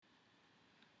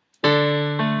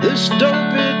This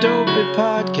dopey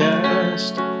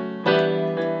podcast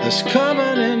is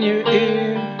coming in your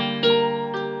ear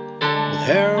with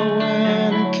heroin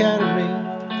and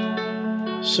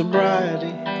ketamine, sobriety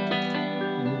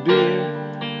and beer.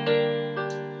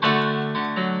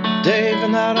 Dave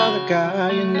and that other guy,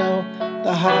 you know,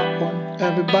 the hot one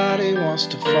everybody wants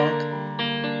to fuck.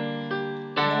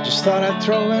 Just thought I'd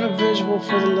throw in a visual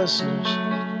for the listeners.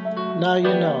 Now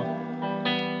you know.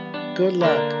 Good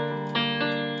luck.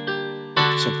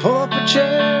 So pull up a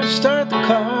chair, start the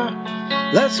car.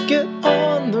 Let's get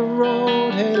on the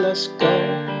road. Hey, let's go.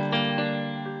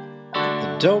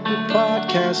 The Dopey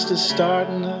podcast is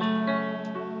starting up.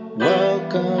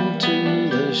 Welcome to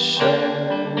the show.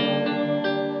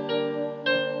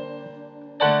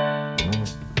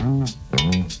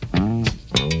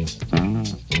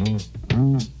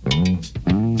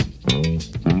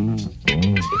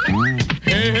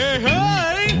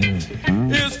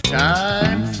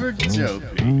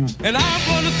 And I'm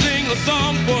gonna sing a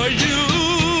song for you.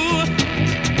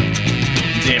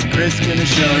 Damn, Chris gonna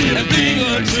show you a thing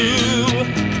or two.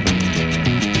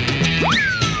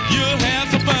 You'll have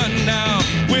some fun now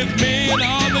with me and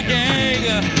all the gang,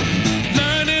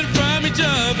 learning from each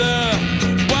other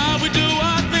while we do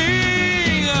our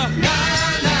thing. Na,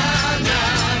 na, na,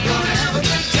 gonna have a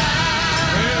good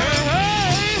time. Hey,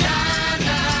 hey. Na,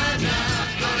 na, na,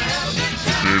 gonna have a good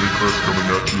time. Dave and Chris coming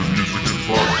at you with music and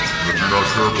fun. If you're not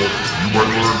careful, you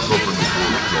might learn something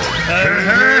before it's done. Hey,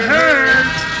 hey, hey!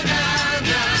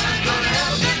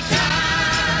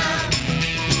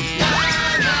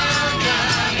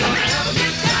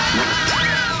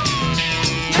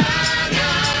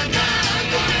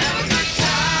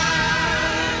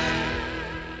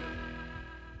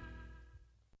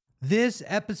 This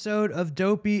episode of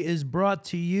Dopey is brought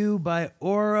to you by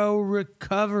Oro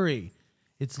Recovery.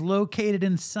 It's located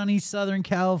in sunny Southern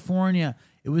California.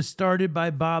 It was started by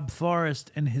Bob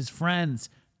Forrest and his friends,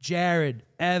 Jared,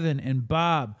 Evan, and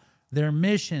Bob. Their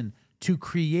mission to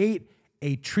create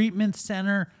a treatment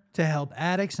center to help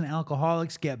addicts and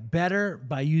alcoholics get better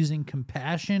by using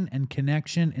compassion and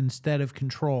connection instead of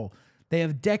control. They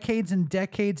have decades and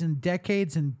decades and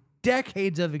decades and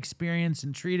decades of experience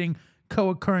in treating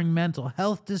co-occurring mental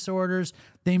health disorders.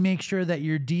 They make sure that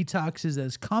your detox is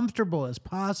as comfortable as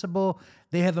possible.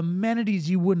 They have amenities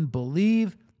you wouldn't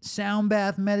believe. Sound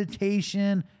bath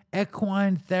meditation,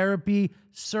 equine therapy,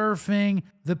 surfing,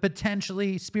 the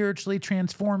potentially spiritually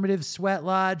transformative sweat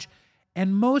lodge,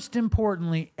 and most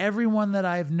importantly, everyone that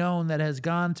I've known that has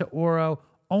gone to Oro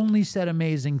only said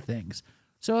amazing things.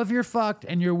 So if you're fucked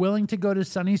and you're willing to go to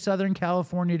sunny Southern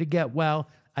California to get well,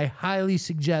 I highly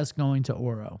suggest going to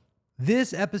Oro.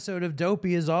 This episode of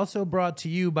Dopey is also brought to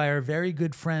you by our very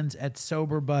good friends at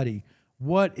Sober Buddy.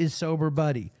 What is Sober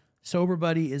Buddy? Sober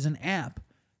Buddy is an app.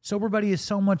 Sober Buddy is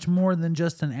so much more than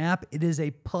just an app. It is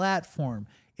a platform.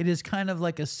 It is kind of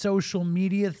like a social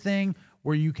media thing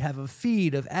where you have a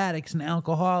feed of addicts and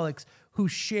alcoholics who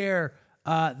share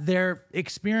their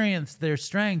experience, their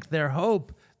strength, their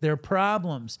hope, their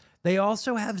problems. They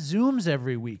also have Zooms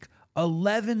every week,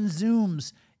 11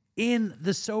 Zooms in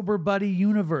the Sober Buddy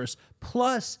universe,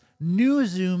 plus new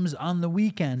Zooms on the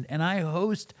weekend. And I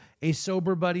host a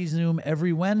Sober Buddy Zoom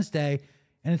every Wednesday,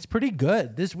 and it's pretty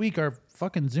good. This week, our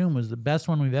fucking Zoom was the best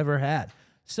one we've ever had.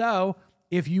 So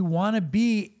if you want to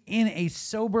be in a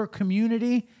sober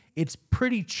community, it's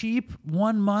pretty cheap.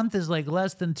 1 month is like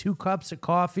less than 2 cups of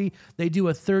coffee. They do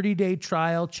a 30-day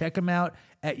trial. Check them out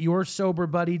at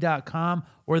yoursoberbuddy.com,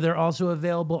 or they're also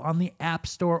available on the App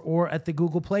Store or at the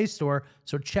Google Play Store.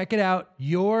 So check it out,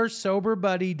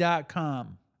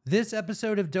 yoursoberbuddy.com. This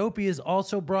episode of Dopey is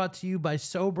also brought to you by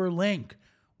SoberLink.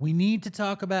 We need to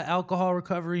talk about alcohol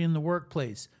recovery in the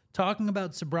workplace. Talking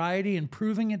about sobriety and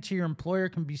proving it to your employer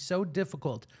can be so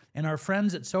difficult, and our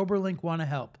friends at SoberLink want to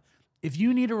help. If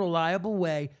you need a reliable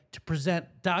way to present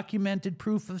documented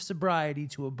proof of sobriety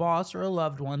to a boss or a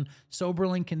loved one,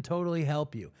 SoberLink can totally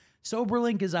help you.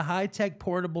 SoberLink is a high-tech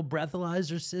portable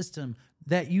breathalyzer system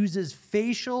that uses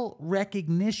facial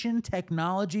recognition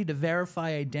technology to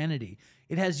verify identity.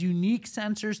 It has unique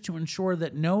sensors to ensure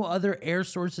that no other air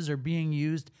sources are being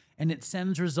used, and it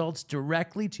sends results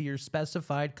directly to your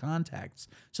specified contacts.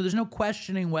 So there's no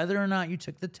questioning whether or not you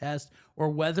took the test or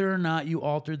whether or not you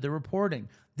altered the reporting.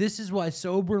 This is why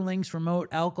SoberLink's remote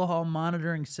alcohol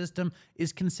monitoring system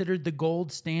is considered the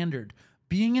gold standard.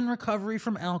 Being in recovery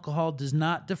from alcohol does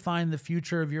not define the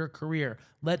future of your career.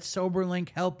 Let SoberLink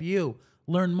help you.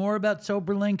 Learn more about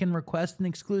SoberLink and request an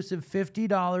exclusive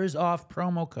 $50 off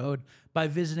promo code by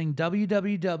visiting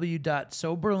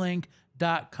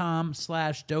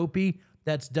www.soberlink.com/dopey.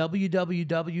 That's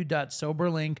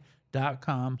www.soberlink.com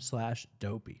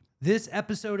facebook.com/dopey. This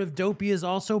episode of Dopey is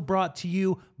also brought to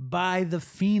you by The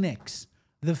Phoenix.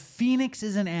 The Phoenix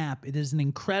is an app. It is an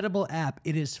incredible app.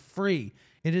 It is free.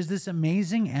 It is this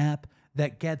amazing app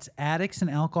that gets addicts and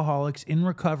alcoholics in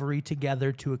recovery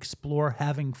together to explore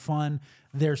having fun.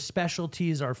 Their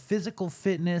specialties are physical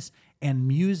fitness and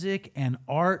music and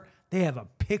art. They have a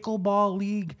pickleball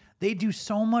league. They do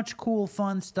so much cool,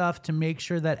 fun stuff to make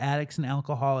sure that addicts and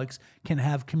alcoholics can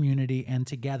have community and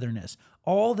togetherness.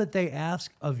 All that they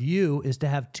ask of you is to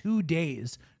have 2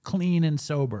 days clean and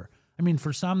sober. I mean,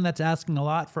 for some, that's asking a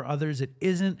lot. For others, it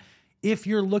isn't. If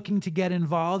you're looking to get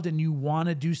involved and you want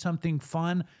to do something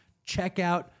fun, check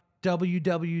out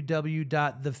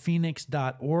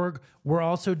www.thephoenix.org. We're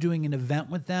also doing an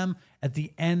event with them at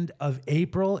the end of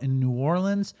April in New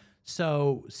Orleans.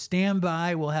 So stand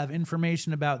by. We'll have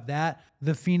information about that.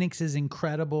 The Phoenix is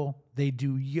incredible. They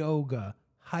do yoga,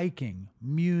 hiking,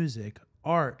 music,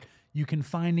 art. You can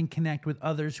find and connect with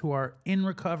others who are in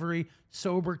recovery,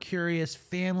 sober, curious,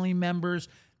 family members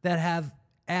that have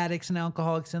addicts and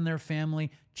alcoholics in their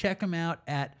family. Check them out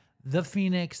at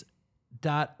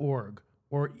thephoenix.org,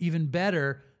 or even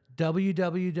better,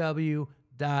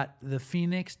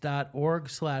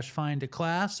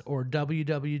 www.thephoenix.org/find-a-class or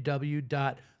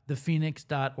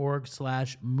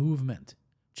www.thephoenix.org/movement.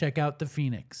 Check out The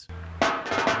Phoenix.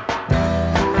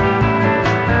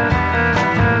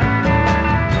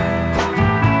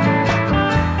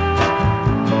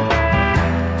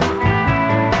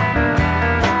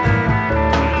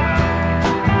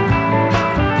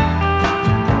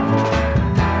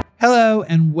 Hello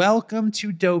and welcome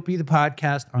to Dopey, the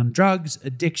podcast on drugs,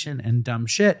 addiction, and dumb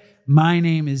shit. My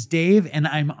name is Dave, and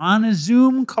I'm on a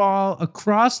Zoom call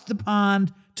across the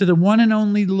pond to the one and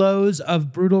only Lowe's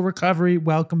of Brutal Recovery.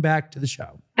 Welcome back to the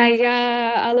show.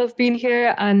 I love being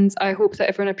here, and I hope that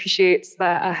everyone appreciates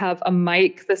that I have a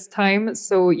mic this time,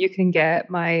 so you can get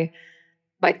my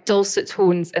dulcet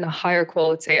tones in a higher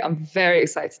quality. I'm very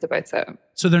excited about it.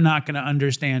 So they're not going to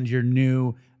understand your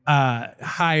new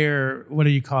higher, what do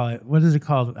you call it? What is it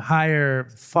called? Higher,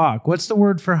 what's the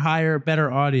word for higher,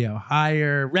 better audio?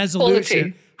 Higher resolution.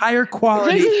 Quality. Higher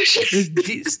quality.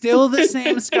 Still the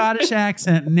same Scottish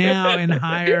accent, now in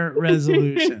higher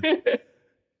resolution.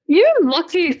 You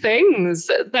lucky things.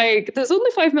 Like, there's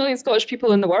only 5 million Scottish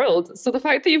people in the world. So the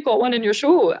fact that you've got one in your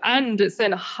show and it's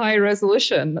in high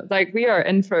resolution, like, we are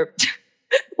in for...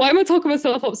 Why am I talking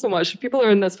myself up so much? People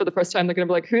are in this for the first time. They're going to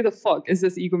be like, who the fuck is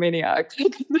this egomaniac on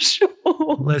the show?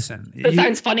 Listen. That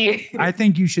sounds funny. I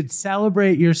think you should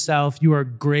celebrate yourself. You are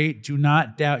great. Do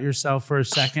not doubt yourself for a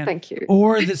second. Thank you.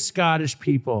 Or the Scottish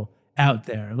people out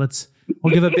there.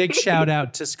 We'll give a big shout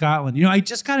out to Scotland. You know, I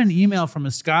just got an email from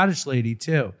a Scottish lady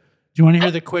too. Do you want to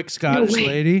hear the quick Scottish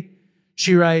lady?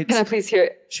 She writes. Can I please hear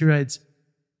it? She writes,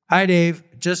 "Hi Dave,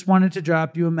 just wanted to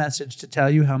drop you a message to tell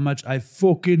you how much I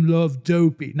fucking love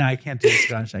Dopey." No, I can't do the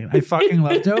Scottish accent. I fucking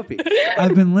love Dopey.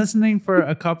 I've been listening for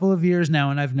a couple of years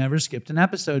now, and I've never skipped an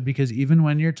episode because even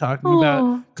when you're talking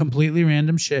about completely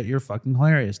random shit, you're fucking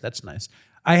hilarious. That's nice.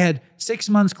 I had 6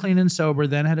 months clean and sober,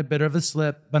 then had a bit of a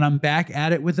slip, but I'm back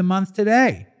at it with a month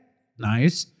today.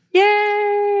 Nice.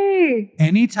 Yay!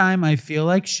 Anytime I feel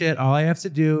like shit, all I have to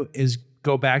do is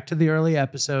go back to the early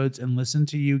episodes and listen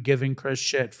to you giving Chris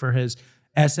shit for his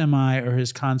SMI or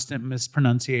his constant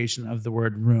mispronunciation of the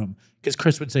word room. Because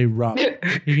Chris would say rum.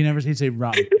 He'd say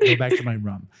rum. Go back to my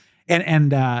rum.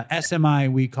 And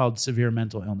SMI we called severe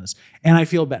mental illness. And I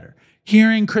feel better.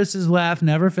 Hearing Chris's laugh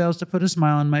never fails to put a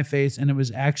smile on my face, and it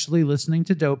was actually listening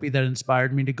to Dopey that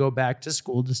inspired me to go back to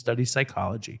school to study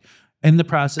psychology in the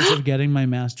process of getting my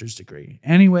master's degree.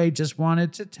 Anyway, just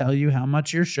wanted to tell you how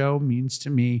much your show means to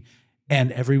me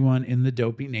and everyone in the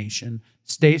Dopey Nation.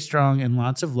 Stay strong and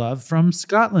lots of love from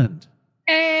Scotland."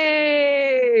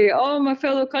 Hey! Oh, my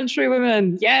fellow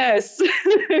countrywomen. Yes.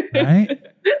 Right?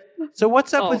 So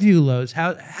what's up with you, Lowe's?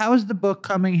 How's the book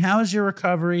coming? How's your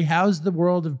recovery? How's the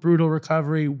world of brutal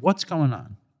recovery? What's going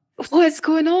on? What's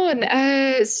going on?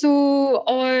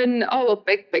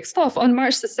 Big stuff. On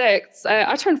March the 6th,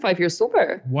 I turned 5 years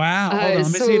sober. Wow. Hold on.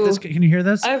 Let me see if this... Can you hear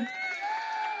this? Can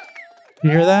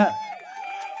you hear that?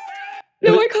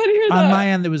 No, I can't hear that. On my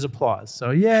end, there was applause.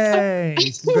 So yay.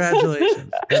 Congratulations.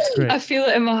 That's great. I feel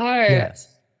it in my heart. Yes.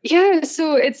 Yeah,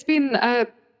 so it's been...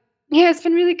 it's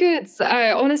been really good.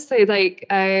 Honestly,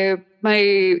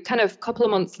 my kind of couple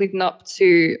of months leading up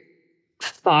to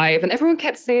 5, and everyone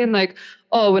kept saying like,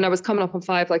 oh, when I was coming up on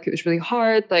 5, like it was really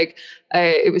hard. Like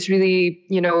it was really,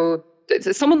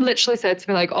 someone literally said to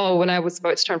me like, oh, when I was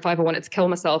about to turn 5, I wanted to kill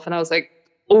myself. And I was like,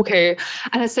 okay.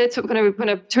 And I said to when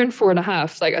I turned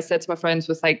 4.5, like I said to my friends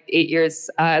with like 8 years,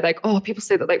 like, oh, people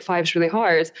say that like 5 is really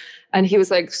hard. And he was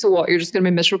like, so what? You're just going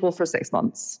to be miserable for 6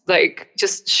 months. Like,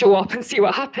 just show up and see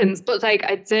what happens. But like,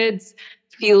 I did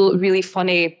feel really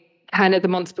funny kind of the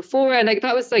month before. And like,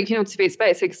 that was like, to be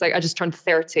expected because like I just turned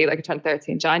 30, like I turned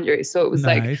 30 in January. So it was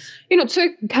like,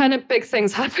 two kind of big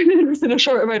things happening within a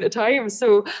short amount of time.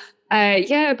 So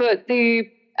yeah, but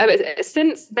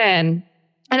since then,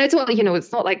 and I don't,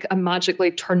 it's not like I magically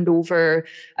turned over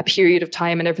a period of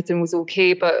time and everything was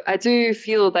okay, but I do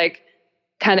feel like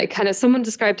kind of someone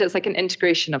described it as like an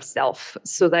integration of self.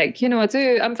 So like,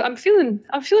 I'm feeling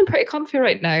pretty comfy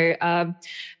right now.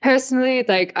 Personally,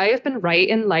 like I have been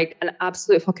writing like an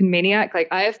absolute fucking maniac. Like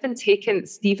I have been taking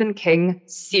Stephen King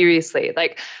seriously.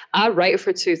 Like I write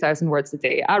for 2,000 words a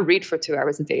day. I read for 2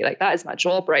 hours a day. Like that is my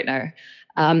job right now.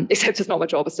 Except it's not my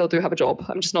job. I still do have a job.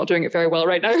 I'm just not doing it very well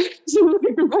right now. So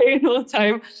I'm writing all the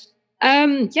time.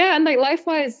 Yeah, and like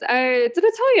life-wise, did I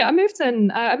tell you I moved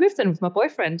in with my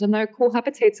boyfriend and now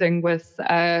cohabitating with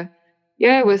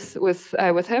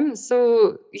with him.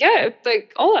 So yeah,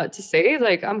 like all that to say,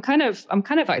 like I'm kind of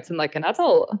acting like an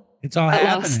adult. It's all at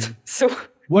happening. Last. So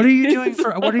what are you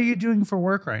doing for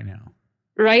work right now?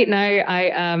 Right now,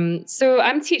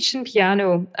 I'm teaching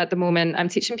piano at the moment. I'm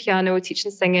teaching piano, teaching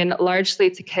singing,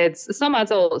 largely to kids, some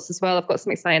adults as well. I've got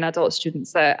some exciting adult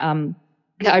students that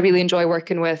I really enjoy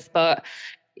working with. But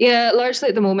yeah, largely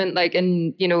at the moment, like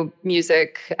in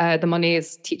music, the money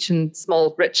is teaching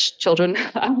small rich children,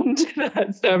 and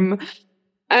that's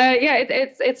yeah,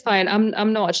 it's fine.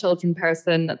 I'm not a children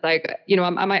person. Like,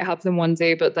 I might have them one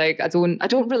day, but like I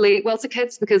don't relate well to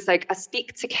kids because like I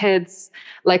speak to kids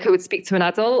like I would speak to an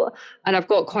adult, and I've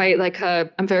got quite like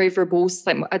I'm very verbose.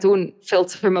 Like I don't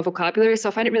filter my vocabulary, so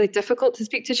I find it really difficult to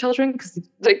speak to children because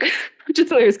like which is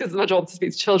hilarious because it's my job to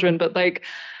speak to children. But like,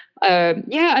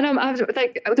 yeah, and I was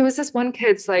like, there was this one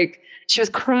kid's like she was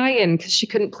crying because she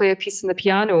couldn't play a piece on the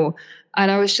piano,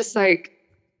 and I was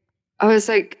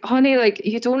like, honey, like,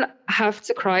 you don't have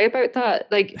to cry about that.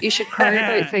 Like, you should cry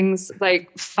about things like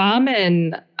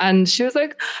famine. And she was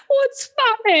like, what's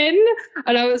famine?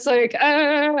 And I was like,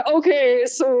 okay.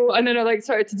 So, and then I like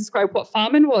started to describe what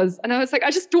famine was. And I was like,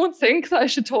 I just don't think that I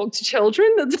should talk to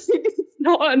children. That's like, it's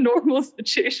not a normal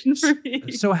situation for me.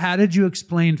 So how did you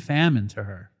explain famine to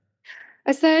her?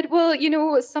 I said, well,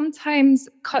 sometimes,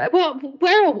 well,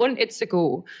 where I wanted to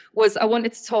go was I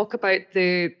wanted to talk about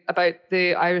the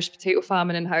Irish potato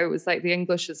famine and how it was like the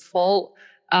English's fault.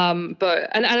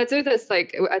 But I do this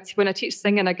like when I teach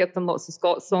singing, I give them lots of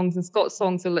Scots songs, and Scots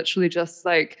songs are literally just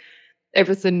like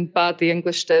everything bad the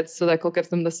English did. So like I'll give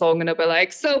them the song and I'll be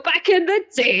like, so back in the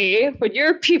day when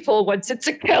your people wanted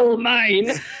to kill mine,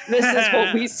 this is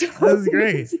what we saw. That's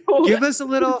great. So, give us a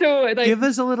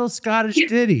little Scottish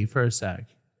ditty for a sec.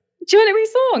 Do you want a wee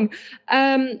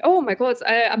song? Oh my God,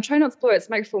 I'm trying not to blow out this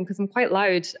microphone because I'm quite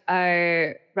loud.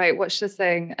 Right, what should I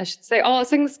sing? I should say, I'll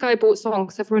sing the Sky Boat song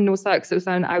because everyone knows that because it was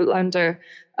an Outlander.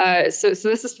 So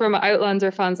this is for my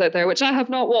Outlander fans out there, which I have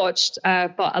not watched,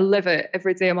 but I live it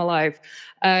every day of my life.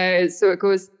 So it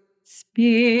goes,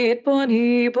 speed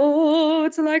bonny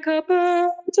boat like a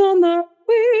bird on the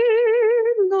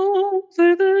wing,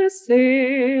 over the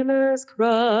sailors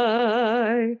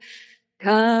cry.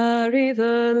 Carry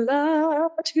the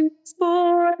lad who's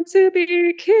born to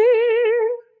be king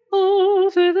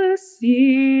over the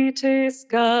sea to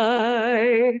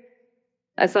sky.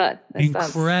 That's that.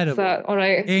 Incredible. Is that all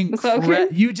right? Okay?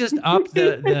 You just upped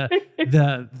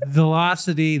the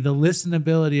velocity, the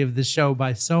listenability of the show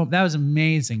by that was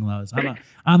amazing, Lois.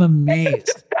 I'm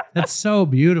amazed. That's so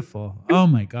beautiful. Oh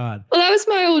my God. Well, that was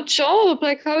my old job.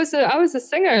 Like I was a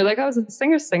singer. Like I was a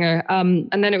singer. And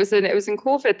then it was in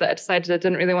COVID that I decided I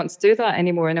didn't really want to do that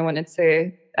anymore, and I wanted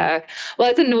to. Well,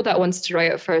 I didn't know that I wanted to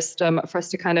write at first. At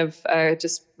first, I kind of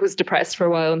just was depressed for a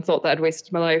while and thought that I'd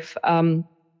wasted my life.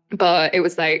 But it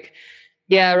was like,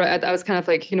 yeah, right, I was kind of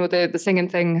like, the singing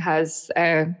thing has,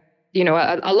 I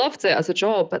loved it as a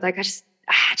job, but like I just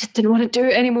didn't want to do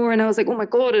it anymore. And I was like, oh my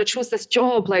God, I chose this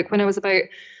job like when I was about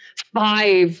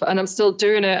 5 and I'm still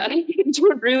doing it. And I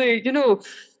don't really,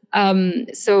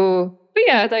 so, but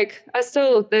yeah, like I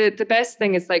still, the best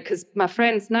thing is like, because my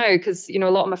friends now, because, a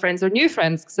lot of my friends are new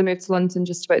friends because I moved to London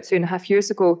just about 2.5 years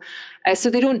ago.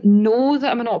 So they don't know that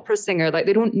I'm an opera singer. Like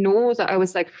they don't know that I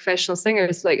was like a professional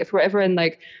singer. So like if we're ever in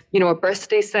like, a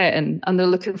birthday setting and they're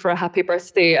looking for a happy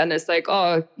birthday and it's like,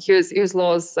 oh, here's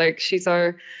Laws. Like she's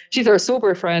our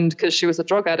sober friend because she was a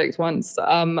drug addict once.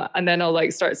 And then I'll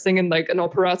like start singing like an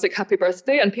operatic happy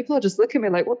birthday and people will just look at me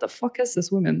like, what the fuck is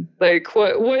this woman? Like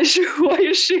what is she? Why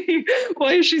is she?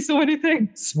 Why is she so many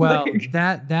things? Well, Like,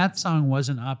 that song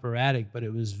wasn't operatic, but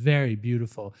it was very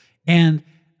beautiful. And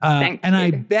thank I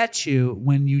you. bet you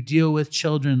when you deal with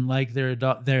children like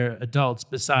they're adults,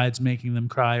 besides making them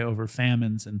cry over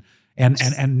famines and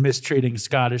mistreating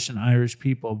Scottish and Irish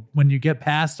people, when you get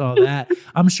past all that,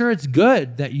 I'm sure it's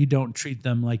good that you don't treat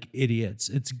them like idiots.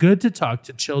 It's good to talk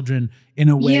to children in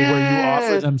a way where you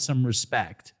offer them some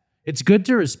respect. It's good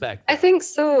to respect them. I think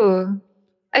so.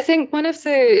 I think one of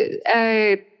the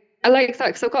I like that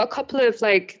because I've got a couple of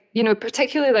like,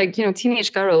 particularly like,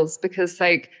 teenage girls, because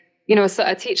like, so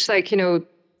I teach like,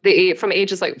 from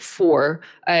ages like 4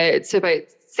 to about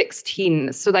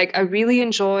 16. So like I really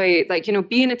enjoy like,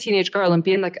 being a teenage girl and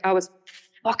being like, I was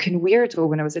fucking weirdo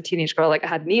when I was a teenage girl. Like I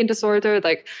had an eating disorder,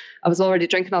 like I was already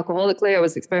drinking alcoholically, I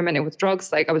was experimenting with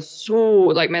drugs, like I was so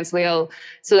like mentally ill.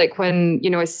 So like when,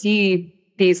 I see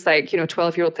these like,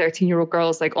 12-year-old, 13-year-old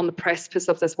girls like on the precipice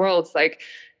of this world, like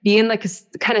being like a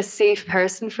kind of safe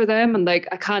person for them. And like,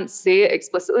 I can't say it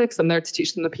explicitly because I'm there to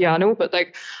teach them the piano, but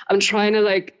like, I'm trying to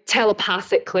like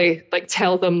telepathically, like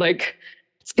tell them like,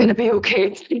 it's going to be okay.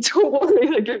 Don't worry,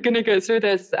 like you're going to go through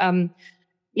this.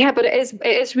 Yeah, but it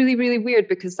is really, really weird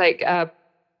because like, I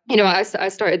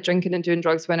started drinking and doing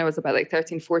drugs when I was about like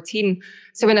 13, 14.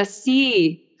 So when I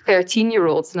see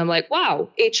 13-year-olds and I'm like, wow,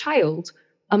 a child,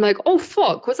 I'm like, oh,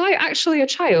 fuck, was I actually a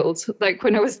child? Like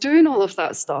when I was doing all of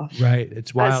that stuff. Right.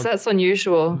 It's wild. That's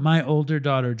unusual. My older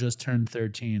daughter just turned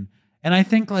 13. And I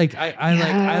think like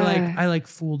I like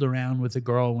fooled around with a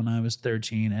girl when I was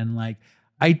 13. And like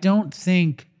I don't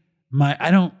think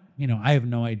I have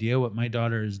no idea what my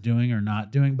daughter is doing or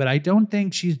not doing, but I don't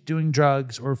think she's doing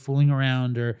drugs or fooling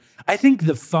around. Or I think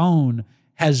the phone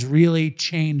has really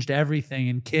changed everything,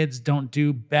 and kids don't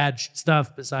do bad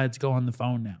stuff besides go on the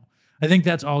phone now. I think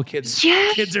that's all kids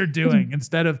are doing.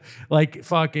 Instead of like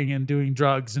fucking and doing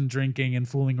drugs and drinking and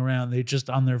fooling around, they just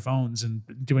on their phones and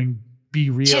doing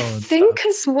Be Real. Do you and think stuff.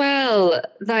 as well,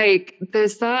 like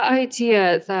there's that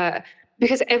idea that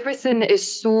because everything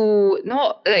is so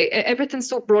not like everything's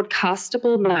so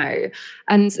broadcastable now,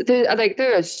 and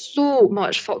there is so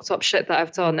much fucked up shit that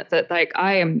I've done that like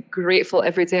I am grateful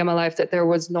every day of my life that there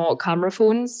was not camera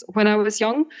phones when I was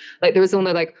young. Like there was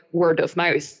only like word of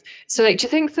mouth. So like, do you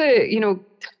think that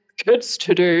kids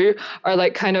today are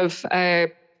like kind of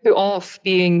put off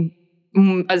being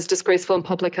as disgraceful in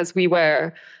public as we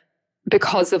were?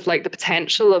 Because of like the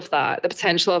potential of that, the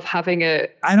potential of having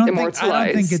it immortalized. I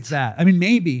don't think it's that. I mean,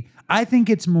 maybe. I think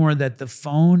it's more that the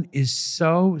phone is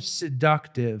so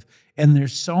seductive and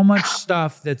there's so much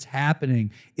stuff that's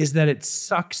happening is that it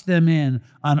sucks them in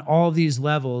on all these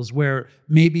levels where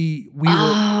maybe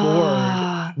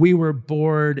we were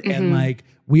bored and like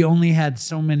we only had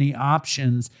so many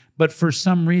options. But for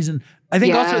some reason, I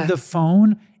think also the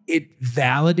phone, it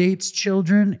validates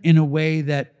children in a way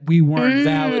that we weren't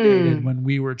validated when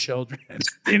we were children.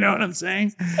 You know what I'm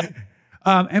saying?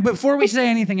 And before we say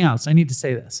anything else, I need to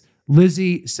say this.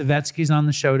 Lizzy Savetsky's on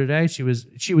the show today. She was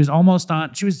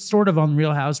sort of on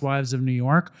Real Housewives of New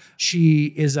York. She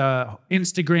is a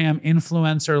Instagram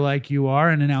influencer like you are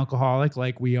and an alcoholic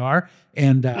like we are.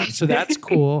 And so that's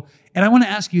cool. And I want to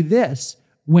ask you this.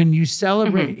 When you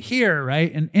celebrate here,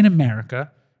 right, in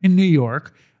America, in New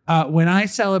York, when I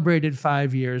celebrated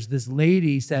 5 years, this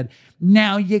lady said,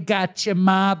 now you got your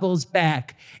marbles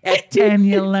back. At 10,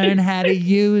 you learn how to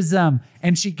use them.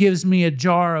 And she gives me a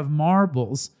jar of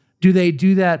marbles. Do they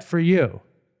do that for you?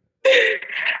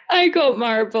 I got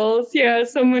marbles. Yeah,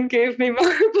 someone gave me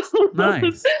marbles.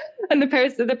 Nice. And the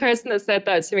person that said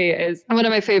that to me is one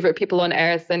of my favorite people on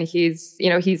earth. And he's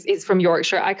from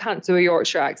Yorkshire. I can't do a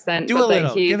Yorkshire accent. Do a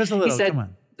little. Give us a little. Come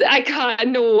on. I can't.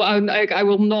 No, I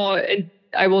will not.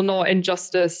 I will not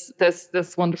injustice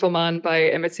this wonderful man by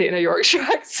imitating a Yorkshire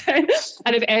accent.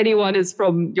 And if anyone is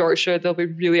from Yorkshire, they'll be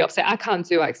really upset. I can't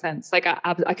do accents. Like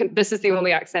I can. This is the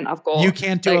only accent I've got. You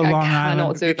can't do like, a Long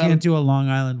Island. You can't do a Long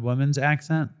Island woman's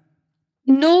accent.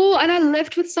 No, and I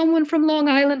lived with someone from Long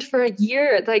Island for a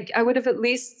year. Like I would have at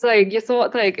least I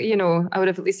would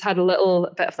have at least had a little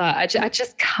bit of that. I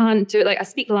just can't do it. Like I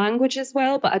speak languages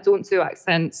well, but I don't do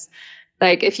accents.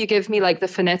 Like if you give me like the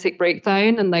phonetic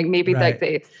breakdown and like maybe like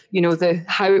the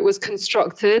how it was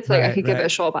constructed, like I could give it a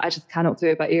shot, but I just cannot do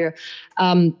it by ear.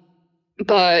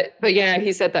 But yeah,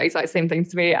 he said that exact same thing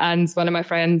to me. And one of my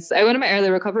early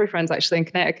recovery friends actually in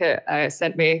Connecticut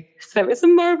sent me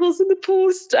some marbles in the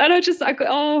post. And I go,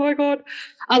 oh my God,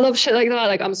 I love shit like that.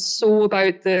 Like I'm so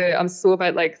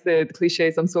about like the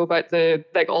cliches. I'm so about the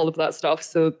like all of that stuff.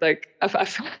 So like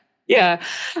yeah,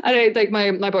 and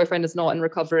my boyfriend is not in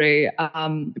recovery,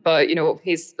 but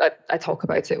I talk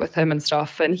about it with him and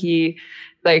stuff, and he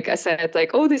like I said,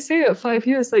 like, oh, they say at 5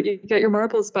 years that you get your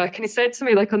marbles back. And he said to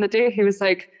me, like, on the day, he was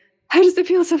like, how does it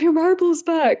feel to have your marbles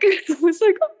back? I was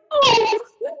like, oh.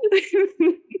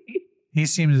 He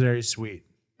seems very sweet.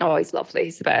 Oh, he's lovely.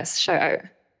 He's the best. Shout out.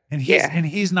 And Yeah.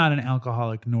 he's not an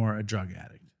alcoholic nor a drug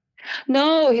addict.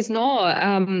 No, he's not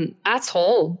at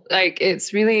all. Like,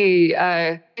 it's really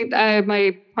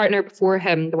my partner before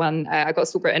him, the one I got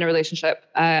sober in a relationship,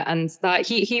 and that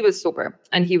he was sober,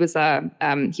 and he was in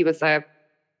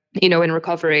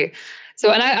recovery.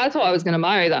 So, and I thought I was going to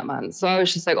marry that man. So I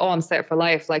was just like, oh, I'm set for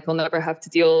life. Like, I'll never have to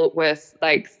deal with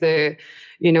like the,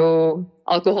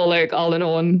 alcoholic all in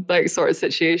on like sort of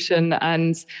situation.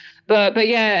 But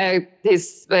yeah,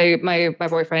 he's my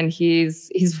boyfriend. He's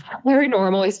very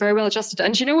normal. He's very well adjusted.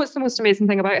 And you know what's the most amazing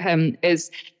thing about him is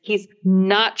he's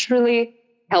naturally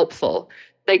helpful.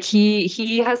 Like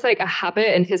he has like a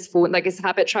habit in his phone, like his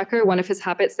habit tracker. One of his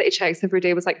habits that he checks every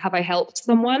day was like, have I helped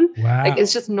someone? Wow. Like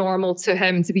it's just normal to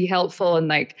him to be helpful. And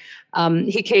like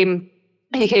he came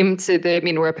to the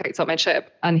where I picked up my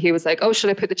chip, and he was like, oh, should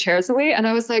I put the chairs away? And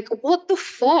I was like, what the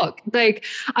fuck? Like,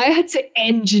 I had to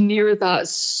engineer that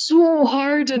so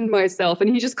hard in myself. And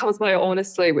he just comes by it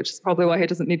honestly, which is probably why he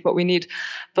doesn't need what we need.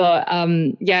 But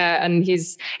yeah, and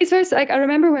he's very, like, I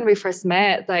remember when we first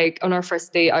met, like on our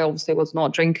first date, I obviously was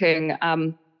not drinking.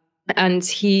 And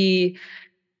he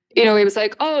was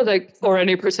like, oh, like, for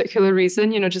any particular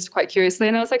reason, just quite curiously.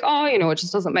 And I was like, oh, it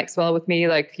just doesn't mix well with me.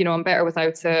 Like, I'm better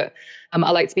without it.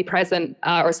 I like to be present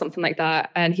or something like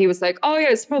that. And he was like, oh, yeah,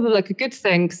 it's probably like a good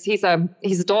thing because he's a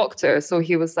doctor. So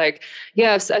he was like,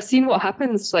 yeah, I've seen what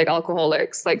happens to like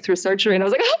alcoholics, like through surgery. And I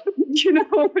was like,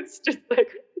 it's just like,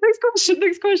 next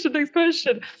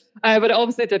question. But it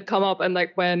obviously did come up. And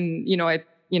like when, I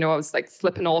was like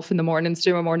slipping off in the mornings,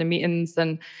 doing my morning meetings,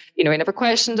 and, he never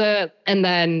questioned it. And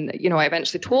then, I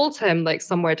eventually told him, like,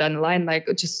 somewhere down the line, like,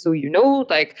 just so you know,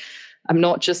 like, I'm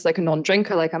not just like a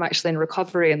non-drinker, like I'm actually in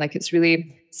recovery, and like it's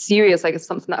really serious. Like it's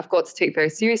something that I've got to take very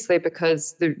seriously,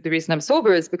 because the reason I'm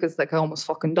sober is because like I almost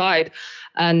fucking died.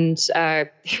 And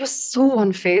he was so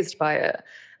unfazed by it.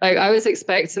 Like I was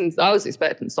expecting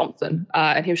something.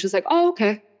 And he was just like, oh,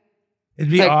 okay. It'd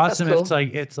be like, awesome cool. if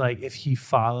it's like if he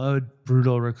followed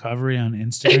Brutal Recovery on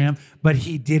Instagram, but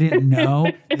he didn't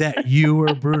know that you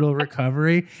were Brutal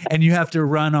Recovery, and you have to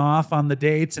run off on the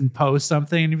dates and post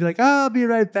something, and you'd be like, oh, I'll be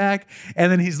right back.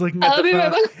 And then he's looking at the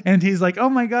phone, and he's like, oh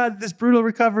my God, this Brutal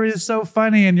Recovery is so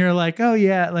funny. And you're like, oh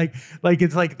yeah, like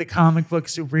it's like the comic book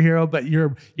superhero, but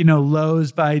you're,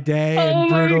 Lowe's by day and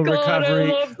Brutal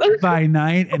Recovery by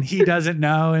night, and he doesn't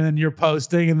know. And then you're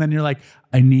posting, and then you're like,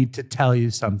 I need to tell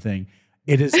you something.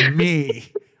 It is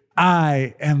me.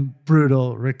 I am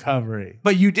Brutal Recovery.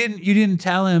 But you didn't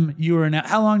tell him you were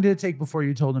how long did it take before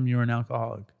you told him you were an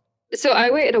alcoholic? So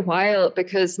I waited a while,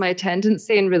 because my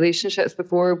tendency in relationships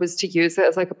before was to use it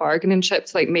as like a bargaining chip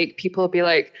to like make people be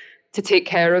like, to take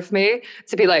care of me,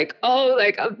 to be like, oh,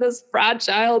 like I'm this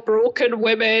fragile, broken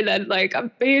woman, and like I'm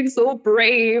being so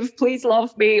brave, please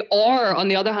love me. Or on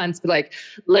the other hand, to be like,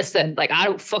 listen, like I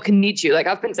don't fucking need you. Like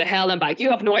I've been to hell and back. You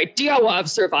have no idea what I've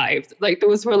survived. Like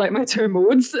those were like my two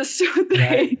modes. So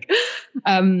like,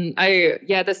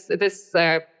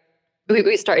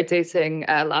 we started dating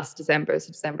last December,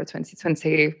 so December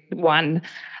 2021.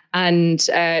 And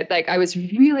like I was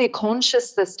really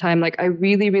conscious this time. Like I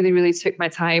really, really, really took my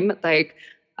time. Like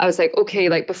I was like, okay,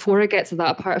 like before I get to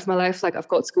that part of my life, like I've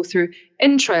got to go through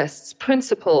interests,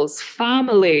 principles,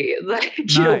 family, like,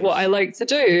 what I like to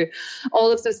do, all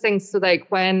of those things. So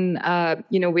like when,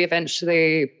 we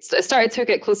eventually started to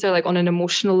get closer, like on an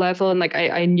emotional level, and like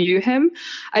I knew him,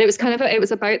 and it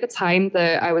was about the time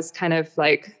that I was kind of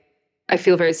like, I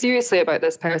feel very seriously about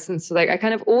this person. So like I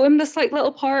kind of owe him this like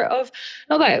little part of,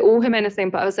 not that I owe him anything,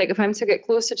 but I was like, if I'm to get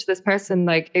closer to this person,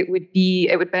 like it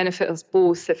would benefit us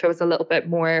both if I was a little bit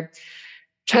more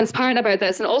transparent about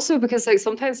this. And also because like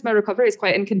sometimes my recovery is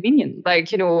quite inconvenient.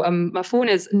 Like, my phone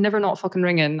is never not fucking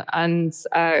ringing. And,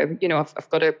 I've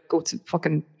got to go to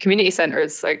fucking community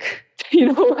centers, like,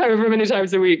 however many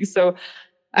times a week. So,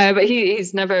 but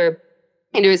he's never,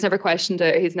 he's never questioned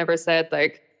it. He's never said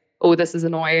like, oh, this is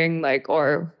annoying, like,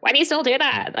 or why do you still do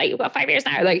that? Like, you've got 5 years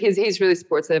now. Like, he's really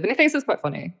supportive, and he thinks it's quite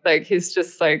funny. Like, he's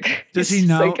just like, does he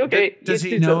know? Like, okay, does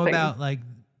he know about like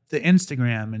the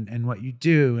Instagram and what you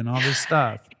do and all this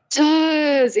stuff?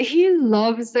 Does he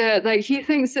loves it? Like, he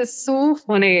thinks it's so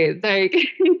funny. Like,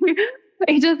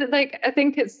 he doesn't like. I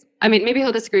think it's. I mean, maybe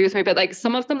he'll disagree with me, but like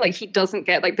some of them, like he doesn't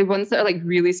get. Like the ones that are like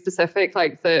really specific,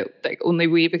 like the like only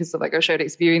we, because of like our shared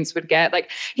experience, would get.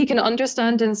 Like he can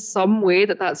understand in some way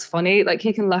that that's funny. Like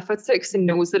he can laugh at it because he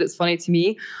knows that it's funny to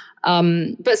me.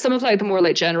 But some of like the more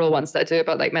like general ones that I do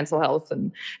about like mental health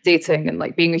and dating and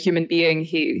like being a human being,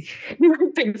 he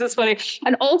thinks it's funny.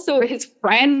 And also his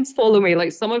friends follow me,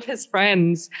 like some of his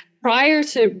friends prior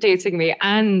to dating me,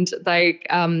 and like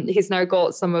he's now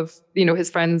got some of, you know, his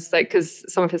friends, like, because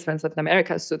some of his friends live in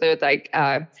America, so they're like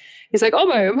he's like,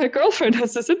 oh, my girlfriend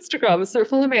has this Instagram, so they're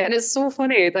following me. And it's so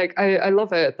funny. Like, I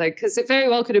love it. Like, because it very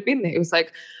well could have been that. It was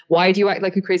like, why do you act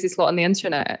like a crazy slut on the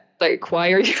internet? Like,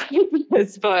 why are you doing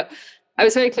this? But I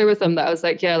was very clear with them that I was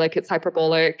like, yeah, like, it's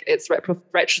hyperbolic, it's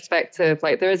retrospective.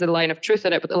 Like, there is a line of truth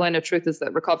in it, but the line of truth is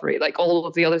that recovery, like, all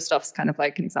of the other stuff's kind of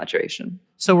like an exaggeration.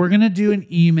 So we're going to do an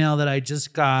email that I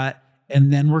just got,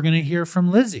 and then we're going to hear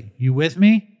from Lizzy. You with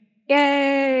me?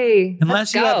 Yay!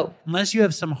 Unless you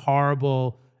have some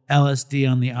horrible LSD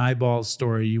on the eyeballs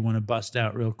story you want to bust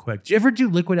out real quick. Do you ever do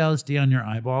liquid LSD on your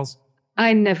eyeballs?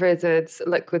 I never did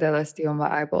liquid LSD on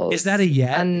my eyeballs. Is that a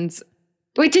yet? And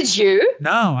wait, did you?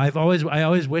 No, I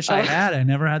always wish I had. I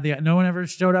never had no one ever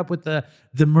showed up with the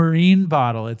marine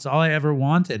bottle. It's all I ever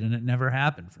wanted, and it never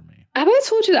happened for me. Have I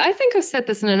told you that? I think I've said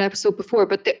this in an episode before,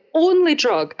 but the only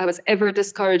drug I was ever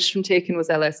discouraged from taking was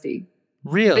LSD.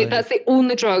 Really? Like, that's the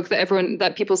only drug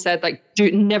that people said, like,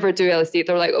 never do LSD.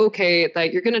 They're like, okay,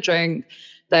 like, you're going to drink.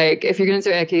 Like, if you're going to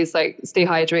do Eckies, like, stay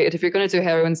hydrated. If you're going to do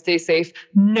heroin, stay safe.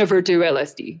 Never do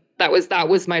LSD. That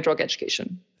was my drug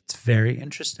education. It's very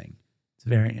interesting. It's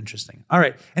very interesting. All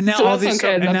right. And now So all that's these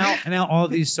okay, now all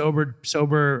these sober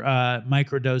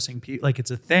microdosing people, like,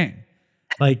 it's a thing.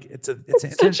 Like, it's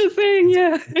such a thing,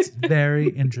 yeah. It's very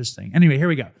interesting. Anyway, here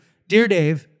we go. Dear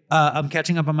Dave, I'm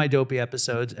catching up on my Dopey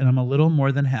episodes, and I'm a little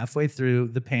more than halfway through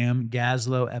the Pam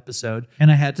Gaslow episode,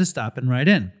 and I had to stop and write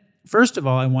in. First of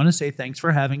all, I want to say thanks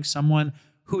for having someone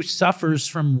who suffers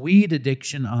from weed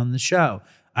addiction on the show.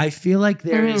 I feel like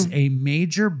there is a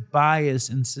major bias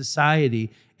in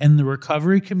society and the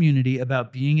recovery community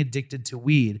about being addicted to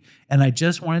weed, and I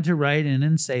just wanted to write in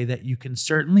and say that you can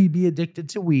certainly be addicted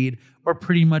to weed or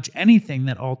pretty much anything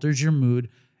that alters your mood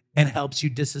and helps you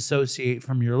disassociate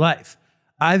from your life.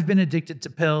 I've been addicted to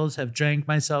pills, have drank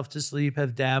myself to sleep,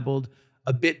 have dabbled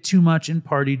a bit too much in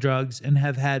party drugs, and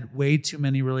have had way too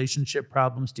many relationship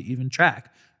problems to even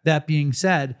track. That being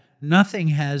said, nothing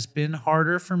has been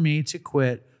harder for me to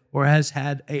quit or has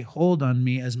had a hold on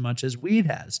me as much as weed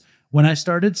has. When I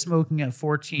started smoking at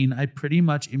 14, I pretty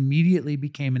much immediately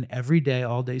became an everyday,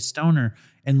 all-day stoner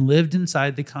and lived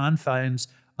inside the confines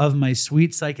of my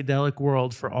sweet psychedelic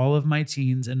world for all of my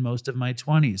teens and most of my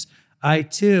 20s. I,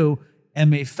 too,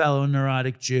 am a fellow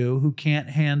neurotic Jew who can't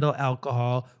handle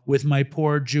alcohol with my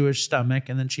poor Jewish stomach.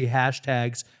 And then she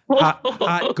hashtags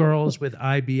hot girls with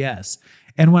IBS.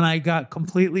 And when I got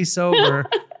completely sober,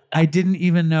 I didn't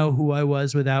even know who I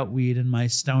was without weed and my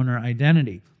stoner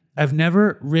identity. I've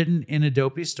never written in a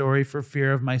Dopey story for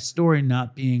fear of my story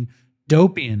not being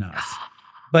dopey enough,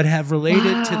 but have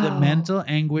related to the mental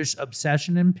anguish,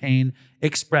 obsession, and pain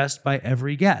expressed by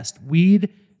every guest. Weed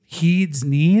heeds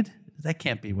need. That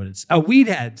can't be what it's. Oh, weed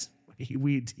heads.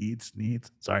 Weed heeds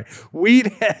needs. Sorry. Weed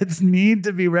heads need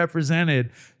to be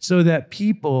represented so that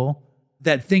people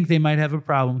that think they might have a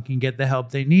problem can get the help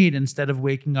they need instead of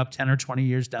waking up 10 or 20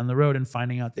 years down the road and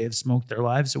finding out they have smoked their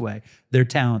lives away, their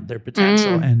talent, their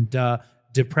potential, and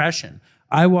depression.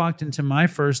 I walked into my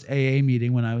first AA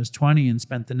meeting when I was 20 and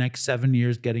spent the next 7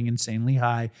 years getting insanely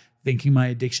high, thinking my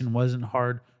addiction wasn't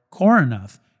hardcore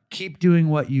enough. Keep doing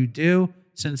what you do.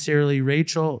 Sincerely,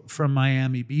 Rachel from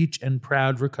Miami Beach and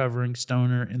proud recovering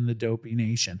stoner in the Dopey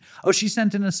Nation. Oh, she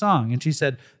sent in a song and she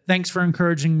said, thanks for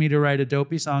encouraging me to write a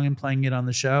Dopey song and playing it on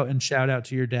the show, and shout out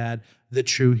to your dad, the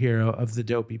true hero of the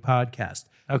Dopey podcast.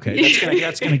 Okay,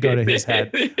 that's gonna go to his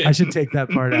head. I should take that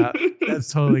part out.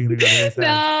 That's totally gonna go to his head.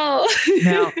 No.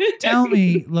 Now, tell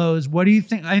me, Lowe's, what do you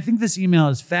think? I think this email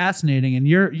is fascinating, and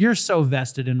you're so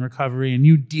vested in recovery, and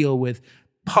you deal with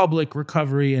public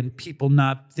recovery and people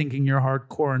not thinking you're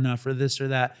hardcore enough or this or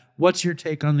that. What's your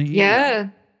take on the email? Yeah.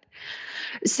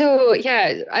 So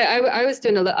yeah, I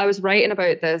was writing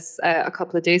about this a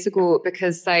couple of days ago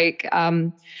because like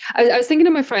I was thinking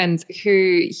of my friend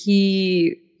who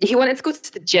he wanted to go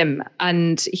to the gym,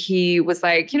 and he was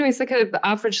like, you know, he's like an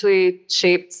averagely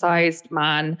shaped sized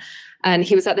man. And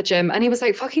he was at the gym and he was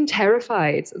like fucking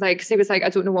terrified. Like, 'cause he was like, I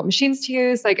don't know what machines to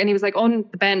use. Like, and he was like on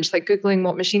the bench, like Googling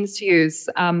what machines to use.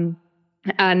 And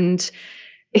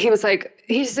he was like,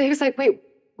 wait,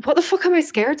 what the fuck am I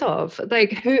scared of?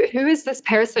 Like, who is this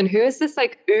person? Who is this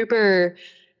like Uber,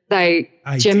 like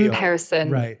gym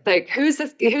person? Right. Like, who's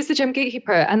the gym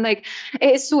gatekeeper? And like,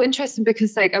 it is so interesting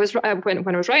because like when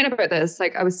I was writing about this,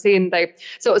 like I was saying like,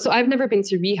 so I've never been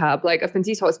to rehab. Like I've been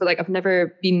detoxed, but like I've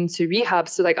never been to rehab.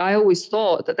 So like I always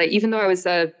thought that like, even though I was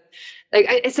like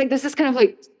it's like there's this kind of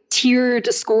like tiered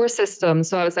score system.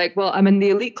 So I was like, well, I'm in the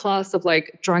elite class of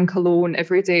like drank alone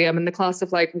every day. I'm in the class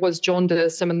of like was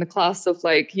jaundiced. I'm in the class of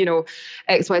like, you know,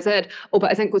 XYZ. Oh,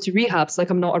 but I think go to rehab. So like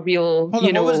I'm not a real, Hold you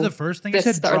on, know, what was the first thing you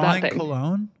this, said? that, or that Drawing thing.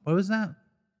 cologne? What was that?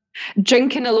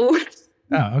 Drinking alone.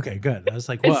 Oh, okay, good. I was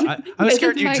like, well, I was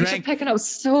scared you Mike's drank. picking up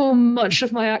so much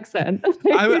of my accent.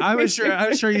 I was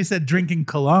sure you said drinking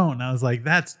cologne. I was like,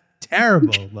 that's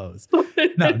terrible, Lowe's.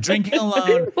 No, drinking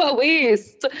alone. What a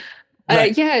waste.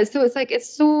 Right. Yeah, so it's like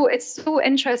it's so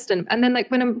interesting. And then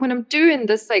like when I'm doing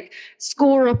this like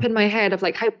score up in my head of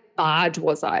like how bad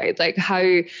was I? Like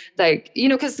how like you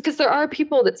know because there are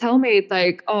people that tell me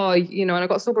like oh you know and I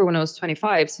got sober when I was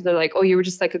 25, so they're like oh you were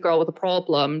just like a girl with a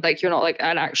problem, like you're not like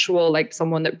an actual like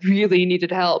someone that really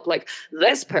needed help like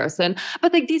this person.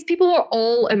 But like these people are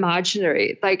all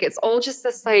imaginary. Like it's all just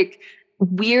this like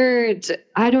weird,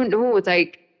 I don't know,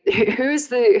 like who is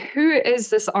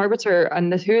this arbiter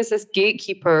and who is this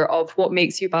gatekeeper of what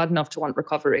makes you bad enough to want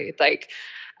recovery? Like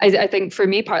I think for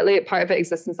me part of it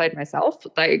exists inside myself,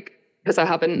 like because I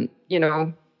haven't, you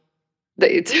know,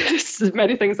 there's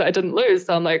many things that I didn't lose,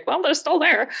 so I'm like, well, they're still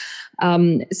there.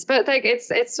 But like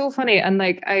it's so funny, and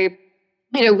like I,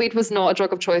 you know, weed was not a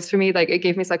drug of choice for me. Like it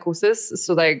gave me psychosis,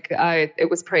 so like it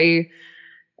was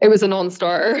a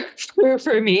non-starter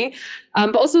for me.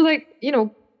 But also like, you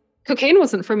know, cocaine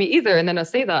wasn't for me either. And then I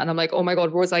say that and I'm like, oh my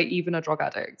God, was I even a drug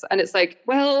addict? And it's like,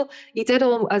 well, you did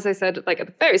as I said, like at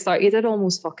the very start, you did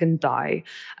almost fucking die.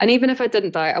 And even if I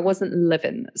didn't die, I wasn't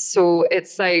living. So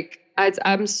it's like,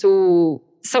 I'm so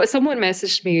someone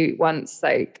messaged me once,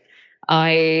 like,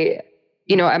 I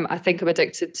think I'm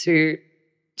addicted to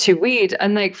weed.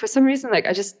 And like, for some reason, like,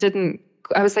 I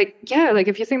was like, yeah, like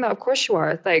if you think that, of course you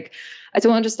are. Like, I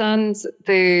don't understand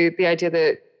the idea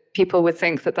that people would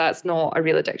think that that's not a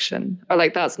real addiction or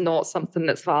like that's not something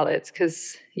that's valid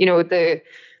because you know the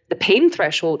pain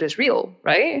threshold is real,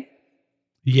 right?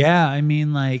 Yeah, I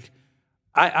mean, like,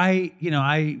 I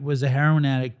was a heroin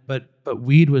addict, but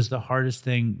weed was the hardest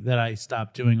thing that I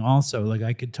stopped doing. Also, like,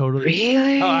 I could totally.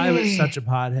 Really? Oh, I was such a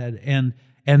pothead,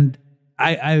 and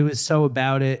I was so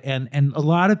about it, and a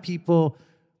lot of people.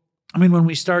 I mean, when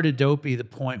we started Dopey, the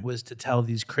point was to tell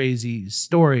these crazy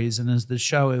stories, and as the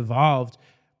show evolved,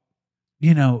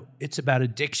 you know, it's about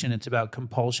addiction. It's about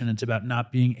compulsion. It's about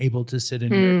not being able to sit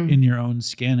in your own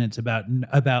skin. It's about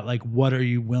like, what are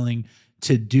you willing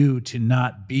to do to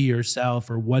not be yourself,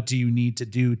 or what do you need to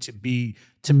do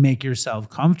to make yourself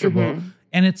comfortable? Mm-hmm.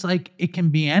 And it's like, it can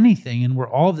be anything, and we're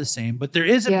all the same, but there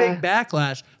is a big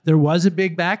backlash. There was a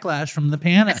big backlash from the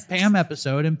Pam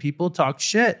episode, and people talked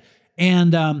shit.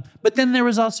 And, but then there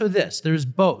was also this, there's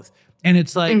both. And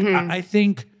it's like, I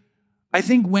think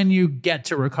when you get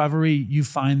to recovery, you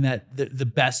find that the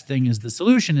best thing is the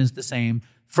solution is the same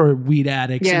for weed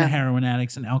addicts and heroin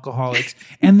addicts and alcoholics.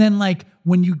 And then like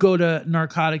when you go to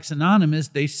Narcotics Anonymous,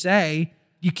 they say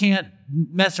you can't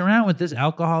mess around with this.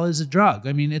 Alcohol is a drug.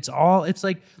 I mean, it's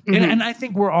like, and I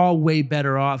think we're all way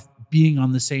better off being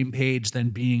on the same page than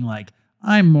being like,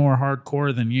 I'm more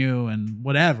hardcore than you and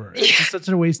whatever. It's just such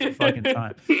a waste of fucking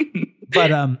time.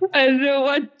 But I know,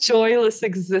 what joyless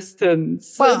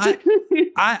existence. Well,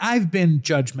 I've been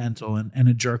judgmental and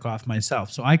a jerk off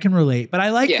myself, so I can relate. But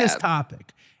I like this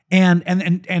topic, and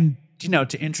you know,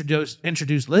 to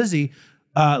introduce Lizzy.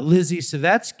 Lizzy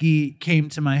Savetsky came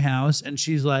to my house, and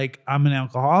she's like, "I'm an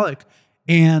alcoholic,"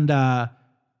 and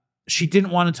she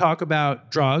didn't want to talk about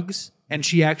drugs. And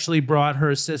she actually brought her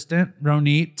assistant,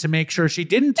 Ronit, to make sure she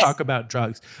didn't talk about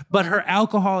drugs. But her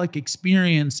alcoholic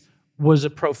experience was a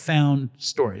profound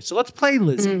story. So let's play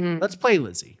Lizzy. Mm-hmm. Let's play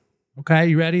Lizzy. Okay,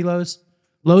 you ready, Lowe's?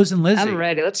 Lowe's and Lizzy. I'm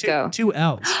ready. Let's go. 2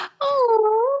 L's.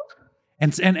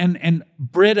 And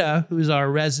Britta, who's our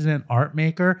resident art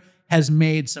maker, has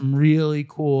made some really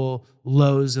cool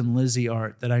Lowe's and Lizzy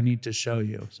art that I need to show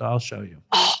you. So I'll show you.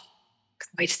 Oh,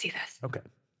 can't wait to see this. Okay.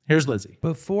 Here's Lizzy.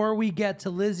 Before we get to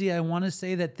Lizzy, I want to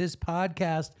say that this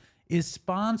podcast is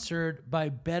sponsored by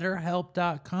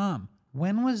BetterHelp.com.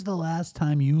 When was the last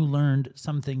time you learned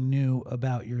something new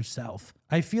about yourself?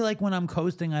 I feel like when I'm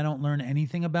coasting, I don't learn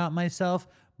anything about myself,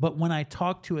 but when I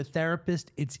talk to a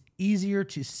therapist, it's easier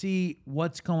to see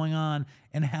what's going on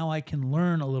and how I can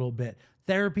learn a little bit.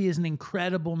 Therapy is an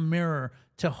incredible mirror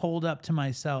to hold up to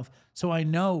myself so I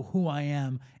know who I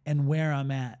am and where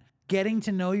I'm at. Getting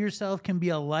to know yourself can be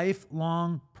a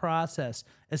lifelong process,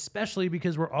 especially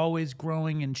because we're always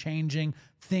growing and changing.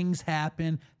 Things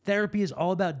happen. Therapy is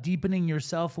all about deepening your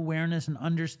self-awareness and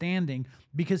understanding,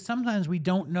 because sometimes we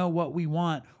don't know what we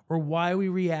want or why we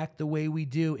react the way we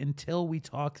do until we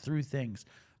talk through things.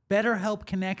 BetterHelp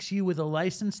connects you with a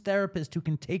licensed therapist who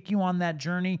can take you on that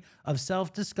journey of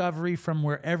self-discovery from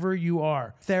wherever you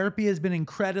are. Therapy has been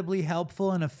incredibly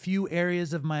helpful in a few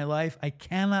areas of my life. I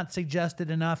cannot suggest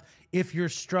it enough. If you're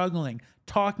struggling,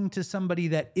 talking to somebody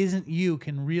that isn't you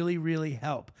can really, really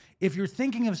help. If you're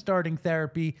thinking of starting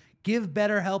therapy, give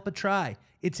BetterHelp a try.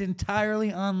 It's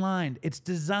entirely online. It's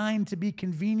designed to be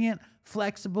convenient,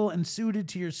 flexible, and suited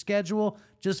to your schedule.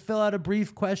 Just fill out a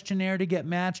brief questionnaire to get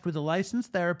matched with a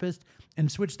licensed therapist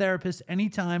and switch therapists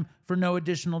anytime for no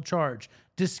additional charge.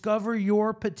 Discover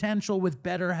your potential with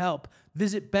BetterHelp.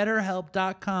 Visit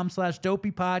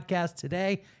betterhelp.com/dopeypodcast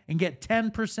today and get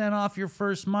 10% off your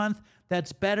first month.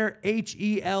 That's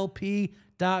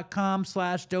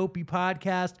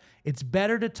betterhelp.com/dopeypodcast. It's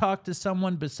better to talk to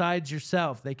someone besides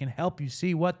yourself. They can help you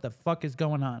see what the fuck is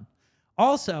going on.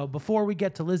 Also, before we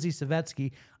get to Lizzy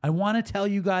Savetsky, I want to tell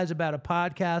you guys about a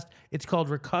podcast. It's called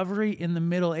Recovery in the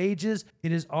Middle Ages.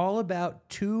 It is all about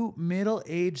two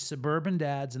middle-aged suburban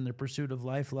dads in their pursuit of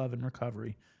life, love, and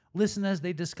recovery. Listen as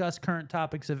they discuss current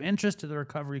topics of interest to the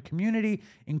recovery community,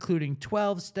 including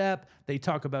 12-step. They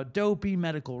talk about Dopey,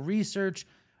 medical research,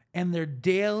 and their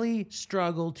daily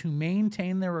struggle to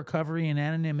maintain their recovery and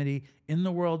anonymity in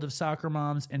the world of soccer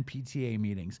moms and PTA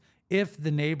meetings. If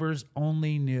the neighbors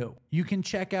only knew. You can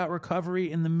check out Recovery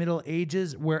in the Middle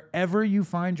Ages wherever you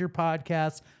find your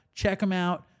podcasts. Check them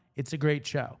out. It's a great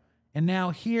show. And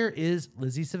now here is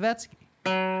Lizzy Savetsky.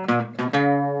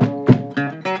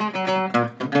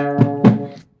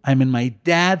 I'm in my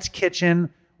dad's kitchen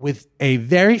with a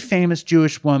very famous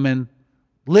Jewish woman,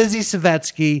 Lizzy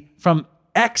Savetsky, from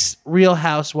ex-Real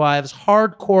Housewives,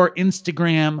 hardcore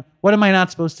Instagram. What am I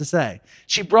not supposed to say?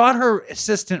 She brought her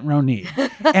assistant Ronit,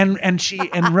 and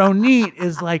Ronit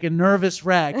is like a nervous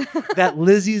wreck that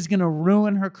Lizzie's gonna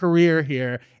ruin her career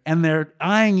here, and they're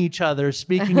eyeing each other,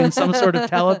 speaking in some sort of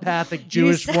telepathic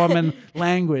Jewish woman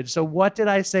language. So what did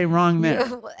I say wrong there?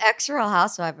 Ex-Real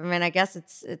Housewife. I mean, I guess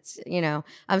it's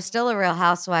I'm still a Real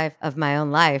Housewife of my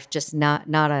own life, just not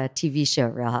a TV show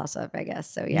Real Housewife, I guess.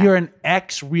 So yeah. You're an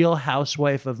ex-Real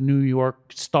Housewife of New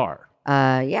York star.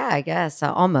 Yeah, I guess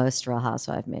almost Real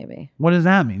Housewife, maybe. What does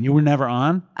that mean? You were never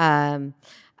on? I'm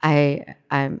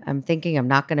thinking I'm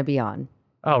not going to be on.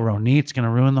 Oh, Ronit's going to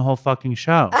ruin the whole fucking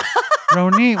show.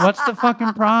 Ronit, what's the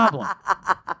fucking problem?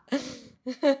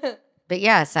 But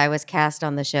yes, I was cast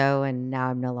on the show and now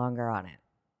I'm no longer on it.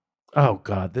 Oh,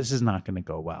 God, this is not going to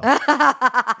go well.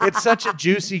 It's such a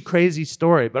juicy, crazy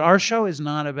story. But our show is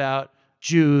not about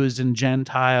Jews and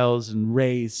Gentiles and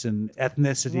race and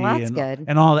ethnicity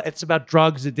and all that. It's about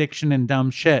drugs, addiction, and dumb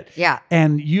shit. Yeah.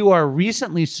 And you are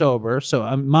recently sober, so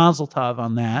I'm mazel tov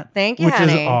on that. Thank you, which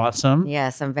honey. is awesome.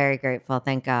 Yes, I'm very grateful.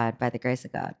 Thank God, by the grace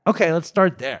of God. Okay, let's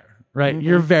start there. Right, Mm-hmm.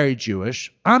 You're very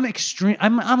Jewish. I'm extreme.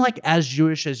 I'm like as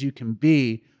Jewish as you can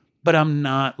be, but I'm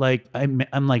not like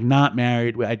I'm like not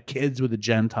married. I had kids with a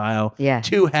Gentile. Yeah.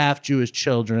 2 half Jewish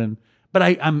children, but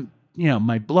I'm.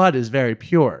 My blood is very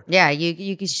pure. Yeah,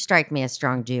 you strike me as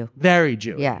strong Jew. Very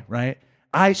Jewish. Yeah. Right?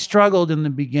 I struggled in the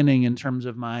beginning in terms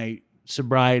of my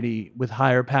sobriety with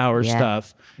higher power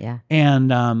stuff. Yeah.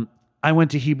 And I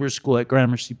went to Hebrew school at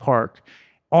Gramercy Park.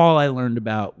 All I learned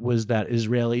about was that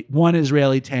one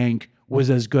Israeli tank was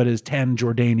as good as 10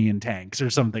 Jordanian tanks or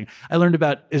something. I learned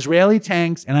about Israeli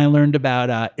tanks and I learned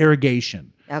about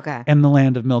irrigation. Okay. And the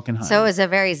land of milk and honey. So it was a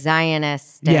very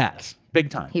Zionist. Yes. Big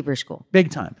time. Hebrew school.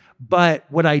 Big time. But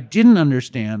what I didn't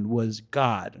understand was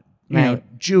God,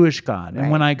 Jewish God. And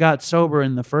when I got sober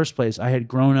in the first place, I had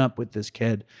grown up with this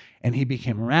kid and he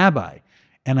became a rabbi.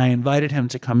 And I invited him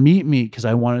to come meet me because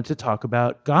I wanted to talk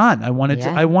about God. I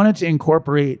wanted to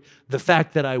incorporate the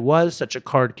fact that I was such a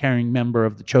card-carrying member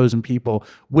of the chosen people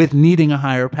with needing a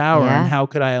higher power and how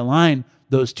could I align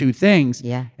those two things.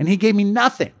 Yeah. And he gave me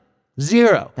nothing.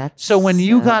 Zero. That's so when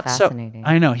you got fascinating.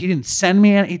 I know he didn't send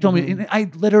me any. He told me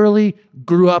I literally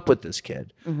grew up with this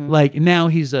kid. Like now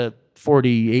he's a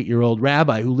 48-year-old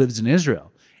rabbi who lives in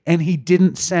Israel, and he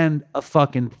didn't send a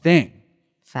fucking thing.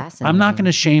 Fascinating. I'm not going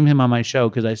to shame him on my show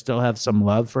because I still have some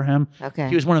love for him. Okay.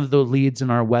 He was one of the leads in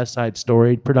our West Side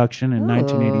Story production in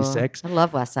 1986. I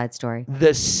love West Side Story.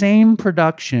 The same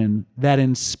production that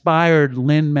inspired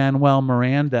Lin-Manuel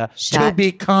Miranda to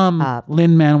become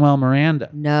Lin-Manuel Miranda.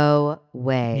 No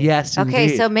way. Yes, Okay,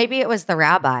 indeed. so maybe it was the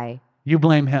rabbi. You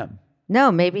blame him.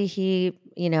 No, maybe he,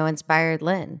 inspired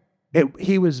Lynn.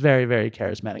 He was very, very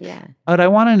charismatic. Yeah. What I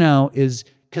want to know is,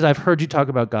 because I've heard you talk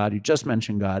about God, you just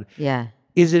mentioned God. Yeah.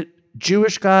 Is it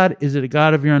Jewish God? Is it a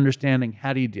God of your understanding?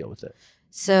 How do you deal with it?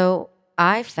 So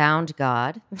I found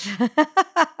God.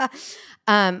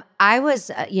 I was,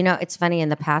 it's funny. In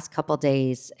the past couple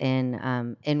days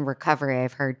in recovery,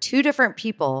 I've heard two different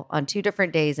people on 2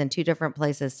 different days in 2 different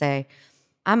places say,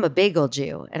 "I'm a bagel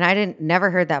Jew," and I never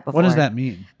heard that before. What does that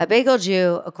mean? A bagel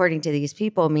Jew, according to these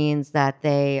people, means that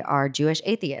they are Jewish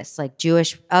atheists, like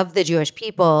Jewish of the Jewish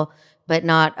people, but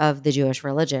not of the Jewish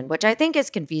religion, which I think is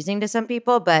confusing to some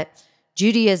people. But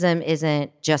Judaism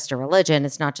isn't just a religion;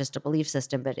 it's not just a belief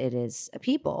system, but it is a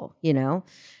people,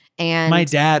 And My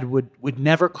dad would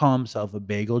never call himself a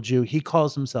bagel Jew. He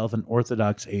calls himself an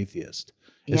Orthodox atheist.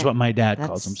 Is Yeah, what my dad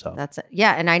calls himself.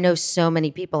 And I know so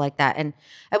many people like that. And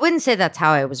I wouldn't say that's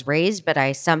how I was raised, but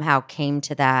I somehow came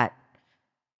to that.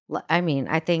 I mean,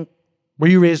 I think. Were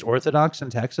you raised Orthodox in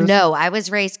Texas? No, I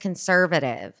was raised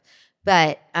conservative,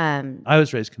 but I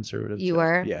was raised conservative. You too.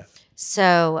 were? Yeah.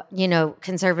 So,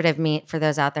 conservative for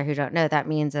those out there who don't know, that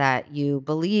means that you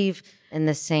believe in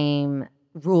the same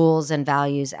rules and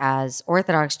values as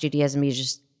Orthodox Judaism. You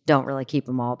just don't really keep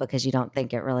them all because you don't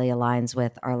think it really aligns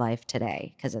with our life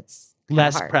today because it's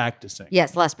less hard. practicing.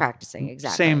 Yes, less practicing.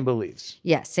 Exactly. Same beliefs.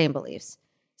 Yes, same beliefs.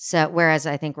 So, whereas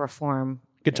I think Reform.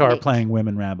 Guitar playing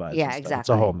women rabbis. Yeah, and exactly. It's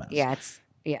a whole mess.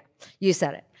 Yeah, you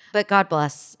said it. But God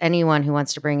bless anyone who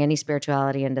wants to bring any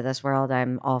spirituality into this world.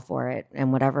 I'm all for it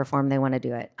in whatever form they want to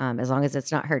do it, as long as it's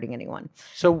not hurting anyone.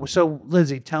 So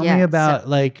Lizzy, tell me about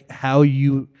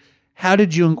how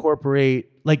did you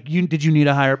incorporate, did you need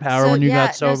a higher power when you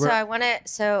got sober?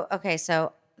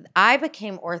 So I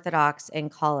became Orthodox in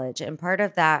college, and part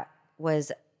of that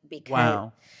was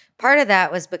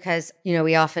because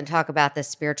we often talk about this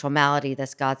spiritual malady,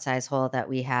 this God-sized hole that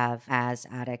we have as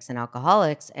addicts and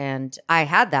alcoholics. And I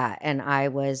had that, and I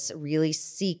was really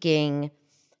seeking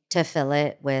to fill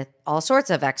it with all sorts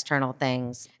of external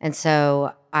things. And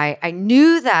so I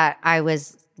knew that I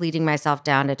was leading myself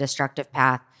down a destructive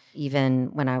path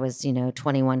even when I was,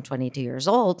 21, 22 years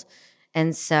old.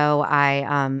 And so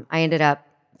I ended up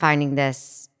finding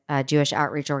this Jewish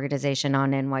outreach organization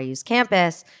on NYU's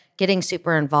campus, getting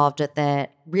super involved with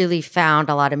it, really found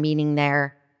a lot of meaning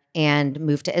there, and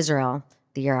moved to Israel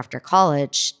the year after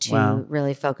college to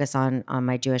really focus on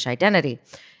my Jewish identity.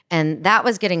 And that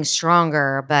was getting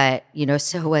stronger, but,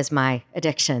 so was my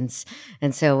addictions,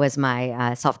 and so was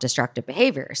my self-destructive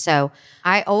behavior. So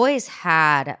I always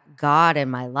had God in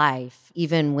my life,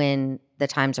 even when the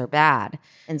times are bad.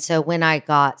 And so when I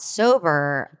got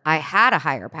sober, I had a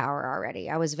higher power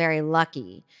already. I was very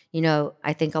lucky.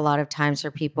 I think a lot of times for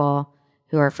people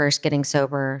who are first getting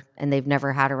sober and they've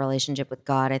never had a relationship with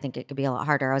God, I think it could be a lot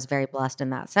harder. I was very blessed in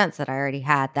that sense that I already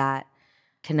had that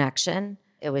connection.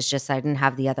 It was just I didn't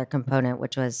have the other component,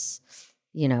 which was,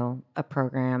 a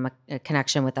program, a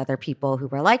connection with other people who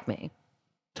were like me.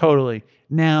 Totally.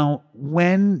 Now,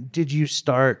 when did you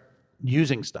start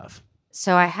using stuff?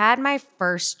 So I had my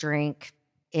first drink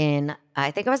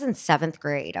I think I was in 7th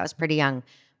grade. I was pretty young.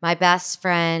 My best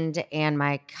friend and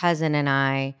my cousin and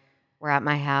I were at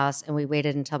my house, and we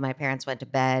waited until my parents went to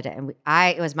bed. And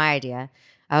it was my idea.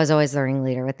 I was always the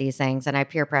ringleader with these things, and I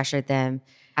peer pressured them.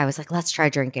 I was like, let's try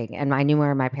drinking. And I knew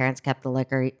where my parents kept the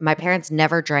liquor. My parents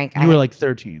never drank. You were like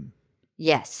 13.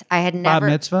 Yes. I had never.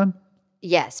 Bat mitzvah?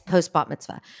 Yes, post bat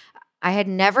mitzvah. I had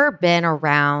never been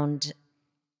around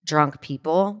drunk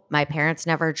people. My parents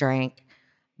never drank,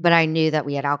 but I knew that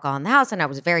we had alcohol in the house, and I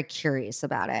was very curious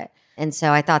about it. And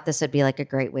so I thought this would be like a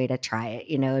great way to try it.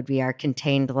 It would be our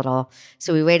contained little.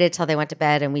 So we waited till they went to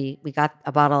bed, and we got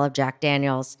a bottle of Jack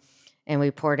Daniels, and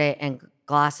we poured it in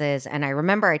glasses. And I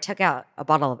remember I took out a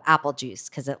bottle of apple juice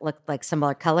because it looked like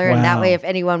similar color. Wow. And that way, if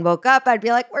anyone woke up, I'd be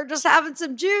like, we're just having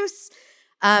some juice.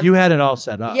 You had it all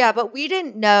set up. Yeah, but we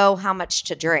didn't know how much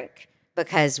to drink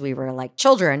because we were like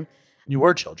children. You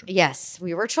were children. Yes,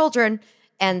 we were children.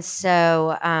 And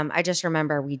so I just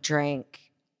remember we drank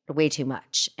way too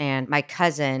much. And my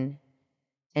cousin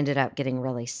ended up getting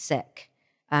really sick.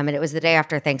 And it was the day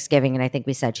after Thanksgiving. And I think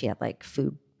we said she had like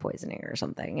food poisoning or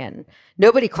something. And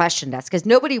nobody questioned us because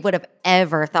nobody would have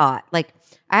ever thought. Like,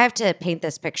 I have to paint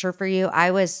this picture for you.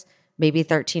 I was maybe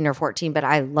 13 or 14, but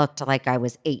I looked like I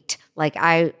was 8. Like,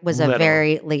 I was a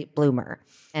very late bloomer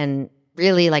and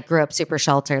really like grew up super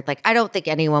sheltered. Like, I don't think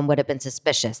anyone would have been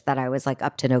suspicious that I was like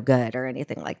up to no good or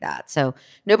anything like that. So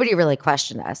nobody really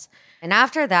questioned us. And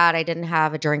after that, I didn't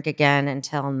have a drink again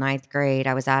until 9th grade.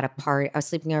 I was at a party. I was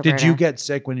sleeping over. Did you get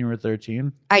sick when you were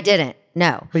 13? I didn't.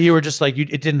 No. But you were just like,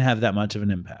 it didn't have that much of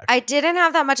an impact. I didn't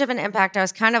have that much of an impact. I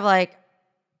was kind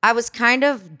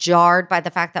of jarred by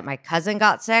the fact that my cousin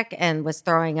got sick and was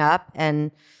throwing up.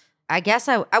 And I guess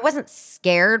I wasn't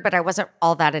scared, but I wasn't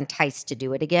all that enticed to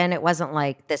do it again. It wasn't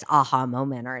like this aha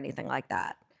moment or anything like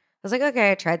that. was like,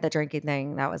 okay, I tried the drinking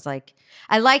thing. That was like,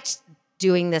 I liked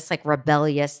doing this like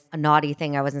rebellious, naughty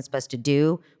thing I wasn't supposed to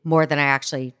do more than I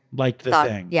actually Liked the thought.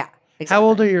 thing. Yeah. Exactly. How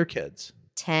old are your kids?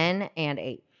 10 and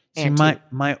 8. See, and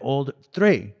my old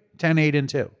 3, 10, 8, and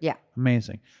 2. Yeah.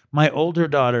 Amazing. My older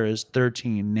daughter is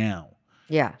 13 now.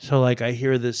 Yeah. So like I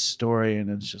hear this story and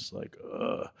it's just like,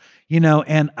 ugh. You know,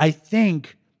 and I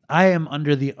think I am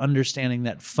under the understanding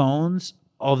that phones,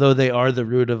 although they are the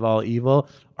root of all evil,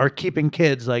 are keeping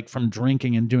kids like from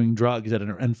drinking and doing drugs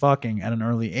and fucking at an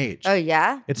early age. Oh,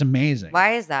 yeah? It's amazing.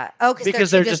 Why is that? Oh,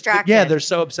 because they're just distracted. yeah, they're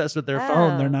so obsessed with their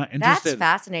phone, they're not interested. That's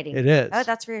fascinating. It is. Oh,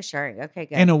 that's reassuring. Okay,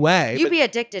 good. In a way. You be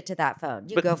addicted to that phone.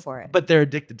 You go for it. But they're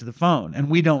addicted to the phone, and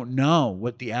we don't know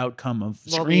what the outcome of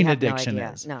Well, screen we have addiction no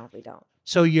idea. is. No, we don't.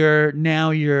 So you're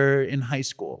in high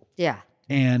school. Yeah.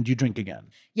 And you drink again.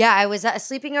 Yeah, I was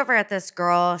sleeping over at this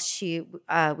girl. We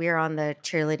were on the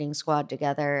cheerleading squad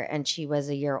together, and she was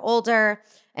a year older,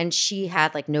 and she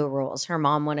had like no rules. Her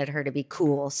mom wanted her to be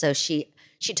cool, so she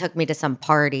took me to some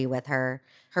party with her.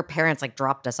 Her parents like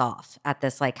dropped us off at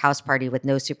this like house party with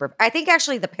no super. I think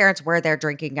actually the parents were there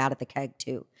drinking out of the keg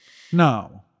too.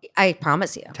 No. I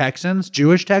promise you. Texans?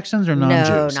 Jewish Texans or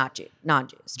non-Jews? No,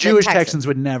 non-Jews. Jewish Texans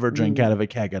would never drink out of a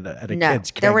keg at a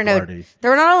kid's keg party.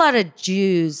 There were not a lot of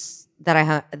Jews that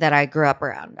I grew up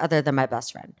around, other than my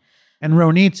best friend. And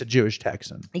Ronit's a Jewish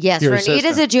Texan. Yes, Ronit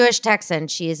is a Jewish Texan.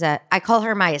 I call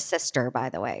her my sister, by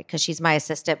the way, because she's my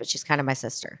assistant, but she's kind of my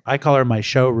sister. I call her my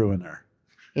show ruiner.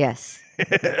 Yes.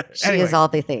 She is all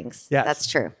the things. Yes. That's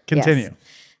true. Continue. Yes.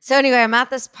 So anyway, I'm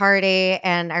at this party,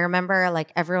 and I remember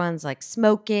like everyone's like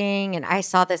smoking, and I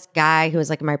saw this guy who was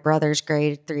like in my brother's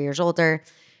grade, 3 years older,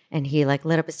 and he like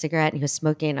lit up a cigarette and he was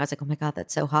smoking. And I was like, oh my God,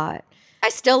 that's so hot. I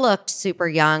still looked super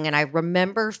young, and I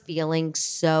remember feeling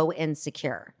so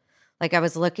insecure. Like I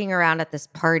was looking around at this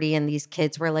party, and these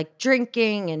kids were like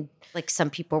drinking, and like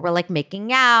some people were like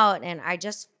making out, and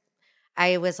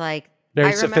I was like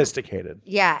very sophisticated.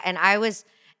 Yeah, and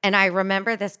I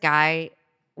remember this guy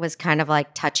was kind of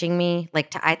like touching me.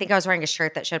 Like I think I was wearing a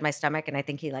shirt that showed my stomach, and I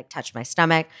think he like touched my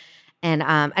stomach, and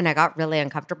I got really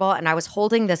uncomfortable. And I was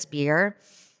holding this beer,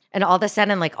 and all of a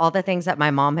sudden, like all the things that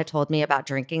my mom had told me about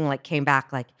drinking, like came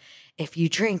back. Like if you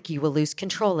drink, you will lose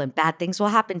control, and bad things will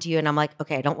happen to you. And I'm like,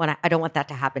 okay, I don't want that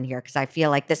to happen here, because I feel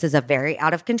like this is a very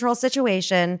out of control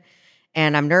situation,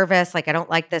 and I'm nervous. Like I don't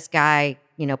like this guy,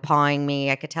 pawing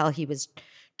me. I could tell he was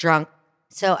drunk.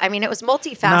 So, I mean, it was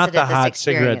multifaceted. Not the hot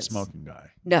experience. cigarette smoking guy.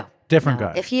 No. Different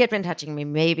guy. If he had been touching me,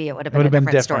 maybe it would have been a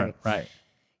different story. Right.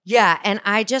 Yeah. And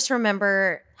I just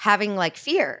remember having like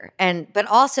fear, but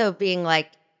also being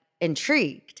like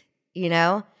intrigued,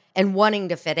 and wanting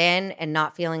to fit in and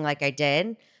not feeling like I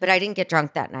did. But I didn't get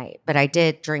drunk that night. But I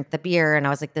did drink the beer, and I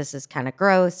was like, this is kind of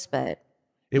gross, but.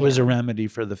 It was a remedy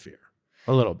for the fear.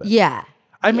 A little bit. Yeah.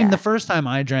 I mean, the first time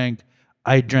I drank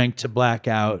to black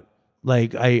out.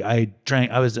 Like I drank,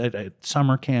 I was at a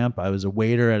summer camp. I was a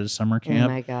waiter at a summer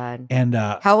camp. Oh my God. And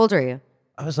how old are you?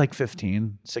 I was like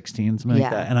 15, 16, something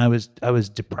like that. And I was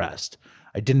depressed.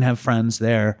 I didn't have friends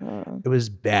there. It was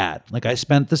bad. Like I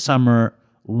spent the summer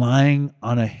lying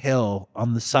on a hill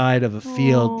on the side of a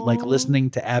field, like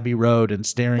listening to Abbey Road and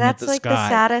staring at the sky. That's like the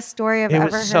saddest story I've ever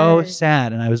heard. It was so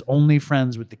sad. And I was only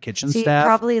friends with the kitchen staff. You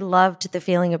probably loved the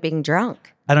feeling of being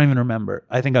drunk. I don't even remember.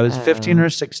 I think I was 15 or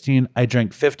 16. I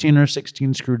drank 15 or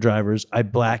 16 screwdrivers. I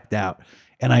blacked out,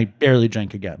 and I barely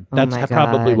drank again. That's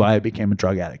probably why I became a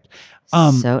drug addict.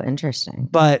 So interesting.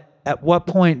 But at what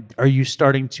point are you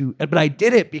starting to? But I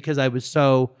did it because I was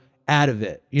so out of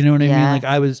it. You know what I mean?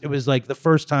 Like it was like the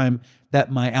first time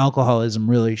that my alcoholism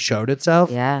really showed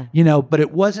itself. Yeah. But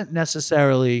it wasn't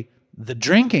necessarily the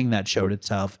drinking that showed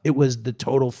itself. It was the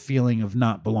total feeling of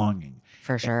not belonging.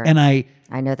 For sure. And I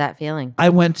know that feeling. I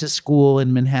went to school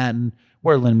in Manhattan,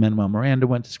 where Lin-Manuel Miranda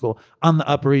went to school, on the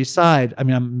Upper East Side. I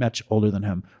mean, I'm much older than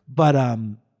him, but I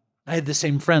had the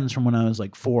same friends from when I was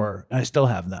like 4, and I still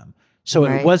have them. So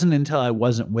it wasn't until I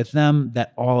wasn't with them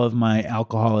that all of my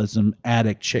alcoholism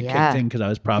addict shit kicked in, because I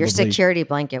was probably... Your security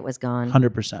blanket was gone.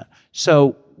 100%.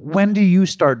 So when do you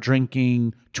start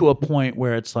drinking to a point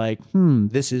where it's like,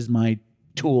 this is my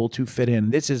tool to fit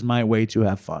in. This is my way to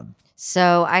have fun?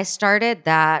 So I started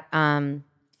that,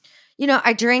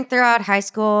 I drank throughout high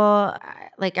school.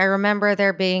 Like I remember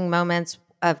there being moments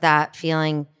of that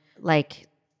feeling like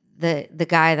the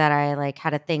guy that I like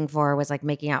had a thing for was like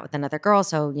making out with another girl.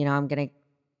 So, I'm going to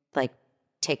like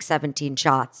take 17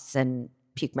 shots and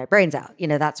puke my brains out,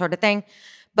 that sort of thing.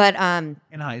 But,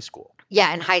 in high school.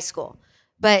 Yeah, in high school.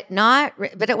 But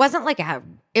it wasn't like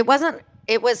it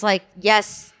was like,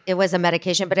 yes, it was a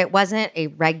medication, but it wasn't a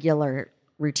regular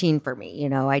routine for me.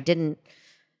 I didn't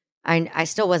I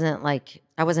still wasn't like,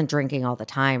 I wasn't drinking all the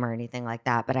time or anything like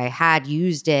that, but I had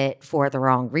used it for the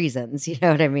wrong reasons. You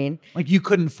know what I mean? Like you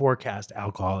couldn't forecast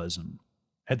alcoholism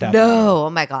at that point. No, oh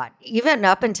my God. Even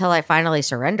up until I finally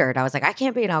surrendered, I was like, I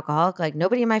can't be an alcoholic. Like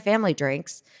nobody in my family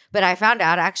drinks. But I found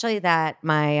out actually that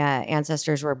my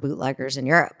ancestors were bootleggers in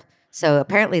Europe. So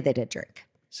apparently they did drink.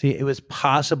 See, it was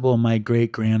possible my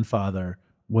great-grandfather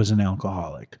was an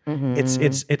alcoholic. Mm-hmm.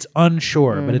 It's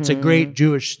unsure, but it's a great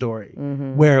Jewish story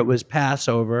where it was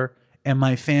Passover and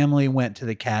my family went to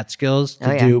the Catskills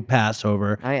to do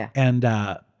Passover. Oh, yeah. And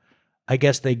I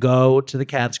guess they go to the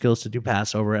Catskills to do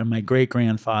Passover and my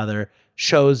great-grandfather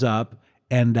shows up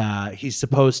and he's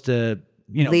supposed to,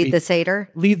 you know, lead the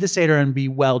Seder and be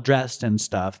well dressed and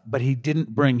stuff, but he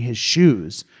didn't bring his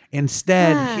shoes.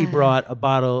 Instead, he brought a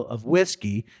bottle of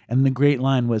whiskey, and the great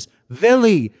line was,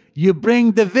 "Villy, you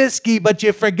bring the whiskey, but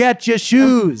you forget your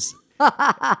shoes."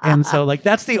 And so, like,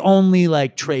 that's the only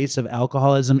like trace of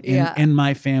alcoholism in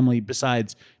my family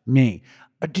besides me.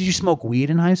 Did you smoke weed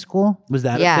in high school? Was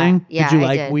that a thing? Yeah, did you I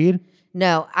like did. weed?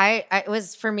 No, I it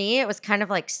was, for me, it was kind of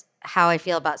like how I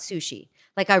feel about sushi.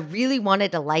 Like I really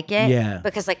wanted to like it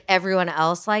because like everyone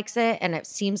else likes it and it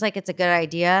seems like it's a good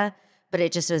idea, but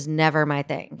it just was never my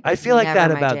thing. I feel like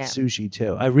that about jam. sushi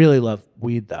too. I really love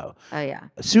weed though. Oh yeah.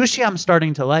 Sushi I'm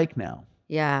starting to like now.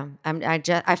 Yeah.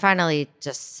 I finally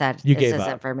just said You this gave isn't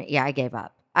up. for me. Yeah, I gave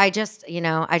up. I just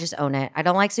own it. I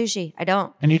don't like sushi. I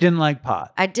don't. And you didn't like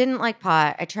pot. I didn't like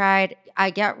pot. I tried.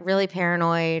 I get really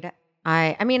paranoid.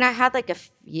 I mean, I had like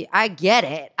I get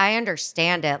it. I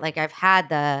understand it. Like I've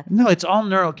had No, it's all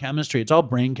neurochemistry. It's all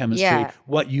brain chemistry. Yeah.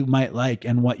 What you might like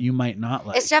and what you might not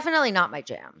like. It's definitely not my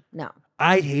jam. No.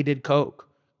 I hated Coke.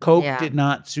 Coke did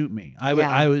not suit me.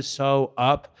 I was so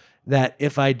up that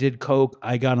if I did Coke,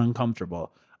 I got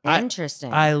uncomfortable.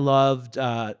 Interesting. I loved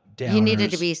downers. You needed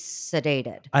to be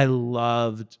sedated. I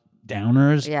loved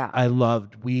downers. Yeah. I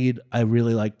loved weed. I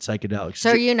really liked psychedelics. So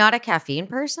are you not a caffeine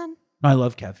person? I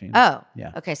love caffeine. Oh.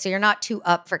 Yeah. Okay, so you're not too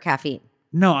up for caffeine.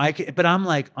 No, but I'm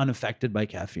like unaffected by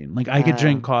caffeine. Like I could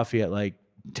drink coffee at like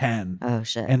 10. Oh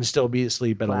shit. And still be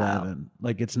asleep at Wow. 11.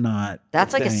 Like it's not.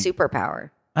 That's like a thing.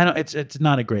 superpower. I know it's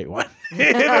not a great one.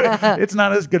 It's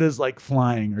not as good as like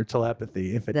flying or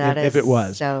telepathy if it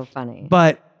was. So funny.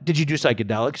 But did you do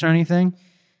psychedelics or anything?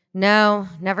 No,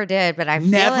 never did. But I feel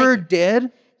Never like,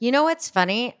 did. You know what's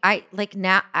funny?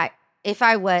 If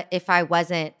I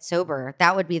wasn't sober,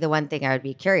 that would be the one thing I would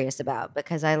be curious about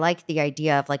because I like the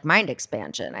idea of like mind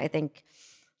expansion. I think,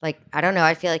 like, I don't know,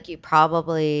 I feel like you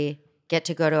probably get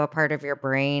to go to a part of your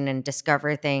brain and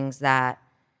discover things that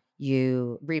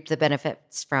you reap the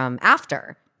benefits from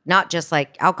after, not just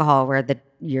like alcohol where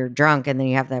you're drunk and then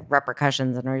you have the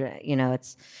repercussions and, you know,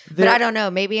 but I don't know,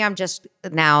 maybe I'm just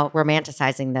now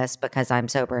romanticizing this because I'm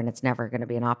sober and it's never going to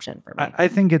be an option for me. I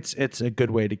think it's a good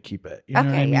way to keep it. You know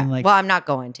what I mean? Like, well, I'm not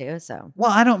going to, so.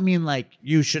 Well, I don't mean like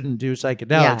you shouldn't do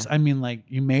psychedelics. I mean like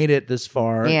you made it this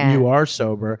far. Yeah. You are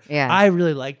sober. Yeah. I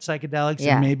really liked psychedelics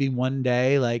and maybe one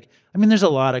day, like, I mean, there's a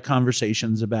lot of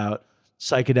conversations about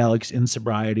psychedelics in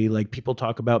sobriety. Like people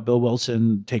talk about Bill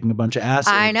Wilson taking a bunch of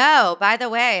acid. I know. By the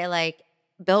way, like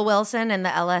Bill Wilson and the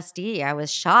LSD, I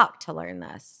was shocked to learn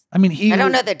this. I mean, I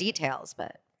don't know the details,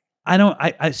 but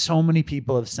I so many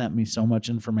people have sent me so much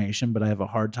information, but I have a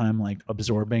hard time like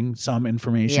absorbing some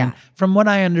information. Yeah. From what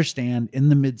I understand, in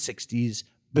the mid 60s,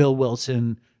 Bill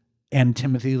Wilson and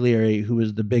Timothy Leary, who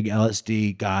was the big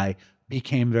LSD guy,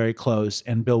 became very close,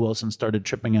 and Bill Wilson started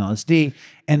tripping LSD.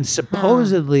 And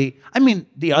supposedly, I mean,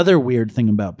 the other weird thing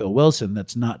about Bill Wilson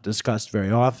that's not discussed very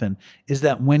often is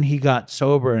that when he got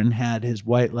sober and had his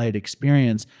white light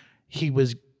experience, he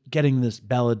was getting this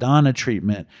belladonna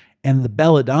treatment, and the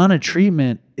belladonna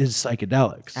treatment is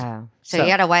psychedelics. oh, so he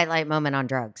had a white light moment on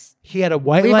drugs. He had a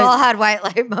white We've light. all had white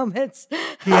light moments.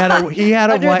 He had a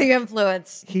under white. the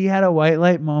influence. He had a white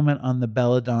light moment on the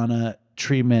belladonna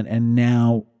treatment, and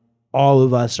now all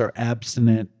of us are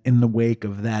abstinent in the wake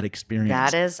of that experience.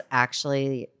 That is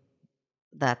actually,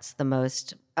 that's the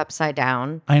most upside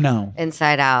down, I know.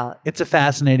 inside out. It's a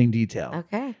fascinating detail.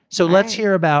 Okay. So All let's right.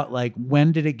 hear about like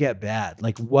when did it get bad?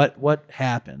 Like what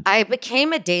happened? I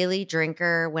became a daily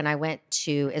drinker when I went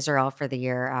to Israel for the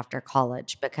year after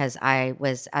college because I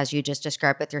was, as you just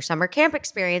described with your summer camp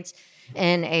experience,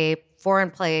 in a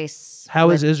foreign place. How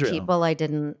with is Israel? People I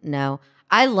didn't know.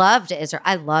 I loved Israel.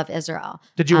 I love Israel.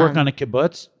 Did you work on a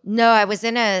kibbutz? No, I was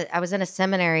in a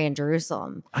seminary in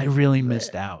Jerusalem. I really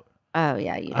missed out. Oh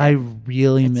yeah, you did. I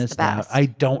really It's the missed out. best. I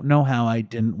don't know how I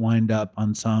didn't wind up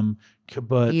on some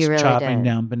kibbutz You really chopping did.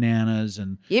 down bananas,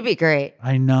 and You'd be great.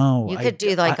 I know You could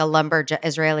do like a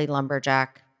Israeli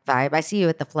lumberjack vibe. I see you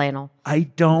with the flannel. I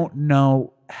don't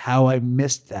know how I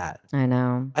missed that. I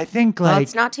know. I think Well,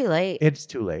 it's not too late. It's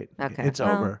too late. Okay. It's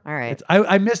Well, over. all right.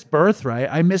 I missed Birthright.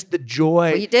 I missed the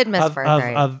joy. Well, you did miss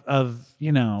Birthright. Of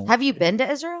Have you been to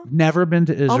Israel? Never been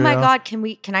to Israel. Oh my God.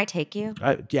 Can I take you?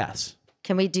 Yes.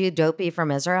 Can we do Dopey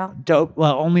from Israel? Dope.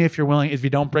 Well, only if you're willing. If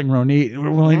you don't bring Ronit, we're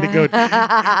willing to go.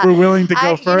 We're willing to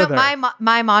go further.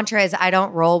 My mantra is I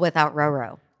don't roll without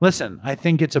Roro. Listen, I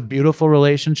think it's a beautiful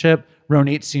relationship.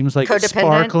 Ronit seems like a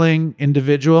sparkling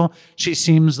individual. She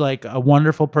seems like a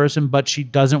wonderful person, but she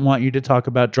doesn't want you to talk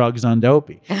about drugs on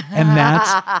Dopey. And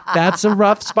that's a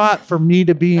rough spot for me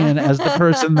to be in as the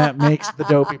person that makes the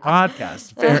Dopey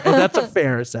podcast. Fair. That's a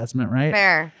fair assessment, right?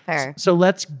 Fair. So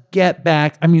let's get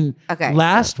back. I mean,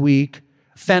 last week,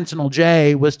 Fentanyl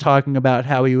J was talking about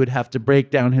how he would have to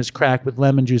break down his crack with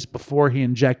lemon juice before he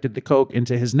injected the coke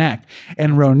into his neck.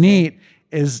 And Ronit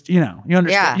is, you understand.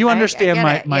 Yeah, you understand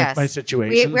yes. my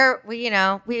situation.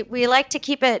 We like to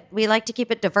keep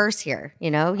it diverse here.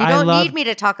 You don't need me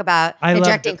to talk about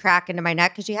injecting crack into my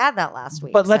neck because you had that last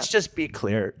week. But let's just be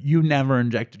clear: you never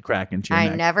injected crack into your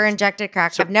neck. I never injected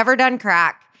crack. I've never done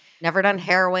crack. Never done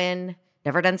heroin.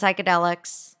 Never done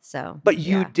psychedelics. So, but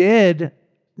you did.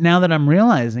 Now that I'm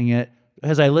realizing it,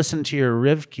 as I listened to your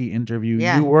Rivki interview,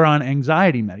 you were on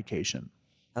anxiety medication.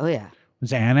 Oh yeah,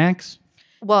 Xanax.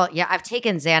 Well, yeah, I've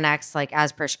taken Xanax like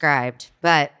as prescribed,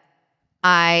 but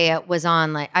I was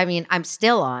on I'm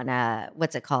still on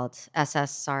what's it called?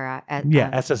 SSRI.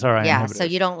 SSRI. Yeah, inhibitors. so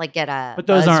you don't like get a But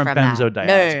those aren't from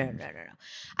benzodiazepines. No.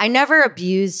 I never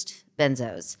abused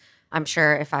benzos. I'm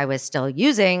sure if I was still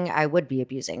using, I would be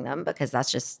abusing them because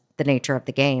that's just the nature of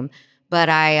the game. But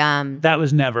that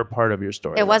was never part of your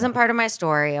story. It wasn't part of my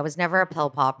story. I was never a pill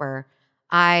popper.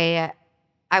 I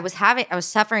was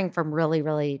suffering from really,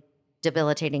 really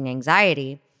debilitating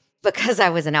anxiety because I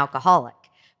was an alcoholic.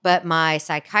 But my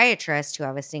psychiatrist, who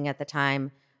I was seeing at the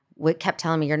time, kept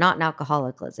telling me, you're not an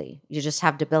alcoholic, Lizzy. You just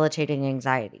have debilitating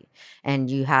anxiety. And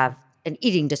you have an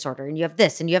eating disorder. And you have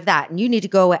this and you have that. And you need to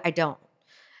go away. I don't.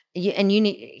 You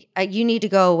need to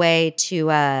go away to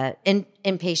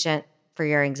inpatient for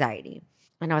your anxiety.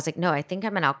 And I was like, no, I think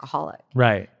I'm an alcoholic.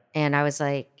 Right. And I was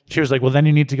like, she was like, well, then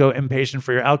you need to go inpatient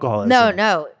for your alcoholism.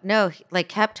 No. He like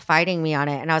kept fighting me on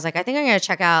it. And I was like, I think I'm going to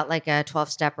check out like a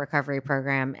 12-step recovery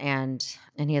program. And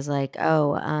he was like,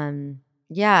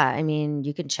 yeah, I mean,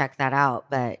 you can check that out,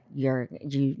 but you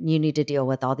need to deal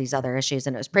with all these other issues.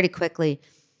 And it was pretty quickly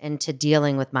into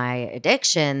dealing with my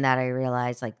addiction that I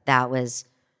realized like that was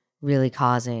really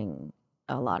causing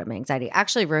a lot of anxiety.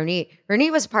 Actually,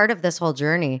 Ronit was part of this whole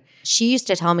journey. She used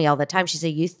to tell me all the time, she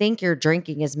said, you think your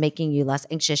drinking is making you less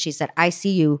anxious. She said, I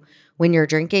see you when you're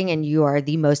drinking and you are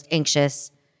the most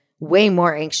anxious, way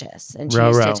more anxious. And she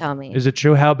used to tell me. Is it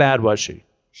true? How bad was she?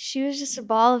 She was just a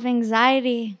ball of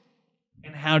anxiety.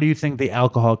 And how do you think the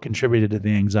alcohol contributed to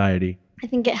the anxiety? I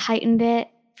think it heightened it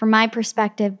from my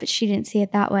perspective, but she didn't see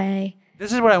it that way.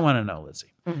 This is what I want to know, Lizzy.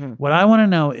 Mm-hmm. What I want to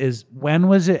know is, when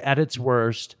was it at its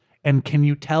worst? And can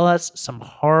you tell us some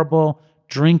horrible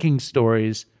drinking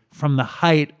stories from the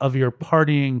height of your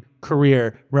partying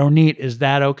career? Ronit, is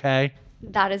that okay?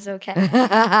 That is okay.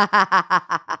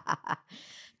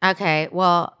 Okay,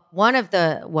 well, one of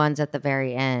the ones at the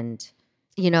very end,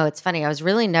 it's funny. I was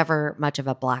really never much of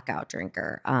a blackout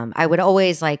drinker. I would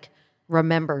always like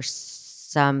remember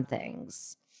some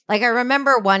things. Like I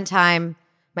remember one time,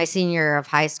 my senior year of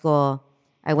high school,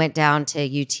 I went down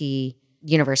to UT,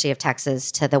 University of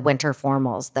Texas, to the winter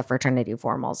formals, the fraternity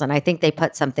formals. And I think they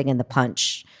put something in the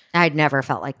punch. I'd never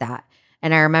felt like that.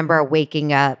 And I remember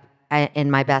waking up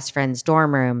in my best friend's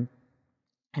dorm room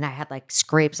and I had like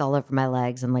scrapes all over my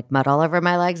legs and like mud all over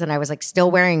my legs. And I was like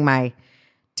still wearing my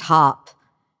top.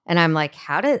 And I'm like,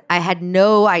 I had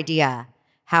no idea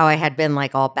how I had been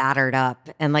like all battered up.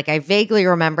 And like, I vaguely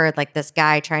remembered like this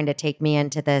guy trying to take me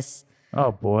into this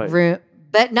room.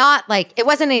 But not like, it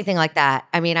wasn't anything like that.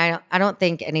 I mean, I don't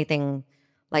think anything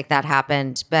like that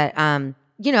happened. But,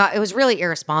 it was really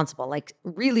irresponsible. Like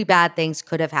really bad things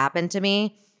could have happened to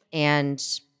me. And,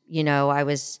 I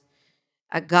was,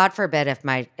 God forbid if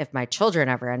my children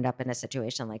ever end up in a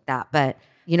situation like that. But,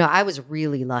 I was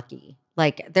really lucky.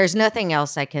 Like there's nothing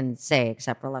else I can say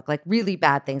except for luck. Like really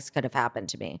bad things could have happened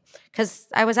to me because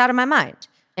I was out of my mind.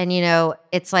 And,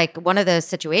 it's like one of those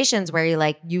situations where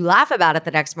you laugh about it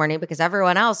the next morning because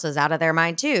everyone else is out of their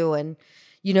mind too. And,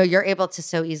 you're able to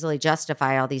so easily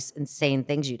justify all these insane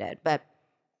things you did. But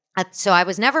so I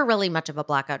was never really much of a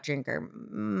blackout drinker,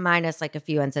 minus like a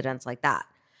few incidents like that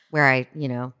where I,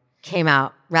 came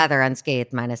out rather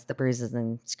unscathed, minus the bruises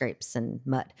and scrapes and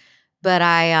mud. But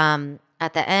I,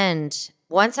 at the end,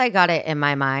 once I got it in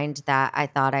my mind that I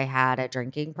thought I had a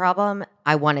drinking problem,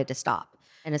 I wanted to stop.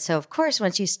 And so, of course,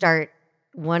 once you start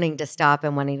wanting to stop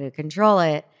and wanting to control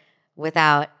it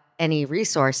without any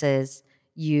resources,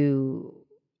 you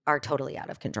are totally out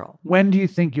of control. When do you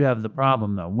think you have the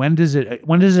problem, though? When does it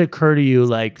occur to you,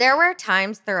 like... There were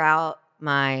times throughout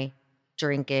my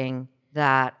drinking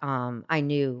that I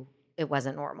knew it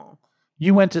wasn't normal.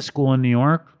 You went to school in New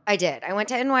York? I did. I went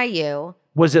to NYU.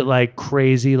 Was it like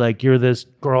crazy? Like you're this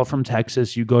girl from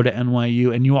Texas, you go to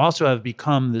NYU, and you also have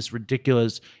become this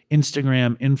ridiculous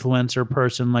Instagram influencer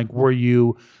person. Like, were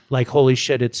you like, holy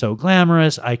shit, it's so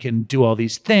glamorous, I can do all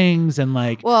these things, and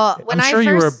like, well, I'm sure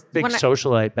you were a big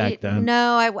socialite back then.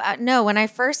 No, when I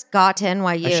first got to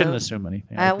NYU, I shouldn't assume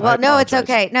anything. No, it's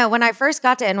okay. No, when I first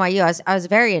got to NYU, I was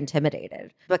very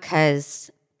intimidated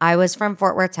because I was from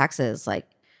Fort Worth, Texas. Like,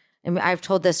 I mean, I've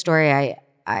told this story.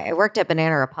 I worked at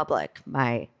Banana Republic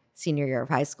my senior year of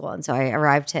high school. And so I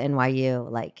arrived to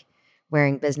NYU like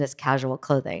wearing business casual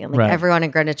clothing. And like everyone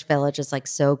in Greenwich Village is like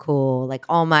so cool. Like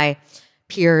all my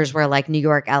peers were like New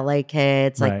York, LA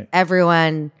kids. Like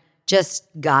everyone just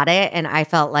got it. And I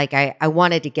felt like I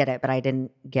wanted to get it, but I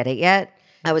didn't get it yet.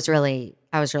 I was really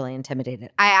intimidated.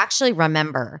 I actually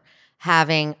remember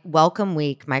having welcome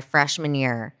week my freshman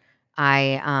year.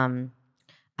 I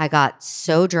got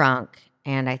so drunk.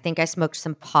 And I think I smoked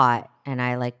some pot and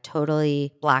I like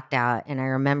totally blacked out. And I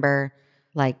remember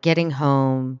like getting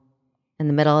home in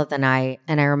the middle of the night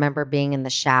and I remember being in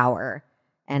the shower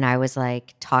and I was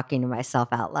like talking to myself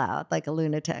out loud like a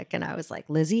lunatic. And I was like,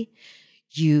 Lizzy,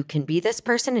 you can be this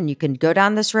person and you can go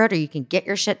down this road or you can get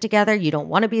your shit together. You don't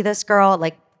want to be this girl.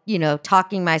 Like, you know,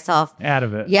 talking myself out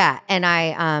of it. Yeah. And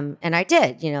I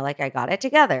did, you know, like I got it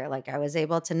together. Like I was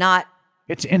able to not.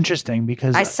 It's interesting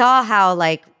because I saw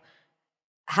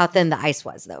how thin the ice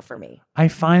was, though, for me. I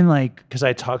find like, because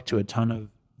I talk to a ton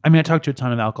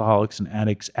of alcoholics and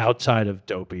addicts outside of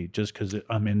Dopey, just because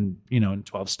I'm in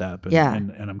 12-step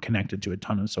and I'm connected to a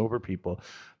ton of sober people.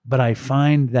 But I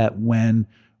find that when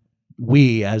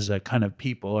we as a kind of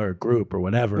people or a group or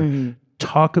whatever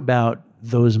talk about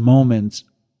those moments,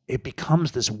 it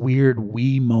becomes this weird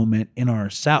we moment in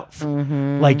ourself.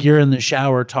 Like you're in the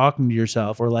shower talking to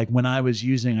yourself, or like when I was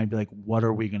using, I'd be like, what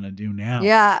are we going to do now?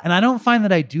 Yeah. And I don't find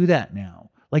that I do that now.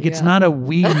 Like it's not a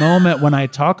we moment when I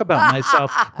talk about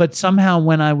myself, but somehow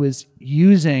when I was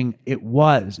using, it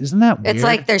was. Isn't that weird? It's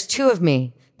like there's two of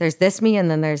me. There's this me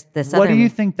and then there's this other What do you me.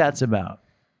 think that's about?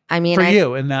 I mean, for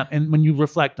you and when you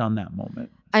reflect on that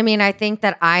moment. I mean, I think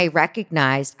that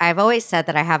I've always said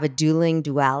that I have a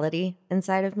duality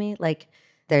inside of me. Like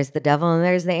there's the devil and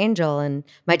there's the angel. And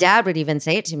my dad would even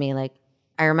say it to me. Like,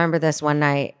 I remember this one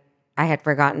night, I had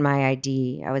forgotten my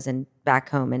ID. I was back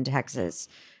home in Texas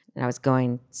and I was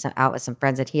going out with some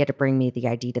friends and he had to bring me the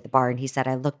ID to the bar. And he said,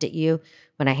 I looked at you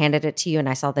when I handed it to you and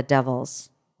I saw the devil's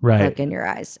look in your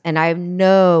eyes. And I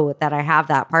know that I have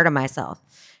that part of myself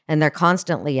and they're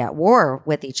constantly at war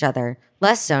with each other,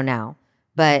 less so now.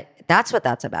 But that's what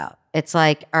that's about. It's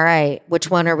like, all right, which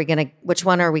one are we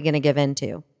gonna give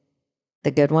into?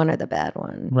 The good one or the bad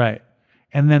one? Right.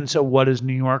 And then so what does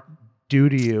New York do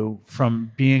to you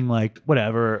from being like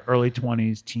whatever, early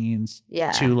 20s, teens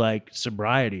to like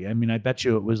sobriety? I mean, I bet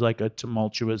you it was like a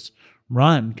tumultuous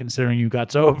run considering you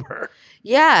got sober.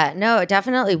 Yeah, no, it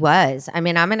definitely was. I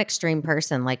mean, I'm an extreme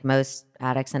person like most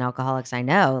addicts and alcoholics I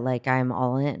know. Like I'm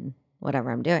all in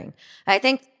whatever I'm doing. I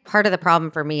think part of the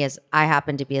problem for me is I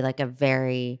happen to be like a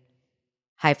very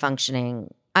high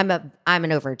functioning. I'm an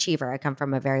overachiever. I come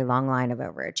from a very long line of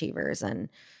overachievers, and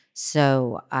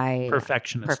so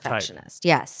perfectionist.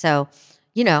 Yes. So,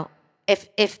 you know,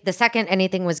 if the second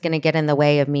anything was going to get in the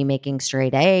way of me making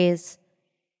straight A's,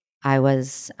 I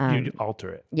was you'd alter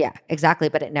it. Yeah, exactly.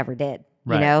 But it never did.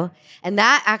 Right. You know, and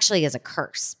that actually is a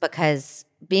curse because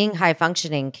being high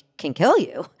functioning can kill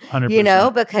you. 100%. You know,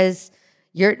 because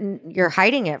you're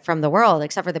hiding it from the world,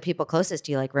 except for the people closest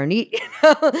to you, like Ronit.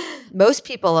 Most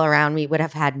people around me would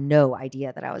have had no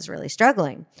idea that I was really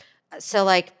struggling. So,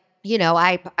 like, you know,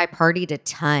 I partied a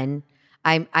ton.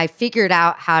 I figured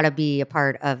out how to be a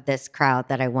part of this crowd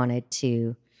that I wanted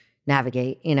to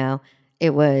navigate. You know,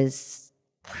 it was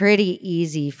pretty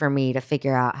easy for me to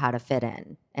figure out how to fit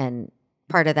in, and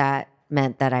part of that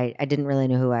meant that I didn't really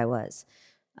know who I was.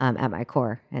 At my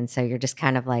core. And so you're just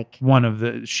kind of like one of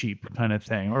the sheep kind of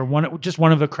thing, or one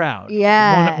of the crowd.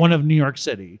 Yeah. One of New York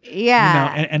City.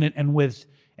 Yeah. You know,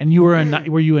 and you were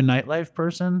were you a nightlife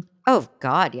person? Oh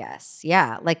God, yes.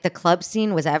 Yeah. Like the club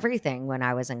scene was everything when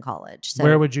I was in college. So,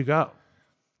 where would you go?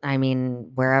 I mean,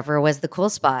 wherever was the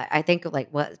cool spot. I think like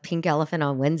Pink Elephant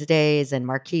on Wednesdays and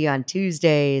Marquee on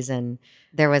Tuesdays. And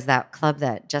there was that club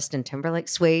that Justin Timberlake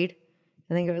swayed.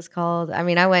 I think it was called. I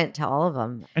mean, I went to all of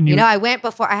them. And I went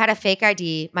before. I had a fake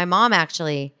ID. My mom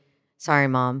actually, sorry,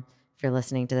 Mom, if you're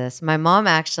listening to this. My mom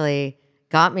actually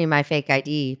got me my fake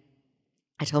ID.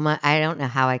 I told I don't know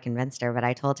how I convinced her, but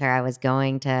I told her I was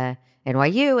going to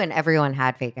NYU and everyone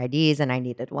had fake IDs and I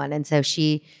needed one. And so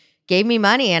she gave me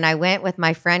money and I went with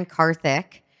my friend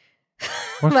Karthik.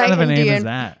 What kind of a name is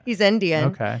that? He's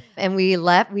Indian. Okay. And we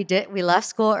left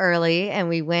school early and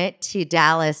we went to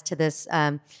Dallas to this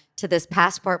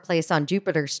passport place on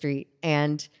Jupiter Street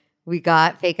and we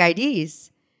got fake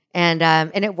IDs. And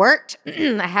it worked.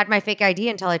 I had my fake ID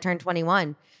until I turned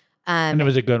 21. And it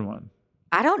was a good one.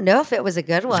 I don't know if it was a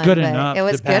good one. Good enough. It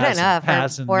was good enough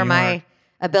for my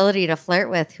ability to flirt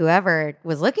with whoever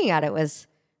was looking at it was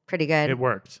pretty good. It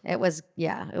worked. It was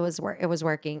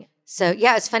working. So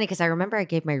yeah, it's funny because I remember I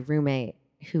gave my roommate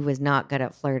who was not good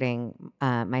at flirting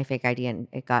my fake ID and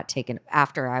it got taken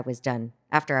after I was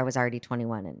already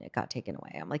 21 and it got taken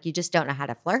away. I'm like, you just don't know how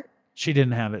to flirt. She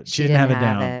didn't have it. She didn't have it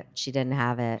down. She didn't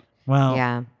have it. Well,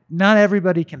 yeah. Not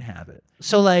everybody can have it.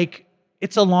 So like,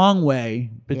 it's a long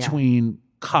way between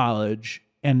college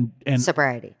and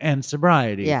sobriety.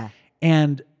 Yeah.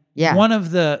 And one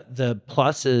of the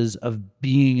pluses of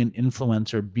being an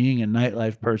influencer, being a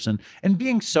nightlife person, and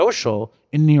being social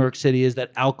in New York City is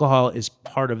that alcohol is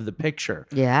part of the picture.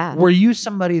 Yeah. Were you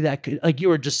somebody that could, like you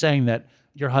were just saying that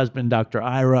your husband, Dr.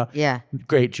 Ira,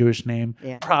 great Jewish name,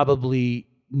 probably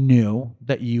knew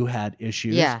that you had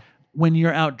issues. Yeah. When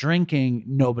you're out drinking,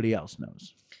 nobody else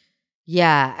knows.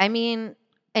 Yeah. I mean,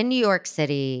 in New York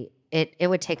City, it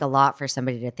would take a lot for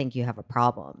somebody to think you have a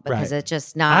problem because it's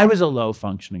just not. I was a low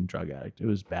functioning drug addict. It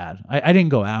was bad. I didn't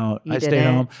go out. I stayed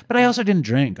home, but I also didn't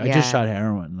drink. I just shot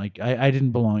heroin. Like I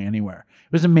didn't belong anywhere.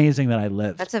 It was amazing that I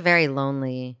lived. That's a very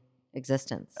lonely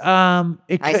existence.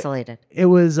 Isolated. It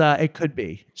was, it could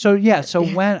be. So yeah. So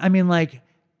when, I mean, like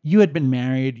you had been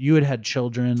married, you had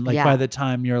children, like by the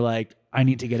time you're like, I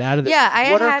need to get out of this.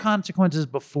 Yeah, what are consequences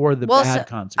before the bad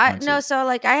consequences? So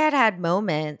like I had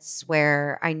moments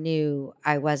where I knew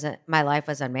my life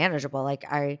was unmanageable. Like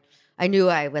I knew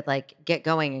I would like get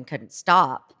going and couldn't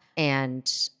stop.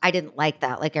 And I didn't like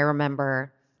that. Like I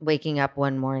remember waking up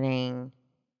one morning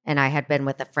and I had been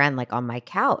with a friend like on my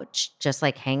couch, just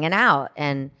like hanging out.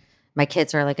 And my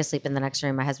kids are like asleep in the next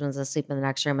room. My husband's asleep in the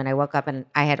next room. And I woke up and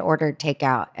I had ordered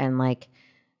takeout and like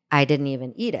I didn't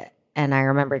even eat it. And I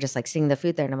remember just like seeing the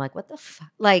food there and I'm like, what the fuck?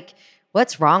 Like,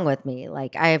 what's wrong with me?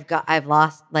 Like I've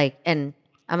lost like, and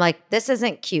I'm like, this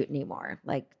isn't cute anymore.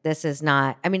 Like this is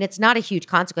not, I mean, it's not a huge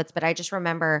consequence, but I just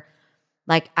remember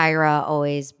like Ira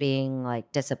always being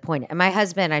like disappointed. And my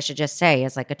husband, I should just say,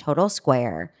 is like a total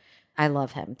square. I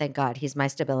love him. Thank God. He's my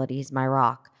stability. He's my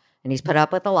rock. And he's put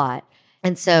up with a lot.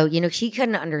 And so, he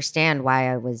couldn't understand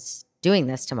why I was doing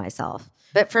this to myself.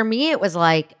 But for me, it was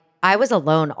like I was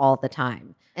alone all the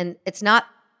time. And it's not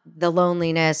the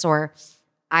loneliness or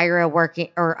Ira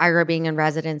working or Ira being in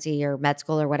residency or med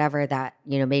school or whatever that,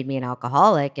 made me an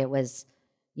alcoholic. It was,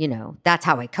 that's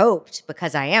how I coped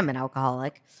because I am an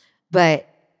alcoholic. But,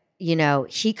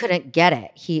 he couldn't get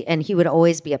it. He would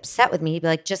always be upset with me. He'd be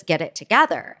like, just get it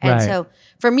together. And so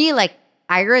for me, like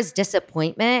Ira's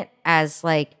disappointment as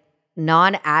like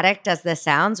non-addict as this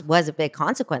sounds was a big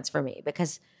consequence for me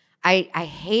because I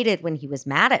hated when he was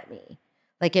mad at me.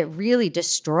 Like it really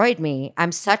destroyed me.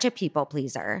 I'm such a people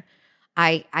pleaser.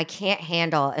 I can't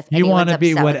handle if you want to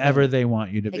be upset whatever they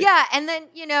want you to be. Yeah, and then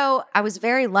I was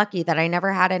very lucky that I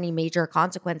never had any major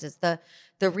consequences.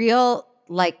 The real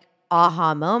like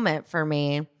aha moment for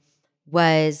me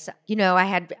was I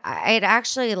had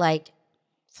actually like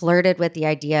flirted with the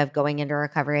idea of going into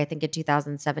recovery. I think in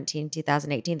 2017,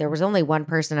 2018, there was only one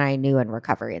person I knew in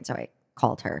recovery, and so I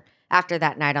called her after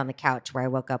that night on the couch where I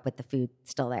woke up with the food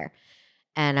still there.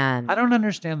 And I don't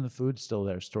understand the food still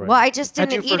there story. Well, I just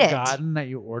didn't eat it. Had you forgotten that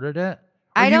you ordered it?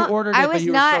 You ordered it, but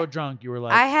you were so drunk you were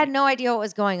like, I had no idea what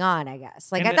was going on. I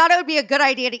guess I thought it would be a good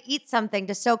idea to eat something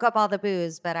to soak up all the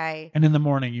booze, but And in the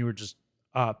morning you were just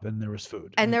up and there was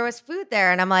food. And there was food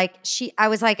there, and I'm like, I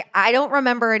was like, I don't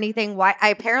remember anything. Why?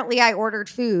 I ordered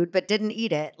food but didn't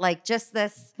eat it. Like just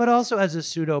this. But also as a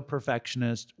pseudo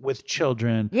perfectionist with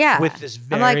children. Yeah. With this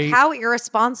very. I'm like, how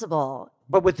irresponsible.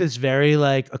 But with this very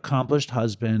like accomplished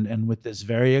husband and with this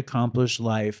very accomplished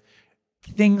life,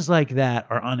 things like that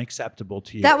are unacceptable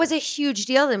to you. That was a huge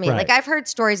deal to me. Right. Like I've heard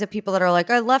stories of people that are like,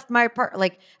 I left my apartment.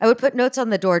 Like I would put notes on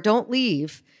the door, don't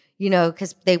leave,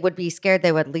 because they would be scared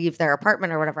they would leave their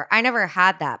apartment or whatever. I never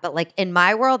had that. But like in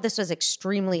my world, this was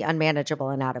extremely unmanageable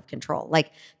and out of control. Like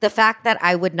the fact that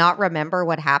I would not remember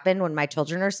what happened when my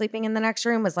children are sleeping in the next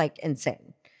room was like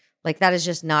insane. Like, that is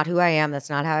just not who I am. That's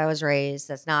not how I was raised.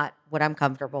 That's not what I'm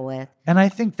comfortable with. And I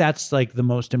think that's like the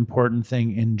most important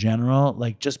thing in general.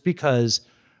 Like, just because,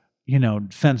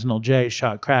 Fentanyl J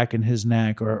shot crack in his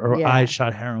neck or I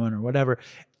shot heroin or whatever,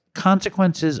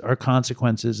 consequences are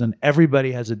consequences, and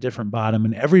everybody has a different bottom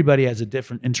and everybody has a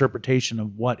different interpretation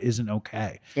of what isn't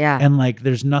okay. Yeah. And like,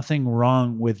 there's nothing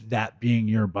wrong with that being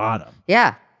your bottom.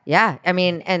 Yeah. Yeah. I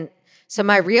mean, and so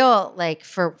my real, like,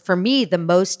 for me, the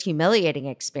most humiliating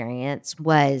experience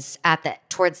was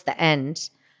towards the end.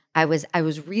 I was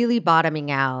really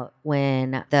bottoming out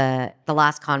when the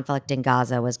last conflict in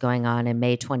Gaza was going on in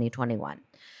May 2021,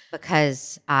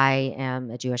 because I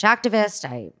am a Jewish activist.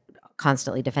 I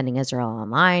constantly defending Israel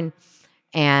online,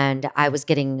 and I was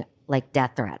getting like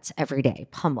death threats every day,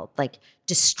 pummeled, like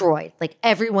destroyed. Like,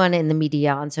 everyone in the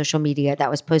media, on social media, that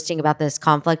was posting about this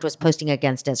conflict was posting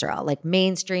against Israel, like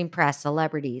mainstream press,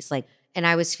 celebrities, like, and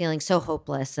I was feeling so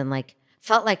hopeless and like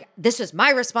felt like this was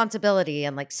my responsibility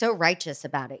and like so righteous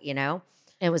about it,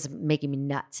 It was making me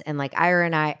nuts. And like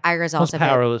Ira's also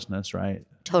powerlessness, right?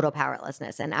 Total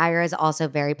powerlessness. And Ira is also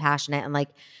very passionate. And like,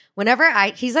 whenever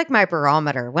he's like my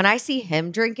barometer. When I see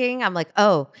him drinking, I'm like,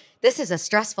 oh, this is a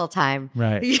stressful time.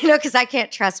 Right. Because I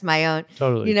can't trust my own.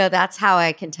 Totally. That's how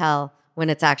I can tell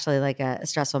when it's actually like a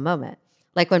stressful moment.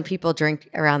 Like when people drink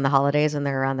around the holidays when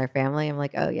they're around their family, I'm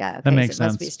like, oh yeah, okay, that makes so it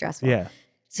sense. must be stressful. Yeah.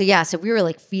 So we were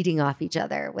like feeding off each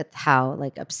other with how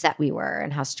like upset we were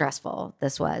and how stressful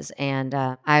this was. And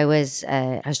I was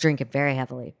drinking very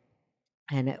heavily,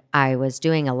 and I was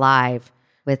doing a live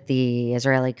with the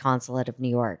Israeli consulate of New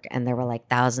York, and there were like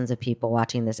thousands of people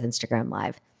watching this Instagram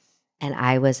live. And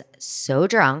I was so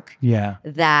drunk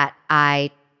that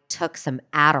I took some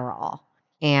Adderall,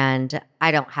 and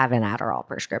I don't have an Adderall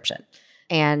prescription.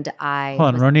 And Hold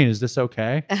on, Ronine, is this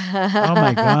okay? Oh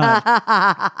my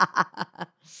God.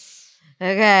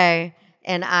 Okay.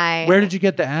 And Where did you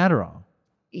get the Adderall?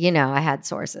 I had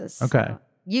sources. Okay. So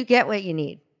you get what you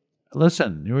need.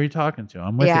 Listen, who are you talking to?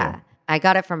 I'm with you. I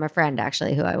got it from a friend,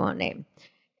 actually, who I won't name.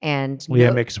 And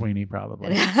Leah McSweeney,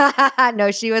 probably.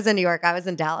 No, she was in New York. I was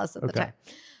in Dallas at the time.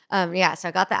 So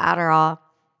I got the Adderall.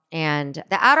 And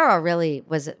the Adderall really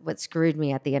was what screwed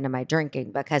me at the end of my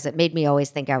drinking, because it made me always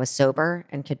think I was sober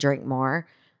and could drink more.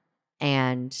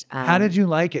 And how did you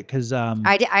like it? Because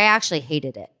I actually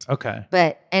hated it. Okay.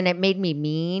 And it made me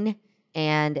mean,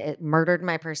 and it murdered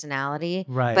my personality.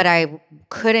 Right. But I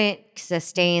couldn't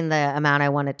sustain the amount I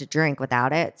wanted to drink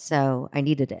without it, so I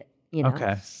needed it.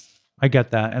 Okay, I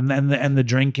get that. And then the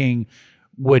drinking,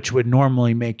 which would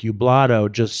normally make you blotto,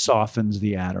 just softens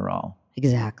the Adderall.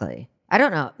 Exactly. I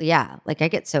don't know. Yeah, like I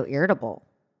get so irritable,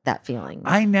 that feeling.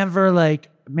 I never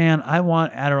man, I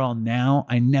want Adderall now.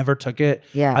 I never took it.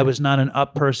 Yeah. I was not an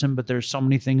up person, but there's so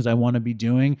many things I want to be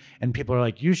doing. And people are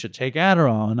like, you should take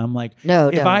Adderall. And I'm like, no,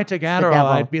 if I took Adderall,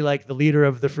 I'd be like the leader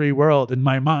of the free world in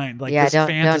my mind. Like, this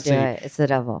fantasy. Don't do it. It's the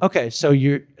devil. Okay, so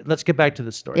let's get back to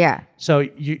the story. Yeah. So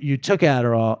you took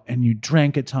Adderall and you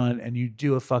drank a ton and you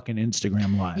do a fucking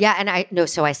Instagram live. Yeah, and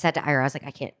so I said to Ira, I was like,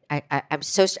 I can't. I'm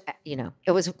so,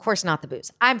 it was of course not the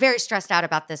booze. I'm very stressed out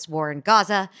about this war in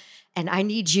Gaza. And I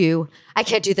need you. I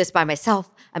can't do this by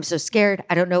myself. I'm so scared.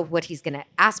 I don't know what he's going to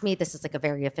ask me. This is like a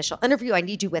very official interview. I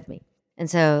need you with me. And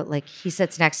so like he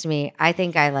sits next to me. I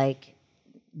think I like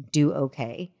do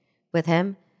okay with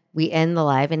him. We end the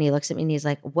live and he looks at me and he's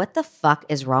like, what the fuck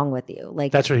is wrong with you?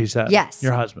 Like, that's what he said. Yes.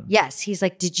 Your husband. Yes. He's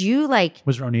like, did you like.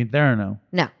 Was Ronit there or no?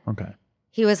 No. Okay.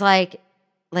 He was like,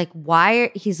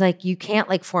 why? He's like, you can't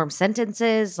like form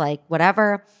sentences, like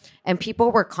whatever. And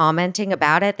people were commenting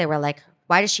about it. They were like,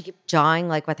 why does she keep jawing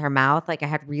like with her mouth? Like I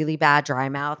had really bad dry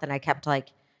mouth and I kept like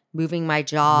moving my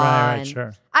jaw. Right,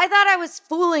 sure. I thought I was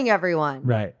fooling everyone.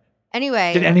 Right.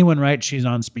 Anyway. Did anyone write she's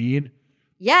on speed?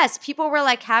 Yes. People were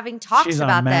like having talks she's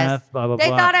about on meth, this. Blah, blah, they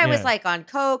blah. thought I was like on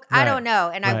coke. Right. I don't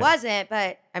know. And I wasn't,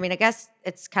 but I mean, I guess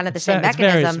it's kind of the same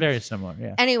mechanism. It's very similar.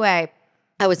 Yeah. Anyway,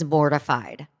 I was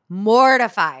mortified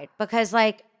because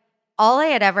like all I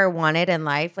had ever wanted in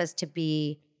life was to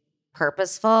be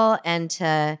purposeful and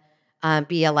to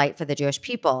be a light for the Jewish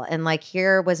people. And like,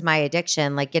 here was my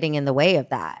addiction, like getting in the way of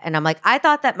that. And I'm like, I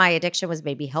thought that my addiction was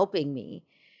maybe helping me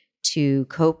to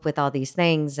cope with all these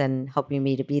things and helping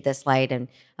me to be this light. And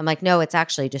I'm like, no, it's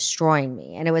actually destroying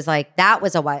me. And it was like, that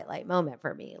was a white light moment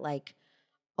for me. Like,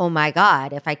 oh my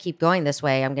God, if I keep going this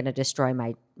way, I'm going to destroy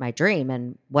my dream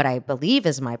and what I believe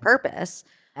is my purpose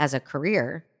as a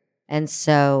career. And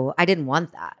so I didn't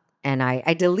want that. And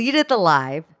I deleted the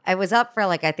live. I was up for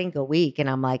like, I think a week. And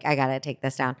I'm like, I got to take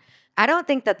this down. I don't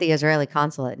think that the Israeli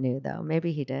consulate knew though.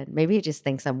 Maybe he did. Maybe he just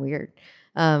thinks I'm weird.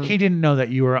 He didn't know that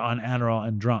you were on Adderall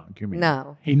and drunk. You mean?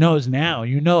 No. He knows now.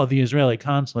 You know the Israeli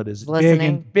consulate is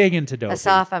Listening. big into Dopey.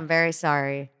 Asaf, I'm very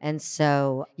sorry. And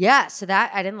so so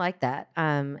that I didn't like that.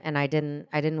 And I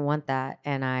didn't want that.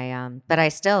 And but I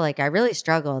still I really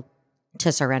struggled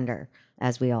to surrender,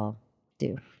 as we all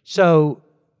do. So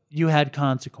you had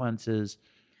consequences.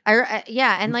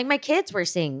 And my kids were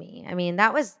seeing me. I mean,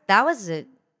 that was a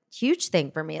huge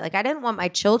thing for me. Like, I didn't want my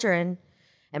children,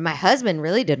 and my husband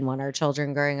really didn't want our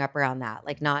children growing up around that,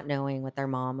 like not knowing what their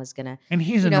mom was gonna. And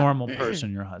he's a normal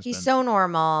person, your husband. He's so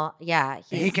normal. Yeah,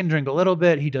 he can drink a little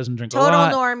bit. He doesn't drink a lot.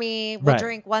 Total normie. Will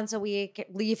drink once a week.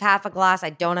 Leave half a glass. I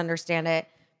don't understand it.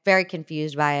 Very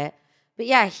confused by it. But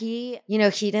yeah, he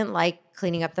didn't like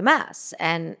cleaning up the mess,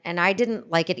 and I didn't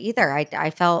like it either.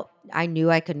 I knew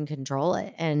I couldn't control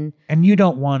it, and you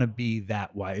don't want to be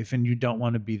that wife, and you don't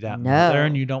want to be that mother,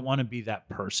 and you don't want to be that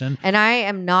person. And I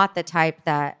am not the type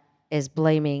that is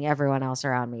blaming everyone else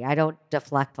around me. I don't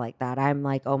deflect like that. I'm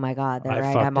like, oh my God, they're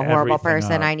right. I'm a horrible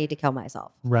person. Up. I need to kill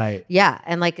myself. Right. Yeah,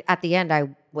 and at the end,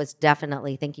 I was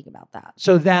definitely thinking about that.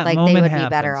 So that moment they would happens. Be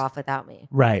better off without me.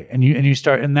 Right, and you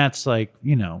start, and that's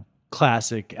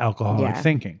classic alcoholic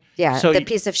thinking. Yeah, so the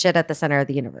piece of shit at the center of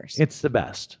the universe. It's the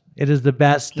best. It is the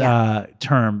best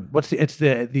term. It's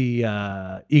the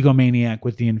egomaniac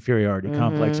with the inferiority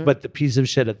complex, but the piece of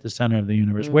shit at the center of the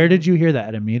universe. Where did you hear that?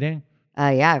 At a meeting?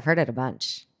 Yeah, I've heard it a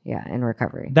bunch. Yeah, in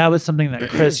recovery. That was something that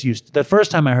Chris used. The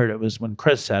first time I heard it was when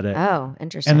Chris said it. Oh,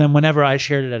 interesting. And then whenever I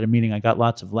shared it at a meeting, I got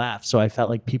lots of laughs. So I felt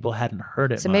like people hadn't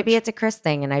heard it So much. maybe it's a Chris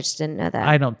thing and I just didn't know that.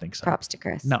 I don't think so. Props to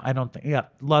Chris. No, I don't think. Yeah,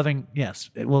 loving, yes.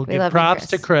 We'll We give love you, props Chris.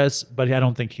 to Chris, but I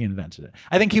don't think he invented it.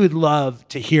 I think he would love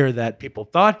to hear that people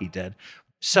thought he did.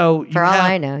 So For all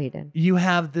I know, he did. You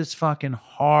have this fucking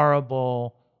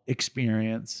horrible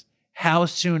experience. How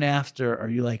soon after are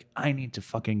you like, I need to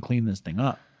fucking clean this thing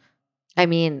up? I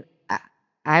mean,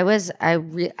 I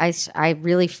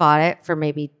really fought it for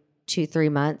maybe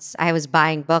 2-3 months. I was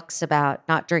buying books about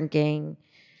not drinking.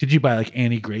 Did you buy like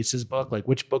Annie Grace's book? Like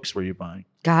which books were you buying?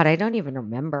 God, I don't even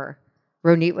remember.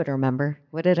 Ronit would remember.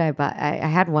 What did I buy? I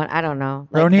had one. I don't know.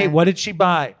 Ronit, what did she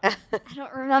buy? I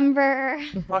don't remember.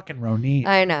 Fucking Ronit.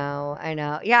 I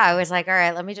know. Yeah, I was like, all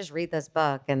right, let me just read this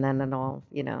book and then it'll,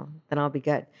 then I'll be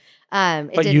good.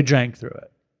 But you drank through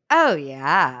it. Oh,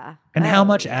 yeah. And how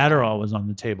much Adderall was on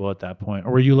the table at that point?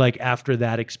 Or were you like, after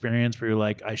that experience where you're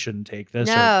like, I shouldn't take this?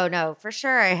 No, for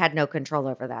sure. I had no control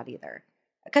over that either.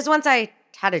 Because once I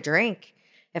had a drink,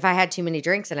 if I had too many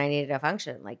drinks and I needed to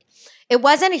function, it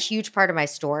wasn't a huge part of my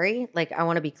story. I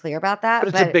want to be clear about that.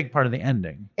 But it's a big part of the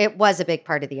ending. It was a big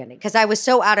part of the ending because I was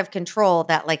so out of control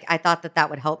that I thought that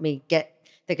would help me get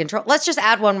the control. Let's just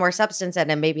add one more substance in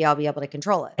and maybe I'll be able to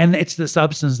control it. And it's the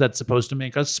substance that's supposed to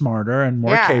make us smarter and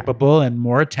more capable and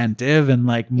more attentive and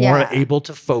more able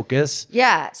to focus.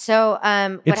 Yeah. So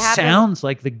it sounds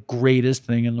like the greatest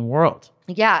thing in the world.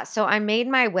 Yeah. So I made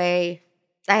my way.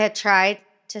 I had tried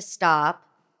to stop.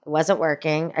 It wasn't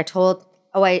working.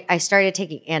 I started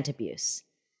taking antabuse.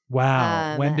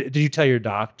 Wow. When did you tell your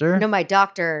doctor? No, my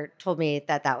doctor told me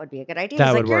that would be a good idea.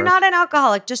 He's like, you're not an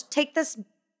alcoholic. Just take this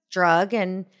drug.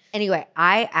 And anyway,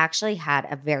 I actually had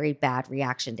a very bad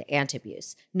reaction to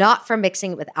antabuse. Not from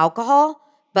mixing it with alcohol,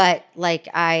 but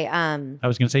I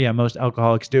was going to say, yeah, most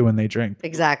alcoholics do when they drink.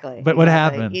 Exactly. But what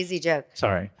happened? Easy joke.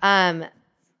 Sorry.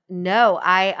 No,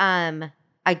 I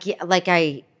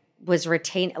was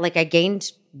retained, I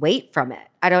gained weight from it.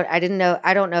 I don't know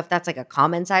if that's a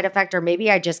common side effect or maybe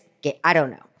I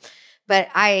don't know. But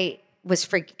I was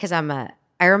freaked because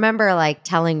I remember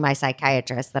telling my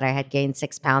psychiatrist that I had gained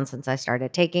 6 pounds since I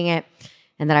started taking it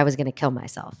and that I was going to kill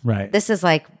myself. Right. This is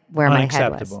where my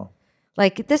head was.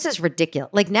 This is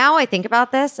ridiculous. Now I think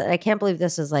about this and I can't believe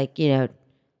this was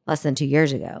less than 2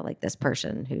 years ago. This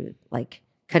person who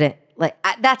couldn't,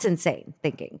 that's insane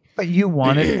thinking. But you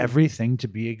wanted everything to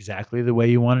be exactly the way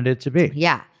you wanted it to be.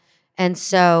 Yeah. And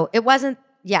so it wasn't,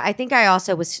 I think I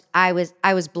also I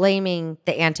was blaming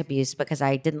the antabuse because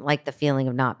I didn't like the feeling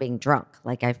of not being drunk.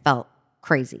 I felt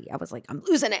crazy. I was like, I'm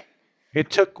losing it.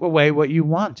 It took away what you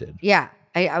wanted. Yeah.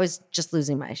 I was just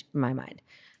losing my mind.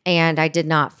 And I did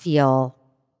not feel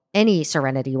any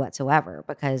serenity whatsoever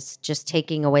because just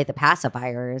taking away the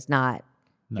pacifier is not.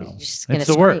 No, it's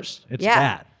the worst. It's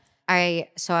bad.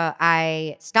 So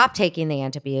I stopped taking the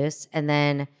antabuse, and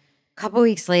then a couple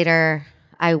weeks later,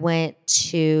 I went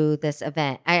to this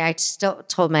event. I still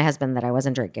told my husband that I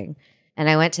wasn't drinking, and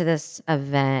I went to this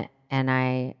event, and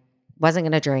I wasn't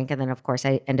going to drink, and then of course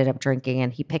I ended up drinking,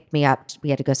 and he picked me up. We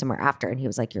had to go somewhere after, and he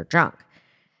was like, "You're drunk,"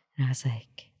 and I was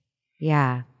like,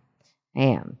 "Yeah, I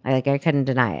am." I couldn't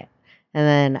deny it.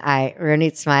 And then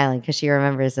Ronit's smiling because she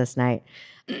remembers this night.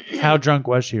 How drunk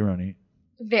was she, Ronit?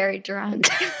 Very drunk.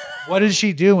 What does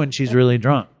she do when she's really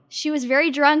drunk? She was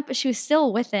very drunk, but she was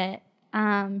still with it.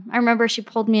 I remember she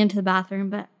pulled me into the bathroom,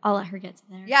 but I'll let her get to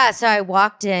there. Yeah, so I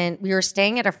walked in. We were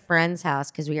staying at a friend's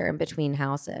house because we were in between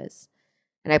houses.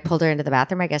 And I pulled her into the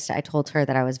bathroom. I guess I told her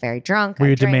that I was very drunk. Were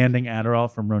you demanding Adderall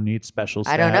from Ronit's special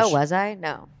stash? I don't know. Was I?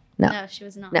 No. No, she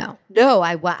was not. No,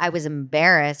 I was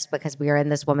embarrassed because we were in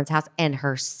this woman's house and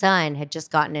her son had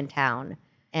just gotten in town.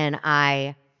 And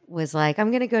I was like, I'm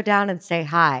going to go down and say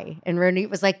hi. And Ronit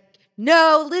was like,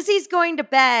 no, Lizzie's going to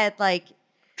bed. Like,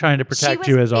 trying to protect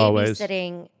you as always. She was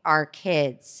babysitting our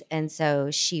kids. And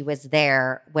so she was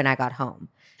there when I got home.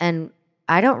 And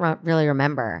I don't really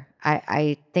remember.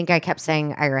 I think I kept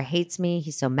saying, Ira hates me.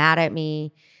 He's so mad at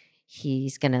me.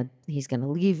 He's gonna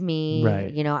leave me.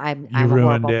 Right. You know, I'm a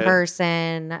horrible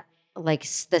person. Like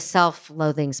the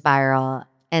self-loathing spiral.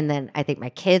 And then I think my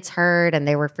kids heard and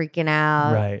they were freaking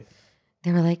out. Right.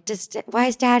 They were like, why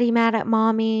is daddy mad at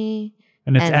mommy?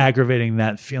 And it's aggravating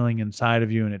that feeling inside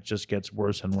of you, and it just gets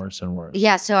worse and worse and worse.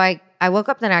 Yeah. So I woke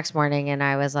up the next morning and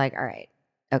I was like, all right,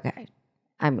 okay.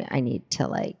 I need to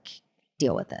like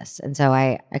deal with this. And so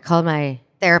I called my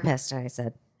therapist and I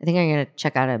said, I think I'm going to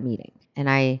check out a meeting. And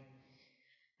I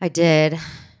did.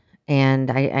 And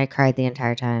I cried the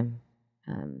entire time.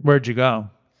 Where'd you go?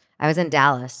 I was in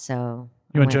Dallas. So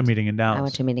you went to a meeting in Dallas. I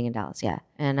went to a meeting in Dallas. Yeah.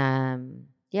 And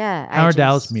yeah. How are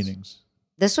Dallas meetings?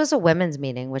 This was a women's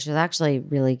meeting, which was actually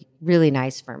really, really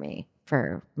nice for me,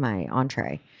 for my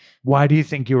entree. Why do you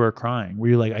think you were crying? Were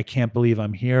you like, I can't believe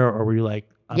I'm here? Or were you like,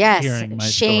 I'm hearing my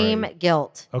shame, story?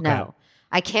 guilt. Okay. No,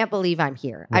 I can't believe I'm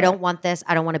here. Right. I don't want this.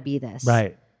 I don't want to be this.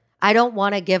 Right. I don't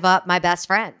want to give up my best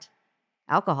friend,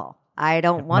 alcohol. I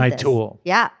don't want my this. tool.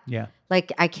 Yeah. Yeah.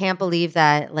 Like, I can't believe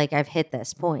that, like, I've hit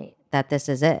this point, that this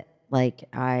is it. Like,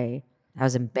 I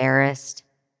was embarrassed.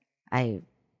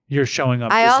 You're showing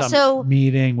up I to also some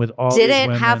meeting with all these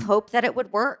didn't women. have hope that it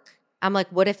would work. I'm like,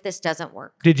 what if this doesn't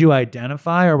work? Did you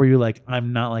identify, or were you like,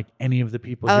 I'm not like any of the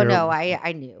people here? Oh, no,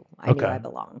 I knew. I knew I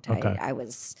belonged. Okay.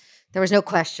 There was no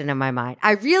question in my mind.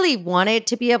 I really wanted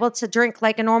to be able to drink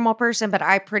like a normal person, but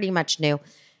I pretty much knew.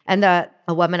 And a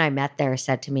woman I met there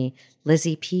said to me,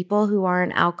 Lizzy, people who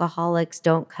aren't alcoholics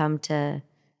don't come to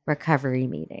recovery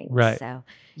meetings. Right. So,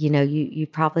 you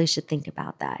probably should think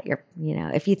about that.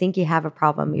 If you think you have a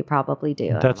problem, you probably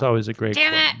do. That's always a great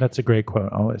quote. That's a great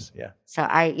quote, always. Yeah. So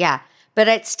but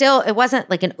it wasn't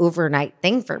like an overnight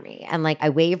thing for me. And like I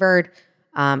wavered,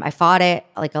 I fought it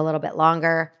like a little bit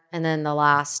longer. And then the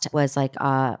last was like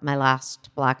my last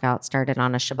blackout started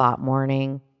on a Shabbat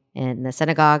morning in the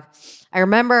synagogue. I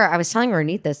remember I was telling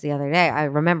Ronit this the other day. I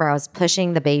remember I was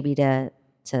pushing the baby to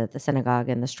the synagogue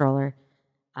in the stroller.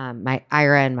 My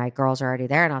Ira and my girls are already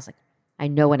there. And I was like, I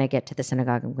know when I get to the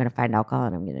synagogue, I'm going to find alcohol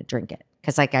and I'm going to drink it.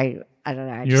 Cause like, I don't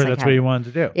know. That's what you wanted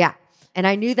to do. Yeah. And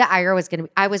I knew that Ira was going to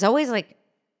I was always like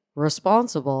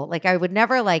responsible. Like I would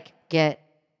never like get,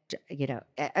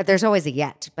 there's always a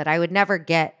yet, but I would never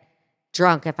get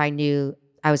drunk if I knew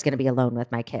I was going to be alone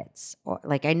with my kids. Or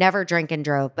like I never drank and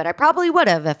drove, but I probably would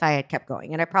have if I had kept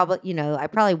going. And I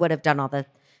probably would have done all the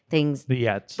things,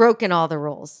 broken all the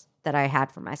rules that I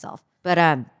had for myself. But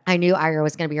I knew Ira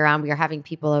was going to be around. We were having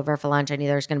people over for lunch. I knew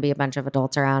there was going to be a bunch of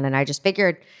adults around. And I just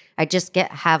figured I'd just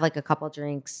have like a couple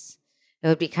drinks. It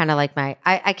would be kind of like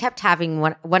I kept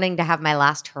wanting to have my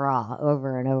last hurrah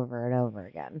over and over and over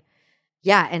again.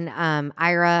 Yeah. And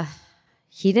Ira,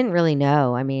 he didn't really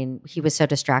know. I mean, he was so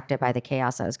distracted by the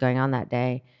chaos that was going on that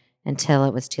day until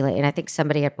it was too late. And I think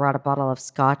somebody had brought a bottle of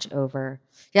scotch over.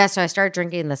 Yeah, so I started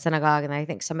drinking in the synagogue, and I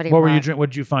think somebody What were you drinking? What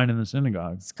did you find in the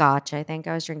synagogue? Scotch, I think.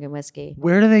 I was drinking whiskey.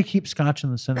 Where do they keep scotch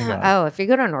in the synagogue? Oh, if you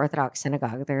go to an Orthodox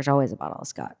synagogue, there's always a bottle of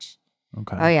scotch.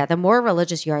 Okay. Oh, yeah. The more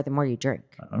religious you are, the more you drink.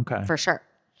 Okay. For sure.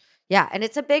 Yeah, and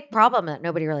it's a big problem that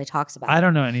nobody really talks about. I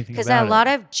don't know anything about it. Because a lot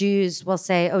of Jews will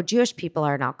say, oh, Jewish people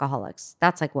aren't alcoholics.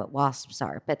 That's like what WASPs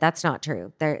are, but that's not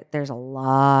true. There's a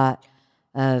lot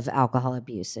of alcohol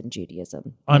abuse in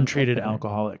Judaism. Untreated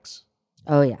alcoholics.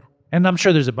 Oh, yeah. And I'm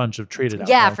sure there's a bunch of treated alcoholics.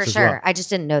 Yeah, for sure. Well. I just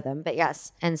didn't know them, but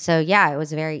yes. And so, yeah, it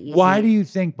was very easy. Why do you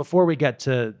think, before we get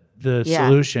to the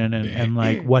solution and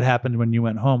like what happened when you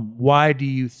went home, why do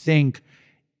you think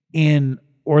in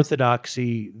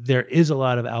Orthodoxy there is a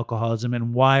lot of alcoholism,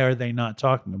 and why are they not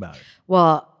talking about it?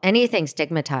 Well, anything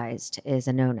stigmatized is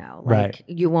a no-no. Like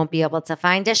you won't be able to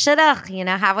find a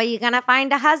shidduch. How are you going to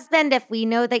find a husband if we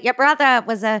know that your brother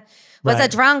was a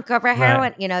drunk over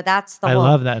heroin? That's the whole. I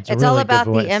love that. It's all about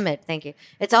the image. Thank you.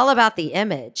 It's all about the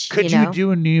image. Could you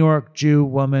do a New York Jew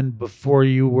woman before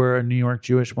you were a New York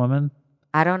Jewish woman?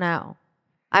 I don't know.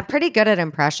 I'm pretty good at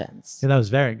impressions. Yeah, that was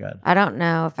very good. I don't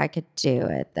know if I could do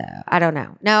it though. I don't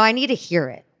know. No, I need to hear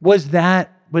it. Was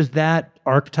that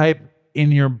archetype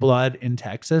in your blood in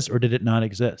Texas, or did it not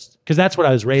exist? Because that's what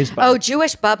I was raised by. Oh,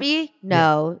 Jewish bubby?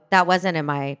 No, that wasn't in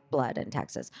my blood in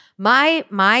Texas.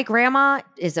 My grandma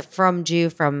is a Jew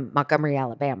from Montgomery,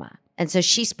 Alabama. And so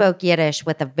she spoke Yiddish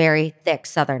with a very thick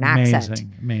Southern accent.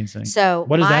 Amazing. So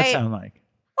what does that sound like?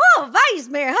 Oh, vice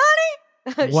mayor,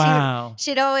 honey. Wow.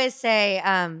 She'd always say,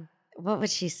 what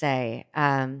would she say?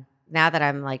 Now that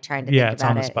I'm like trying to think about it. Yeah, it's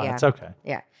on the spot. Yeah. It's okay.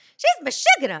 Yeah. She's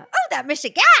Michigana. Oh, that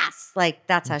Michigas. Like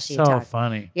that's how she so talked.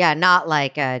 Funny. Yeah, not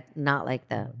like the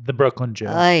Brooklyn Jew.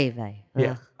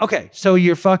 Yeah. Okay, so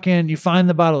you find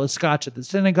the bottle of scotch at the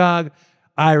synagogue.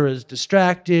 Ira's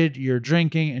distracted. You're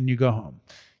drinking, and you go home.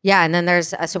 Yeah, and then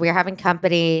there's so we were having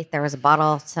company. There was a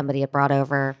bottle somebody had brought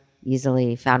over.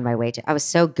 Easily found my way to. I was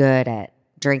so good at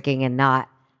drinking and not.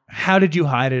 How did you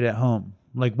hide it at home?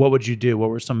 Like, what would you do?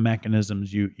 What were some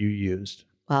mechanisms you used?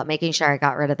 Well, making sure I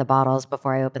got rid of the bottles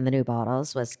before I opened the new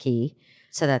bottles was key,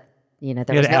 so that there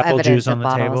was no apple evidence juice of on the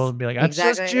bottles. table and be like, "That's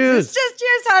exactly. just juice. It's just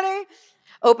juice, honey."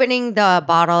 Opening the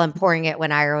bottle and pouring it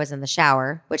when Ira was in the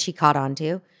shower, which he caught on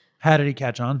to. How did he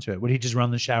catch on to it? Would he just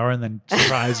run the shower and then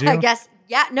surprise you? I guess.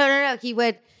 Yeah. No. He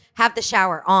would have the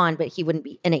shower on, but he wouldn't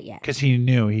be in it yet. Because he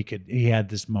knew he had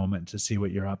this moment to see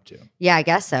what you're up to. Yeah, I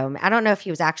guess so. I don't know if he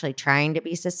was actually trying to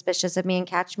be suspicious of me and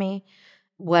catch me.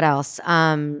 What else?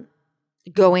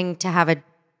 Going to have a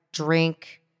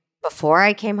drink before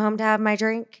I came home to have my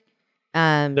drink.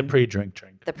 The pre-drink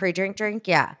drink. The pre-drink drink,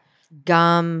 yeah.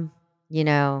 Gum,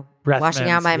 Breath washing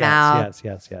mints. out my mouth.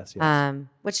 Yes.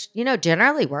 Which,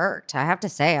 generally worked. I have to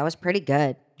say, I was pretty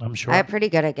good. I'm sure. I'm pretty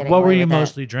good at getting What were away you with it.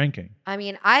 mostly drinking? I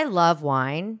mean, I love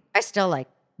wine. I still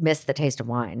miss the taste of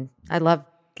wine. I love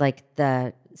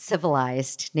the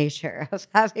civilized nature of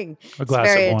having A glass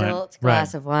very of wine. adult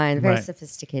glass of wine, very Right.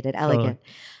 sophisticated, elegant.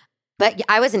 But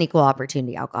I was an equal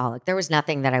opportunity alcoholic. There was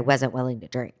nothing that I wasn't willing to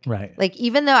drink. Right.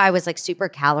 Even though I was super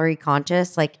calorie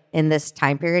conscious, in this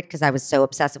time period, because I was so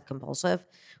obsessive compulsive,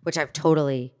 which I've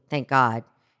totally, thank God,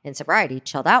 in sobriety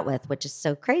chilled out with, which is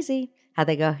so crazy how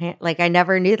they go hand. I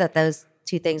never knew that those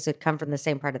two things would come from the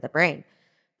same part of the brain.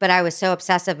 But I was so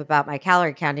obsessive about my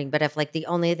calorie counting. But if the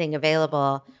only thing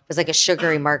available was a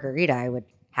sugary margarita, I would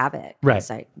have it. Right.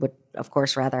 Because I would, of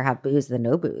course, rather have booze than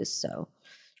no booze. So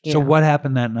what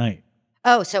happened that night?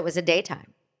 Oh, so it was a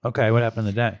daytime. Okay, what happened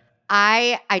the day?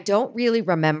 I don't really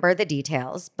remember the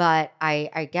details, but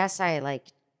I guess it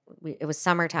was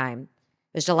summertime.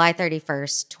 It was July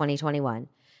 31st, 2021.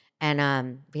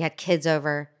 And we had kids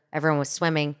over. Everyone was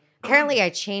swimming. Apparently, I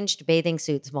changed bathing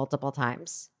suits multiple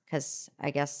times because I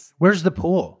guess. Where's the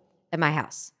pool? At my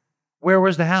house. Where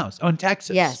was the house? Oh, in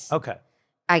Texas? Yes. Okay.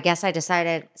 I guess I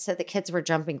decided, so the kids were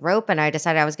jumping rope and I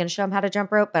decided I was going to show them how to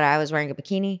jump rope, but I was wearing a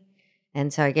bikini.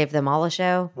 And so I gave them all a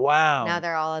show. Wow. Now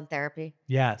they're all in therapy.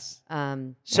 Yes.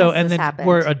 And then happened.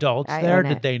 were adults I there? own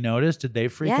Did it. they notice? Did they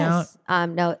freak out? Yes.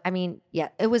 No, I mean, yeah,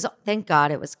 it was, thank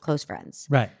God it was close friends.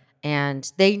 Right.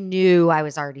 And they knew I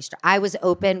was already, I was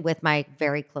open with my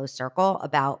very close circle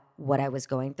about what I was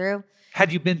going through.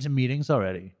 Had you been to meetings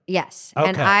already? Yes. Okay.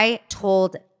 And I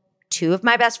told two of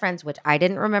my best friends, which I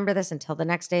didn't remember this until the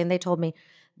next day, and they told me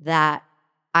that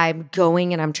I'm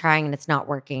going and I'm trying and it's not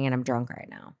working and I'm drunk right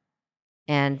now.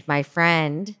 And my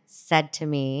friend said to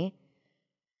me,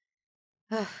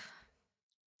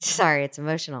 sorry, it's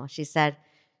emotional. She said,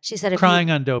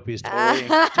 Crying on Dopey is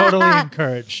totally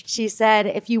encouraged. She said,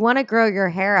 if you want to grow your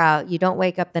hair out, you don't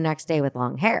wake up the next day with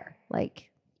long hair.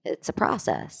 It's a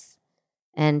process.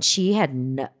 And she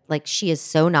had she is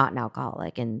so not an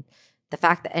alcoholic. And the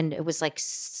fact that, and it was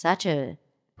such a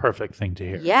perfect thing to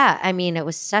hear. Yeah. I mean, it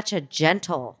was such a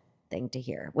gentle thing to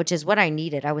hear, which is what I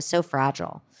needed. I was so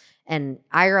fragile. And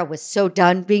Ira was so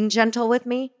done being gentle with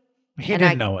me. He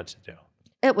didn't know what to do.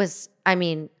 It was, I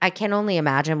mean, I can only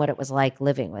imagine what it was like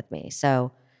living with me.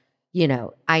 So,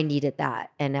 I needed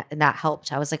that. And that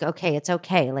helped. I was like, okay, it's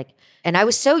okay. And I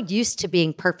was so used to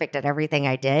being perfect at everything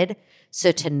I did.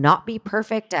 So to not be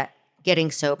perfect at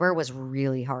getting sober was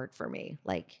really hard for me.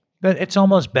 But it's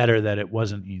almost better that it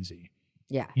wasn't easy.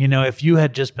 Yeah. If you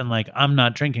had just been like, I'm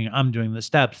not drinking, I'm doing the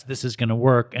steps, this is going to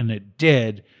work, and it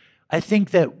did, I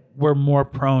think that we're more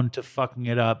prone to fucking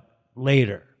it up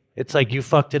later. It's like you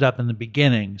fucked it up in the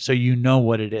beginning, so you know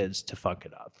what it is to fuck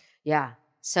it up. Yeah.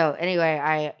 So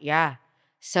anyway,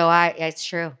 it's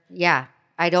true. Yeah.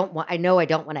 I know I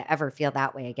don't want to ever feel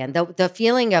that way again. The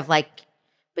feeling of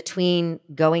between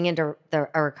going into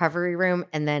a recovery room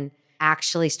and then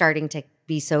actually starting to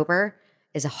be sober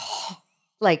is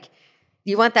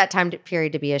you want that time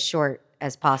period to be as short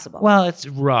as possible. Well, it's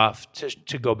rough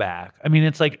to go back. I mean,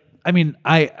 it's like,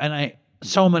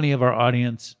 so many of our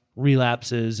audience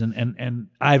relapses and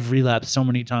I've relapsed so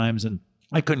many times and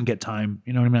I couldn't get time.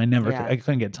 You know what I mean? I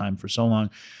couldn't get time for so long.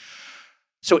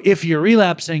 So if you're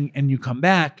relapsing and you come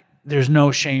back, there's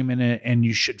no shame in it, and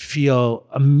you should feel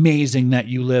amazing that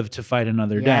you live to fight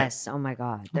another day. Yes. Oh my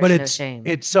God. There's no shame.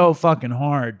 It's so fucking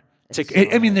hard.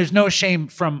 I mean, there's no shame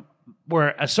from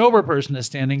where a sober person is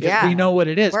standing because we know what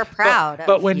it is. We're proud.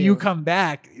 But when you come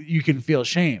back, you can feel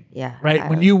shame. Yeah. Right.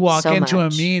 When you walk into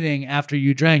a meeting after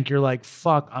you drank, you're like,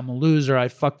 "Fuck, I'm a loser. I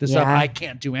fucked this up. I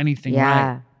can't do anything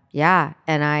right." Yeah.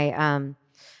 And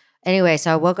anyway,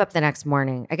 so I woke up the next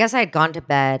morning. I guess I had gone to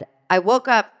bed. I woke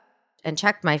up and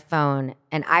checked my phone,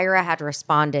 and Ira had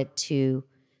responded to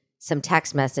some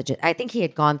text messages. I think he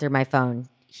had gone through my phone.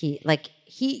 He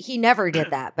never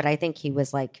did that, but I think he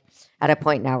was like at a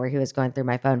point now where he was going through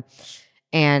my phone,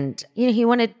 and he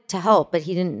wanted to help, but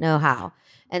he didn't know how.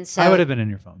 And so I would have been in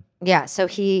your phone. Yeah. So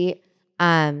he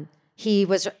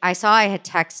was. I saw I had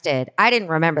texted. I didn't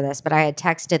remember this, but I had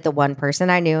texted the one person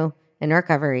I knew in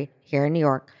recovery here in New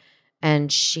York,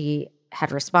 and she had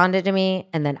responded to me,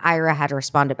 and then Ira had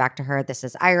responded back to her. This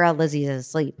is Ira. Lizzy's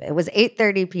asleep. It was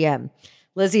 8:30 p.m.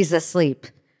 Lizzy's asleep.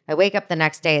 I wake up the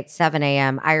next day at 7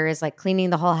 a.m. Ira's like cleaning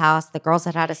the whole house. The girls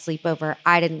had a sleepover.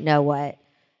 I didn't know what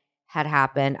had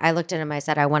happened. I looked at him. I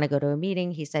said, I want to go to a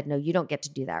meeting. He said, no, you don't get to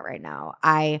do that right now.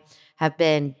 I have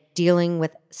been dealing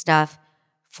with stuff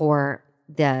for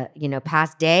the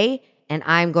past day, and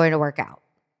I'm going to work out.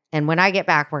 And when I get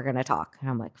back, we're going to talk. And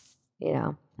I'm like,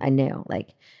 I knew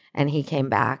and he came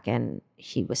back and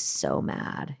he was so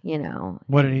mad,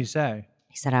 What did he say?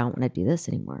 He said, I don't want to do this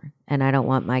anymore. And I don't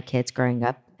want my kids growing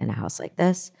up in a house like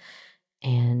this.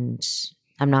 And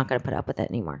I'm not going to put up with it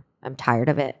anymore. I'm tired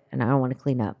of it. And I don't want to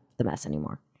clean up the mess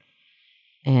anymore.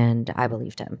 And I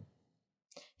believed him.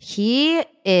 He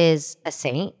is a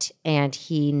saint, and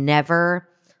he never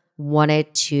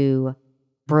wanted to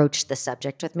broach the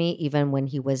subject with me, even when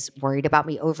he was worried about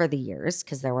me over the years,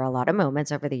 because there were a lot of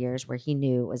moments over the years where he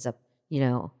knew it was a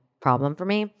problem for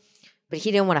me, but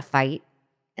he didn't want to fight.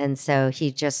 And so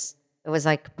it was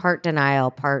like part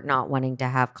denial, part not wanting to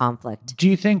have conflict. Do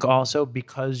you think also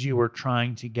because you were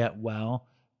trying to get well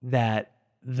that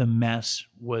the mess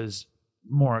was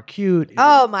more acute?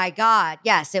 Oh my God.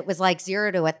 Yes. It was like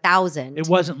 0 to 1,000. It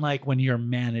wasn't like when you're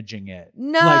managing it.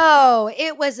 No,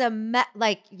 it was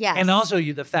yes. And also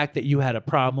the fact that you had a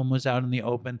problem was out in the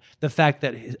open. The fact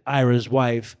that Ira's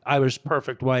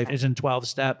perfect wife is in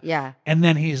 12-step. Yeah. And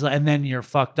then and then you're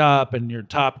fucked up and your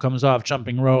top comes off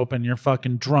jumping rope and you're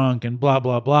fucking drunk and blah,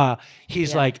 blah, blah.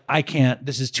 He's like, I can't,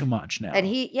 this is too much now. And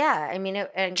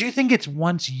do you think it's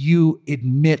once you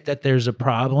admit that there's a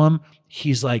problem,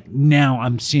 he's like, now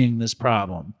I'm seeing this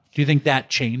problem? Do you think that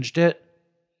changed it?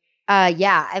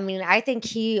 Yeah. I mean, I think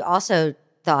he also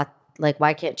thought,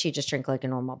 why can't she just drink like a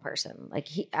normal person?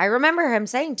 I remember him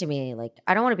saying to me,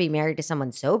 I don't want to be married to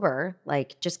someone sober.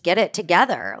 Just get it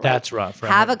together. That's rough, right?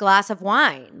 Have a glass of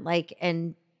wine.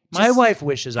 And my wife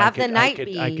wishes I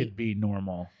could be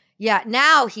normal. Yeah.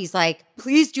 Now he's like,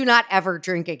 please do not ever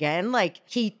drink again.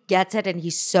 He gets it, and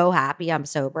he's so happy I'm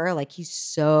sober. He's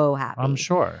so happy. I'm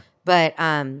sure. But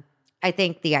I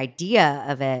think the idea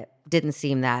of it didn't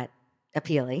seem that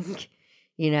appealing,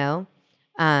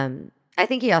 I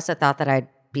think he also thought that I'd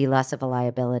be less of a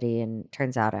liability, and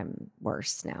turns out I'm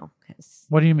worse now.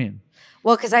 What do you mean?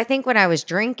 Well, because I think when I was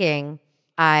drinking,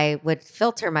 I would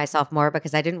filter myself more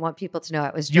because I didn't want people to know I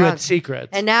was drunk. You had secrets.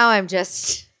 And now I'm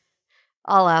just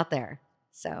all out there.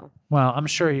 So. Well, I'm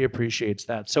sure he appreciates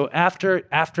that. So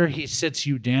after he sits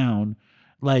you down,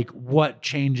 what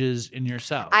changes in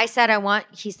yourself? He said,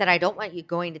 I don't want you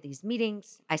going to these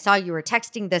meetings. I saw you were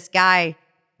texting this guy.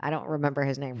 I don't remember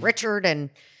his name, Richard and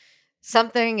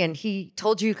something. And he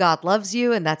told you God loves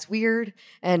you, and that's weird.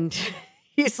 And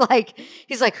he's like,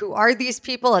 who are these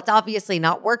people? It's obviously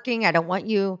not working. I don't want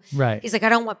you. Right. He's like, I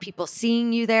don't want people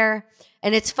seeing you there.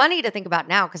 And it's funny to think about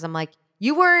now, because I'm like,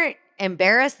 you weren't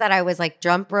embarrassed that I was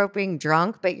jump roping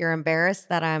drunk, but you're embarrassed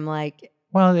that I'm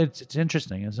Well, it's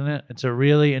interesting, isn't it? It's a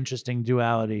really interesting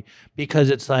duality,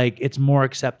 because it's it's more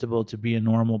acceptable to be a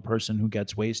normal person who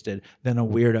gets wasted than a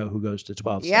weirdo who goes to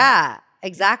 12 step. Yeah,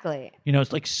 exactly.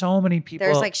 It's so many people.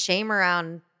 There's shame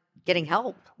around getting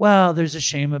help. Well, there's a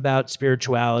shame about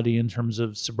spirituality in terms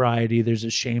of sobriety. There's a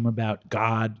shame about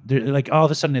God. All of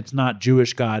a sudden, it's not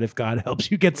Jewish God. If God helps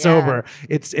you get sober,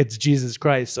 it's Jesus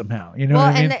Christ somehow. You know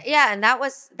what I mean? And that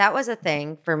was a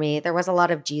thing for me. There was a lot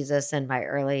of Jesus in my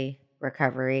early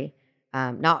recovery,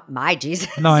 not my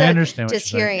Jesus. No, I understand. Just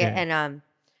hearing it, and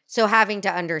so having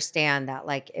to understand that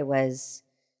it was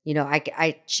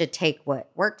I should take what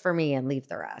worked for me and leave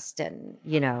the rest. And,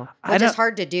 which is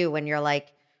hard to do when you're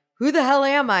like, who the hell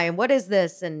am I? And what is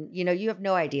this? And, you have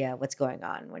no idea what's going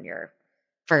on when you're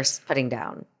first putting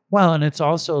down. Well, and it's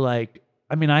also like,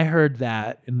 I heard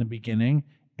that in the beginning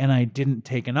and I didn't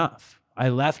take enough. I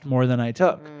left more than I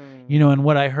took, and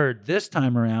what I heard this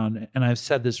time around, and I've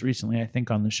said this recently, I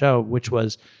think on the show, which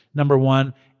was number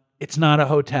one, it's not a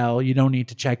hotel. You don't need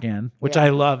to check in, which I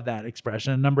love that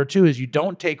expression. And number two is you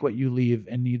don't take what you leave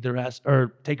and need the rest,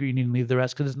 or take what you need and leave the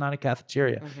rest, because it's not a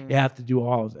cafeteria. You have to do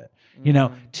all of it,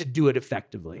 to do it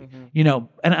effectively. And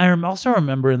I also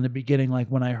remember in the beginning, like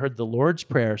when I heard the Lord's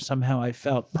Prayer, somehow I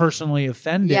felt personally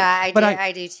offended. Yeah,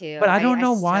 I do too. But I don't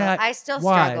know why. I still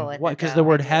struggle with it. Because the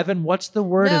word heaven, what's the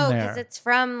word in there? No, because it's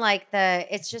from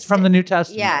it's from the New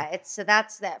Testament. Yeah, so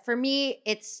that's that. For me,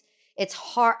 it's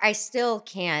hard. I still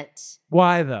can't.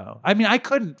 Why though? I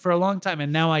couldn't for a long time,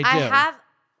 and now I do. I have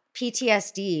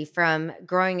PTSD from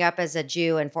growing up as a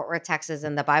Jew in Fort Worth, Texas,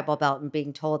 in the Bible Belt, and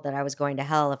being told that I was going to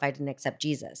hell if I didn't accept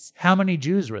Jesus. How many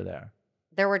Jews were there?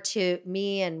 There were two,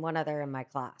 me and one other in my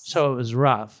class. So it was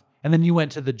rough. And then you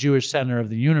went to the Jewish Center of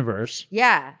the Universe.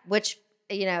 Yeah, which,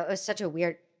 it was such a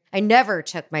weird... I never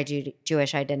took my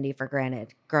Jewish identity for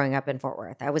granted growing up in Fort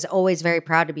Worth. I was always very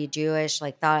proud to be Jewish,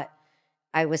 thought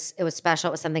it was special.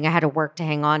 It was something I had to work to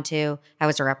hang on to. I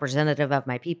was a representative of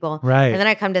my people. Right. And then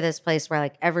I come to this place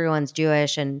where everyone's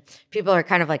Jewish and people are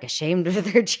kind of ashamed of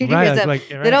their Judaism. Right.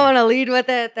 They don't want to lead with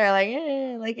it.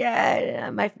 They're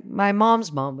my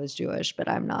mom's mom was Jewish, but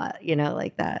I'm not,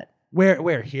 like that.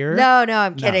 Where here? No,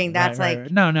 I'm kidding. That's right.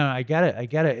 No, I get it.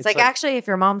 It's actually if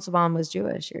your mom's mom was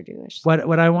Jewish, you're Jewish.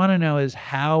 What I want to know is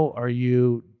how are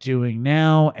you doing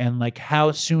now? And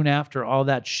how soon after all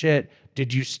that shit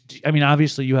did you,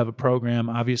 obviously you have a program.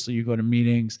 Obviously you go to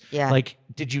meetings. Yeah.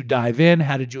 Did you dive in?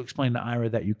 How did you explain to Ira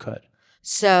that you could?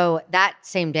 So that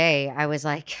same day I was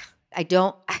like, I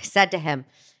said to him,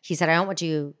 he said, I don't want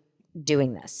you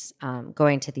doing this,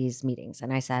 going to these meetings.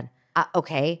 And I said,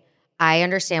 okay, I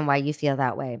understand why you feel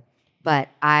that way, but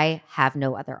I have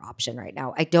no other option right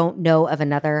now. I don't know of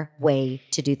another way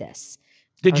to do this.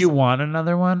 Did you want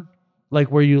another one?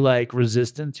 Were you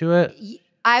resistant to it?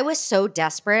 I was so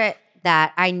desperate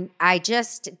that I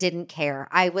just didn't care.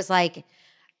 I was like,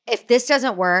 if this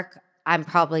doesn't work, I'm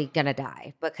probably going to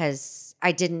die, because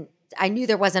I knew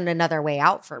there wasn't another way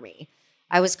out for me.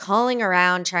 I was calling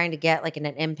around trying to get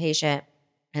an inpatient,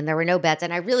 and there were no beds,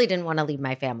 and I really didn't want to leave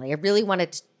my family. I really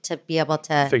wanted to be able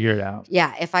to figure it out.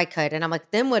 Yeah, if I could. And I'm like,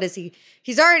 then what is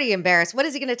he's already embarrassed. What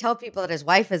is he going to tell people that his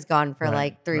wife is gone for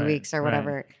 3 weeks or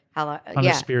whatever? Right. How long? On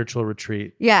a spiritual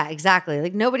retreat. Yeah, exactly.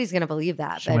 Nobody's going to believe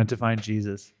that. She went to find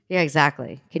Jesus. Yeah,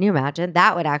 exactly. Can you imagine?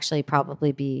 That would actually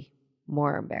probably be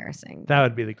more embarrassing. That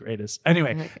would be the greatest.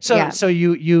 Anyway, so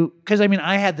you because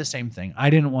I had the same thing. I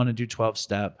didn't want to do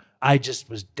 12-step. I just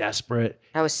was desperate.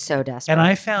 I was so desperate. And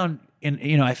I found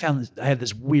I had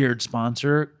this weird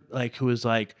sponsor who was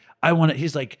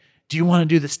he's like, do you want to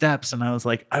do the steps? And I was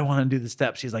like, I want to do the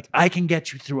steps. He's like, I can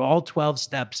get you through all 12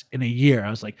 steps in a year. I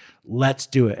was like, let's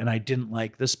do it. And I didn't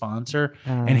like the sponsor.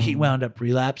 And he wound up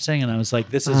relapsing. And I was like,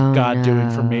 this is God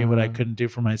doing for me what I couldn't do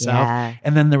for myself. Yeah.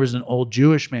 And then there was an old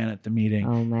Jewish man at the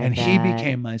meeting. And he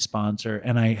became my sponsor.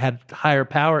 And I had higher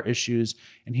power issues.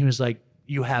 And he was like,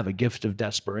 you have a gift of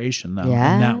desperation, though.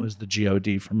 Yeah. And that was the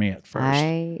GOD for me at first.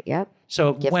 Yep.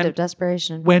 So gift of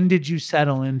desperation. When did you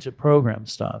settle into program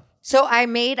stuff? So I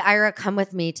made Ira come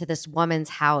with me to this woman's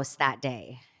house that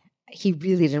day. He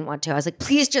really didn't want to. I was like,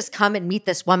 please just come and meet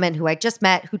this woman who I just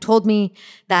met, who told me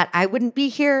that I wouldn't be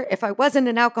here if I wasn't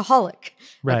an alcoholic.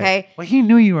 Right. Okay. Well, he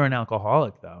knew you were an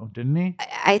alcoholic, though, didn't he?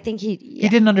 I think he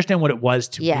didn't understand what it was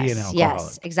to be an alcoholic.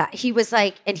 Yes, exactly. He was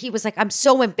like, I'm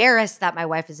so embarrassed that my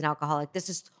wife is an alcoholic. This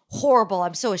is horrible.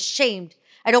 I'm so ashamed.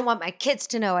 I don't want my kids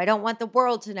to know. I don't want the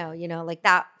world to know,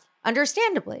 that,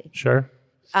 understandably. Sure.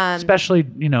 Especially,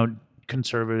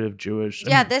 conservative Jewish.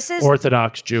 This is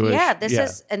Orthodox Jewish. Yeah,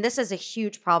 this is a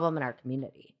huge problem in our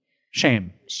community.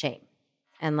 Shame.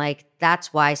 And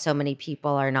that's why so many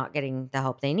people are not getting the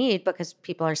help they need, because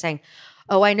people are saying,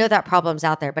 oh, I know that problem's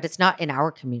out there, but it's not in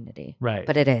our community. Right.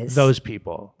 But it is. Those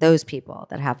people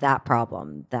that have that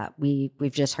problem that we've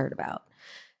just heard about.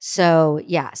 So,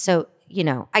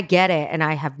 I get it, and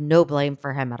I have no blame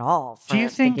for him at all for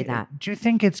thinking that. Do you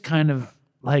think it's kind of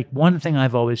one thing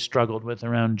I've always struggled with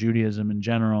around Judaism in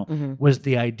general was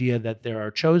the idea that there are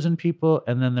chosen people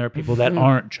and then there are people that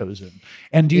aren't chosen.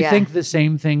 And do you think the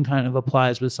same thing kind of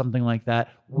applies with something like that?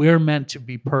 We're meant to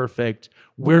be perfect.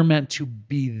 We're meant to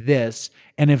be this.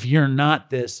 And if you're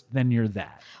not this, then you're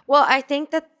that. Well, I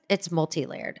think that it's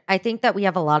multi-layered. I think that we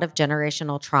have a lot of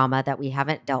generational trauma that we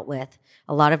haven't dealt with,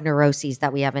 a lot of neuroses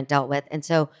that we haven't dealt with. And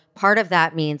so part of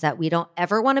that means that we don't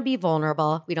ever want to be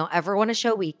vulnerable. We don't ever want to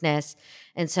show weakness.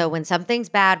 And so when something's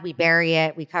bad, we bury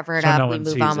it, we cover it So up, no we one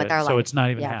move sees on with it. our life. So it's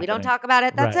not even we don't happening. talk about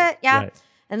it. That's Right, it. Yeah. right.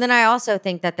 And then I also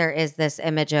think that there is this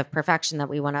image of perfection that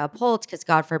we want to uphold because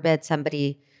God forbid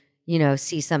somebody,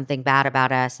 see something bad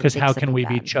about us. Because how can we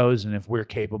be chosen if we're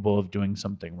capable of doing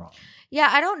something wrong? Yeah,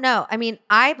 I don't know. I mean,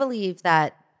 I believe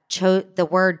that the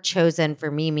word chosen for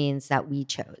me means that we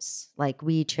chose. Like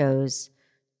we chose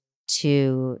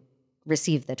to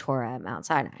receive the Torah at Mount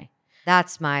Sinai.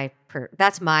 That's my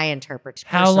interpretation.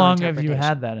 How long have you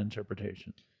had that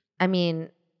interpretation? I mean,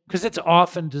 because it's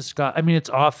often discussed. I mean, it's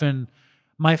often.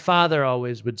 My father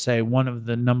always would say one of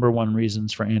the number one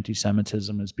reasons for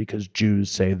anti-Semitism is because Jews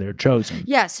say they're chosen.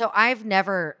 Yeah, so I've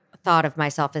never thought of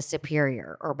myself as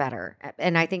superior or better.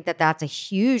 And I think that that's a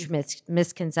huge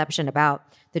misconception about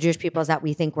the Jewish people is that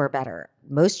we think we're better.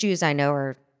 Most Jews I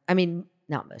know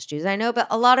not most Jews I know, but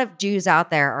a lot of Jews out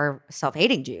there are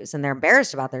self-hating Jews and they're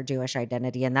embarrassed about their Jewish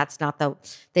identity. And that's not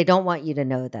they don't want you to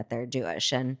know that they're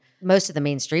Jewish. And most of the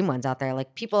mainstream ones out there,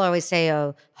 like people always say,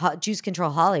 oh, Jews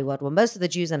control Hollywood. Well, most of the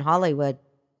Jews in Hollywood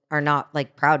are not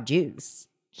like proud Jews.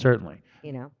 Certainly.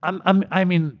 I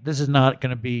mean, this is not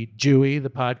going to be Jewy, the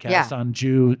podcast on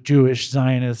Jewish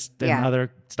Zionist and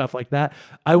other stuff like that.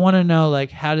 I want to know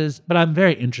but I'm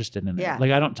very interested in it. Yeah.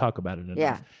 Like I don't talk about it enough.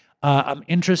 Yeah. I'm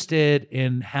interested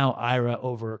in how Ira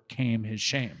overcame his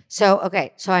shame. So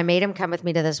I made him come with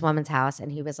me to this woman's house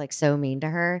and he was like so mean to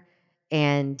her.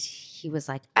 And he was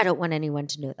like, I don't want anyone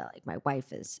to know that like my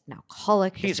wife is an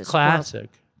alcoholic. He's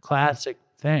classic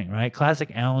thing, right?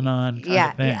 Classic Al-Anon kind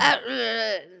of thing.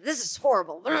 This is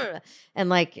horrible. And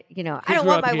like, I don't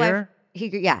want my wife.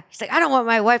 He's like, I don't want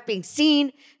my wife being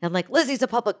seen. And like, Lizzy's a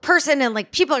public person and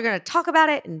like people are going to talk about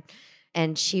it.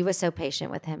 And she was so patient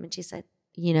with him. And she said,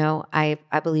 I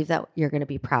believe that you're going to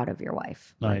be proud of your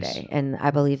wife one day. And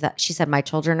I believe that she said, my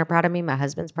children are proud of me. My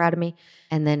husband's proud of me.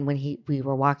 And then when we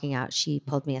were walking out, she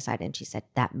pulled me aside and she said,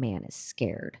 that man is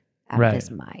scared out of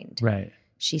his mind. Right.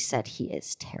 She said, he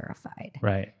is terrified.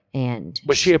 Right. And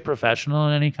was she a professional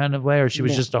in any kind of way or she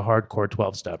was just a hardcore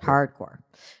 12-stepper? Hardcore.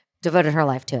 Devoted her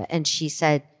life to it. And she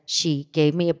said, she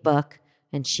gave me a book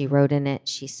and she wrote in it,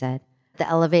 she said, the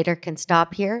elevator can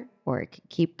stop here or it can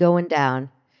keep going down.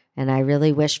 And I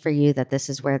really wish for you that this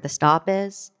is where the stop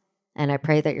is. And I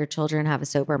pray that your children have a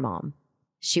sober mom.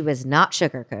 She was not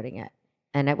sugarcoating it.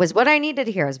 And it was what I needed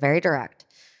to hear. It was very direct.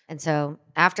 And so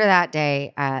after that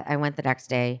day, I went the next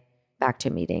day back to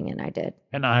a meeting and I did.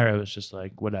 And Ira was just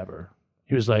like, whatever.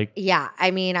 He was like. Yeah.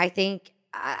 I mean, I think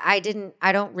I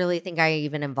don't really think I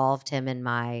even involved him in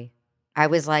I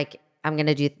was like, I'm doing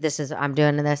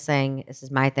this thing. This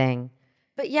is my thing.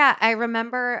 But yeah, I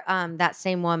remember that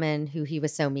same woman who he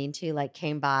was so mean to, like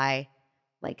came by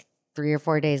like 3 or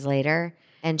 4 days later,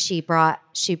 and she brought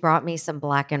me some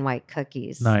black and white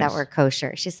cookies that were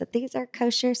kosher. She said, "These are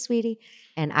kosher, sweetie."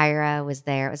 And Ira was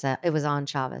there. It was on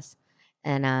Shabbos,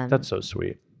 and that's so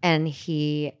sweet. And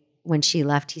when she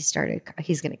left, he's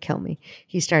gonna kill me.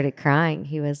 He started crying.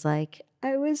 He was like,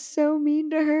 "I was so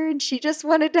mean to her, and she just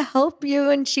wanted to help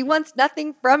you, and she wants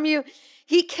nothing from you."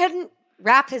 He couldn't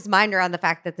wrap his mind around the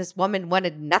fact that this woman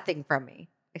wanted nothing from me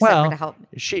except for to help me.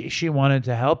 She wanted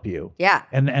to help you. Yeah.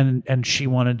 And she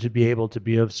wanted to be able to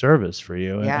be of service for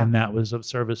you. Yeah. And that was of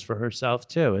service for herself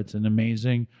too. It's an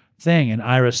amazing thing. And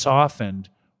Ira softened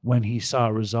when he saw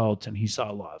results and he saw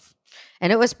love.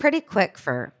 And it was pretty quick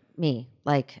for me.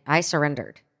 Like I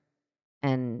surrendered.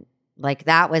 And like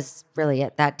that was really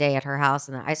it that day at her house.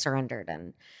 And I surrendered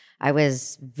and I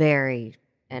was I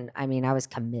was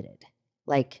committed.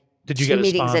 Like, did you get a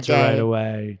sponsor right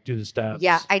away? Do the steps?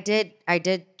 Yeah, I did. I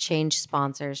did change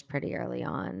sponsors pretty early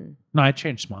on. No, I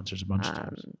changed sponsors a bunch of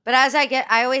times. But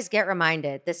I always get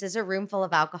reminded, this is a room full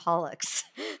of alcoholics.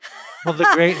 Well,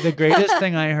 the greatest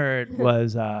thing I heard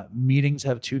was meetings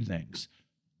have two things: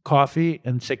 coffee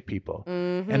and sick people.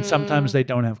 Mm-hmm. And sometimes they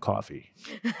don't have coffee.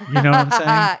 You know what I'm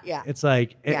saying? Yeah. It's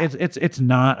like it's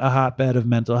not a hotbed of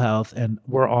mental health, and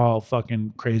we're all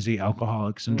fucking crazy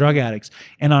alcoholics and drug addicts.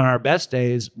 And on our best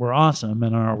days, we're awesome,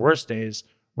 and on our worst days,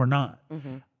 we're not.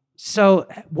 Mm-hmm. So,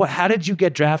 how did you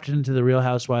get drafted into the Real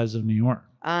Housewives of New York?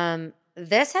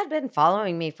 This had been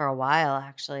following me for a while,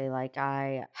 actually. Like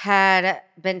I had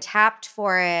been tapped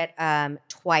for it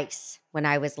twice when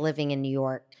I was living in New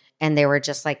York. And they were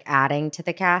just like adding to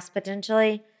the cast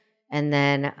potentially. And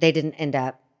then they didn't end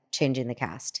up changing the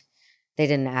cast. They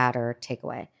didn't add or take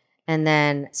away. And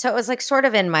then, so it was like sort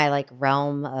of in my like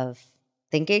realm of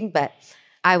thinking, but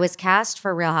I was cast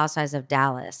for Real Housewives of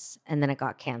Dallas and then it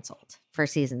got canceled. for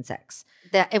season 6.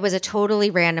 It was a totally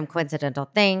random coincidental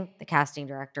thing. The casting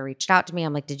director reached out to me.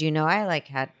 I'm like, did you know I like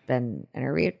had been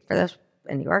interviewed for this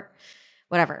in New York?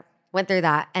 Whatever. Went through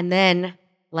that. And then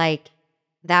like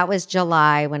that was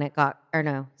July when it got, or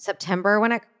no, September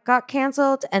when it got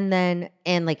canceled. And then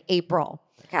in like April,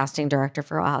 the casting director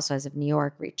for Real Housewives of New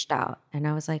York reached out. And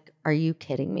I was like, are you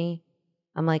kidding me?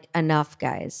 I'm like, enough,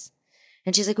 guys.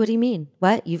 And she's like, what do you mean?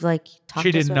 What? You've like talked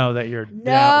She to didn't know that you're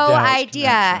no idea.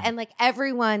 Connection. And like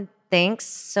everyone thinks,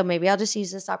 so maybe I'll just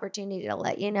use this opportunity to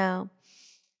let you know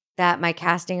that my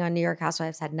casting on New York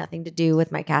Housewives had nothing to do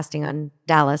with my casting on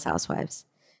Dallas Housewives.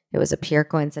 It was a pure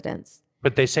coincidence.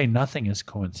 But they say nothing is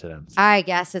coincidence. I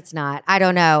guess it's not. I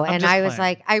don't know. I'm and just I was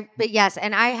playing. like, but yes.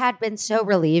 And I had been so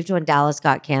relieved when Dallas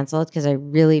got canceled because I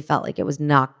really felt like it was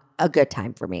not a good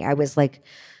time for me. I was like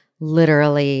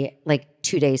literally like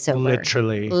 2 days sober.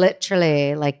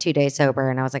 Literally like 2 days sober.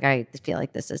 And I was like, I feel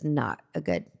like this is not a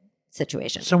good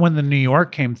situation. So when the New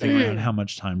York thing around, how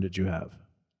much time did you have?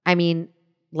 I mean,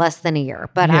 less than a year.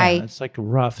 But yeah, I it's like a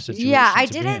rough situation. Yeah, I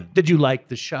to be in. didn't. Did you like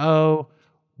the show?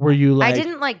 Were you like? I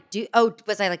didn't like do. Oh,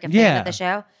 was I like a fan of the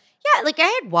show? Yeah, like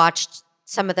I had watched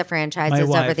some of the franchises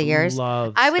over the years.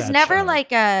 I was never show.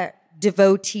 like a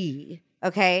devotee.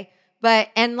 Okay, but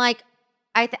and like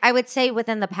I would say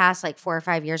within the past like 4 or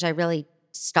 5 years, I really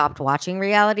stopped watching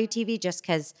reality TV just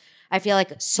because I feel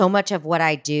like so much of what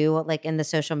I do, like in the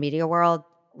social media world,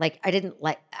 like I didn't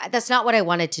like. That's not what I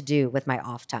wanted to do with my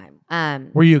off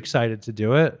time. Were you excited to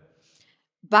do it?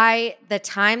 By the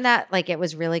time that like it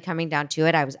was really coming down to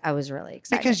it, I was really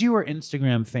excited. Because you were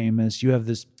Instagram famous, you have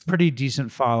this pretty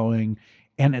decent following,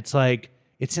 and it's like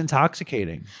it's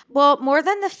intoxicating. Well, more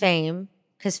than the fame,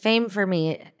 because fame for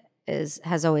me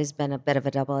has always been a bit of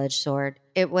a double-edged sword.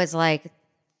 It was like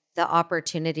the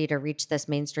opportunity to reach this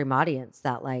mainstream audience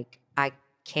that like I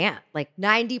can't. Like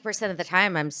 90% of the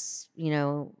time I'm,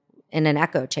 in an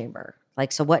echo chamber.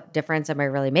 Like, so what difference am I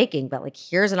really making? But like,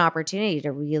 here's an opportunity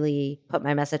to really put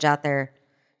my message out there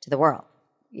to the world.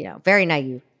 Very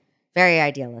naive, very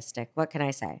idealistic. What can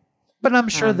I say? But I'm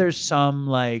sure there's some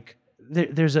like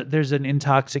there's an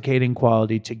intoxicating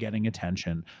quality to getting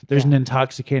attention. There's an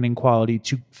intoxicating quality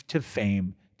to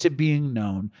fame, to being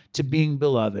known, to being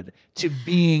beloved, to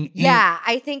being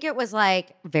I think it was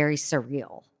like very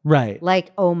surreal. Right.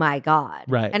 Like, oh my God.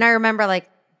 Right. And I remember like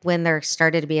when there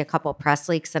started to be a couple press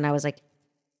leaks and I was like,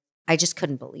 I just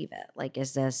couldn't believe it. Like,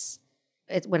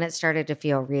 when it started to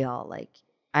feel real, like,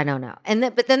 I don't know.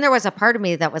 But then there was a part of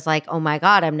me that was like, oh my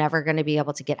God, I'm never going to be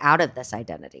able to get out of this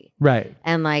identity. Right.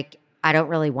 And like, I don't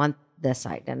really want this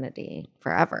identity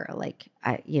forever. Like,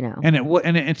 And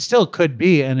it still could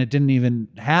be, and it didn't even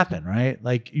happen, right?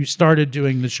 Like you started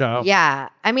doing the show. Yeah.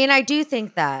 I mean, I do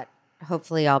think that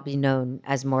hopefully I'll be known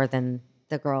as more than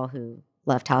the girl who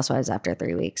left Housewives after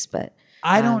 3 weeks, but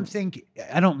I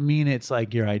don't mean it's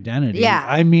like your identity. Yeah.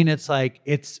 I mean, it's like,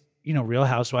 Real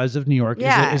Housewives of New York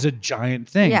is a giant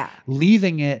thing. Yeah.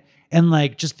 Leaving it and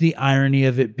like just the irony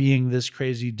of it being this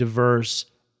crazy diverse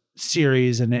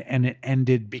series and it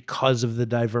ended because of the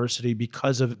diversity,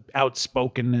 because of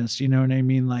outspokenness. You know what I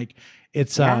mean? Like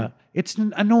it's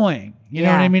annoying. You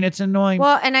know what I mean? It's annoying.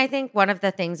 Well, and I think one of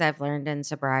the things I've learned in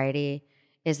sobriety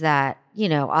is that,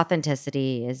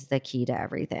 authenticity is the key to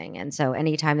everything. And so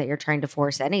anytime that you're trying to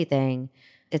force anything,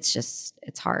 it's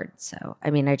hard. So,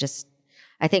 I mean,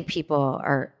 I think people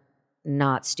are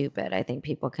not stupid. I think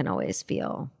people can always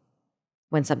feel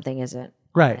when something isn't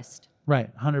honest.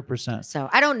 Right. 100%. So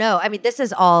I don't know. I mean, this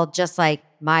is all just like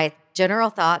my general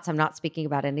thoughts. I'm not speaking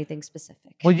about anything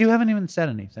specific. Well, you haven't even said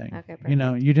anything. Okay, perfect.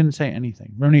 You didn't say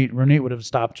anything. Ronit would have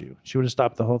stopped you. She would have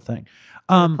stopped the whole thing.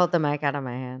 Pulled the mic out of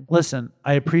my hand. Listen,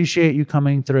 I appreciate you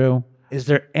coming through. Is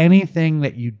there anything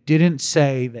that you didn't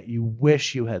say that you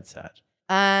wish you had said?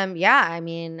 Yeah, I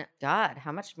mean, God,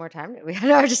 how much more time do we have?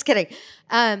 No, I'm just kidding.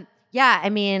 Yeah, I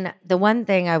mean, the one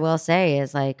thing I will say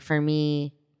is like, for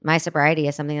me, my sobriety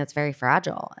is something that's very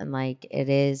fragile. And like, it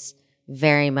is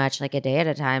very much like a day at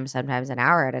a time, sometimes an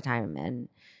hour at a time. And,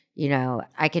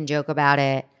 I can joke about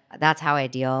it. That's how I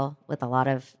deal with a lot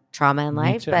of trauma in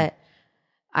life. But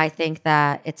I think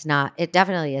that it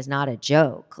definitely is not a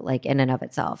joke, like in and of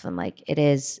itself. And like, it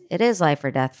is life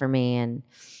or death for me. And,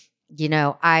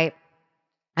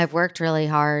 I've worked really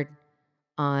hard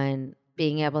on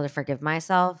being able to forgive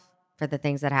myself for the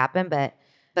things that happen, but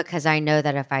because I know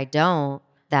that if I don't,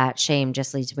 that shame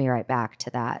just leads me right back to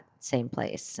that same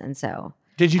place. And so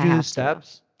did you do the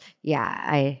steps? Yeah,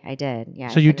 I did. Yeah.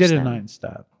 So you did a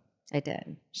 9-step. I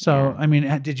did. So, I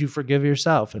mean, did you forgive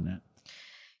yourself in it?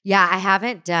 Yeah, I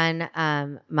haven't done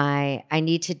I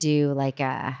need to do like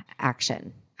a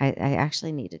action. I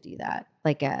actually need to do that.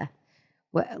 Like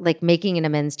like making an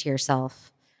amends to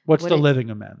yourself. What's the living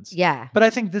amends? Yeah. But I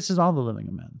think this is all the living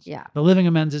amends. Yeah. The living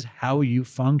amends is how you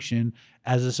function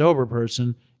as a sober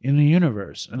person in the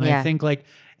universe. And I think like,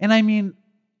 and I mean,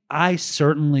 I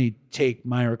certainly take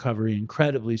my recovery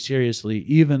incredibly seriously,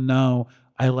 even though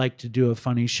I like to do a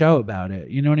funny show about it.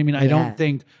 You know what I mean? I don't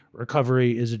think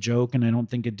recovery is a joke, and I don't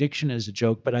think addiction is a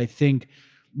joke, but I think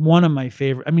one of my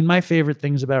favorite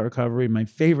things about recovery, my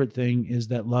favorite thing is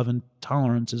that love and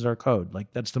tolerance is our code.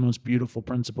 Like that's the most beautiful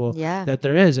principle that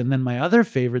there is. And then my other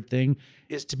favorite thing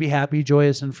is to be happy,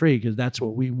 joyous, and free, because that's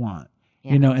what we want.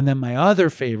 You know, and then my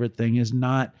other favorite thing is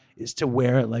to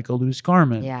wear it like a loose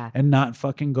garment and not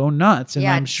fucking go nuts. And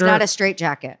I'm sure it's not a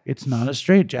straitjacket. It's not a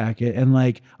straitjacket. And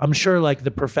like, I'm sure like the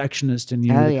perfectionist in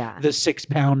you, the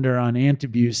 6-pounder on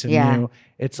antabuse in you,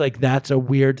 it's like, that's a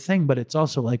weird thing, but it's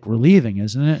also like relieving,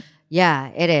 isn't it? Yeah,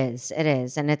 it is. It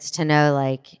is. And it's to know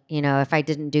like, you know, if I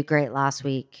didn't do great last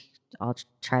week, I'll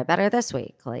try better this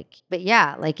week. Like, but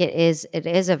yeah, like it is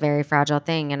a very fragile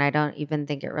thing. And I don't even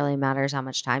think it really matters how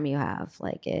much time you have.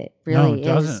 Like it really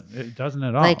is. It doesn't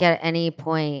at all. Like at any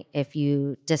point, if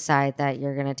you decide that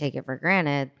you're going to take it for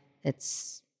granted,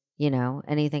 it's, you know,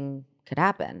 anything could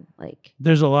happen. Like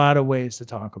there's a lot of ways to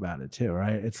talk about it too,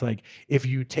 right? It's like, if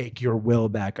you take your will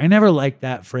back. I never liked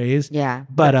that phrase. Yeah.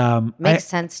 But makes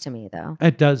sense to me though.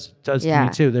 It does to me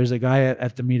too. There's a guy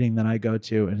at the meeting that I go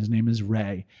to, and his name is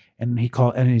Ray. And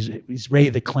he's Ray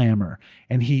the Clamor.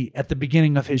 And he, at the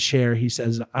beginning of his share, he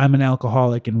says, "I'm an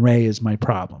alcoholic and Ray is my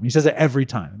problem." He says it every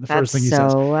time. The first thing he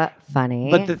says. So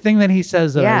funny. But the thing that he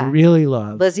says that I really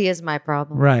love, Lizzy is my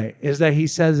problem. Right, is that he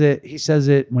says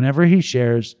it whenever he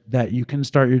shares, that you can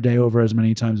start your day over as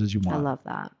many times as you want. I love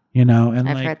that. You know, and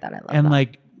I've heard that. I love and that.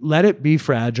 like, let it be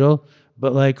fragile,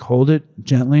 but like hold it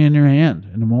gently in your hand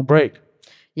and it won't break.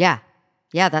 Yeah.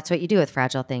 Yeah, that's what you do with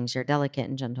fragile things. You're delicate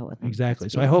and gentle with them. Exactly.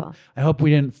 So I hope we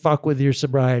didn't fuck with your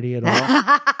sobriety at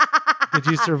all. Did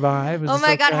you survive? Oh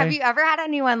my God. Have you ever had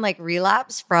anyone like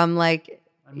relapse from like...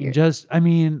 don't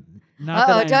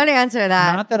answer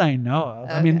that. Not that I know of.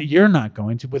 Okay. I mean, you're not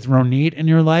going to. With Ronit in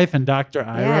your life and Dr.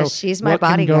 Iro, yeah, she's my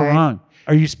bodyguard. What can go wrong?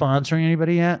 Are you sponsoring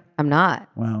anybody yet? I'm not.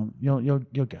 Well, you'll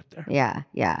get there. Yeah.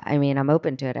 I mean, I'm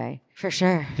open to it. For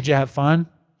sure. Did you have fun?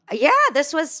 Yeah,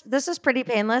 this was pretty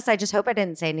painless. I just hope I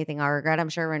didn't say anything I'll regret. I'm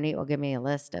sure Ronit will give me a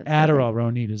list of Adderall.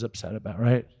 Ronit is upset about,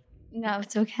 right? No,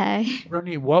 it's okay.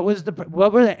 Ronit,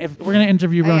 if we're gonna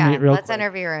interview Ronit real let's quick.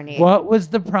 interview Ronit. What was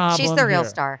the problem? She's the real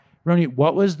star. Ronit,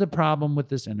 what was the problem with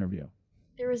this interview?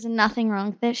 There was nothing wrong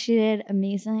with it. She did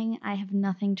amazing. I have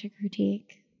nothing to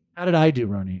critique. How did I do,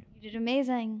 Ronit? You did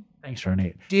amazing. Thanks,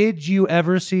 Ronit. Did you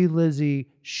ever see Lizzy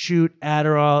shoot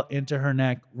Adderall into her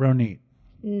neck, Ronit?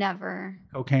 Never.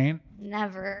 Cocaine?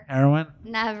 Never. Heroin?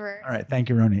 Never. All right. Thank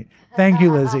you, Ronit. Thank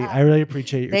you, Lizzy. I really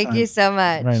appreciate your time. Thank you so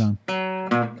much. Right on.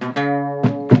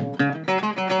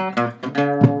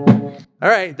 All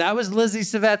right. That was Lizzy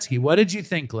Savetsky. What did you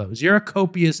think, Lowe's? You're a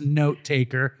copious note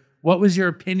taker. What was your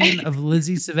opinion of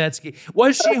Lizzy Savetsky?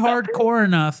 Was she hardcore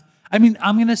enough? I mean,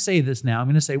 I'm going to say this now. I'm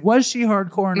going to say, was she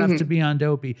hardcore enough to be on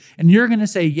Dopey? And you're going to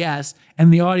say yes,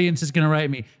 and the audience is going to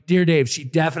write me, "Dear Dave, she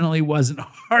definitely wasn't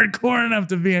hardcore enough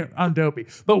to be on Dopey."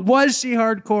 But was she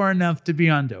hardcore enough to be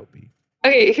on Dopey?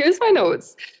 Okay, here's my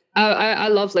notes. I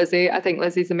love Lizzy. I think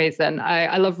Lizzy's amazing.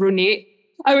 I love Ronit.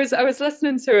 I was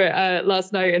listening to it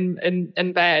last night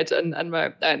in bed, and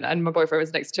my boyfriend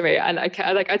was next to me, and I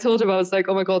told him, I was like,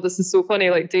 "Oh my God, this is so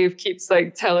funny! Like Dave keeps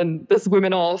like telling this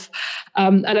woman off,"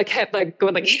 and I kept like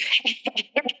going like,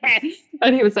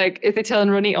 and he was like, "Is he telling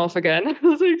Ronit off again?" I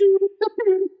was like,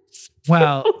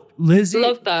 Well, Lizzy,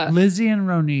 love that. Lizzy and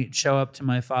Ronit show up to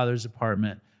my father's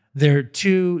apartment. They're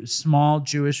two small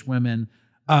Jewish women.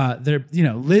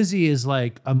 Lizzy is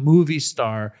like a movie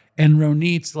star, and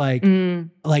Ronit's like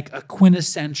a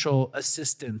quintessential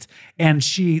assistant. And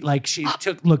she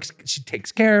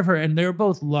takes care of her, and they're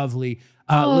both lovely.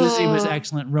 Lizzy was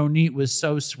excellent. Ronit was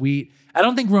so sweet. I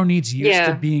don't think Ronit's used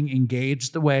to being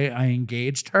engaged the way I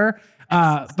engaged her.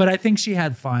 But I think she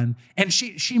had fun. And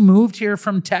she moved here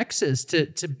from Texas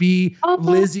to be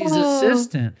Lizzy's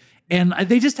assistant. And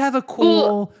they just have a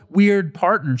cool, weird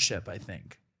partnership, I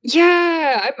think.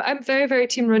 Yeah, I'm very, very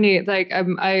team Ronit. Like,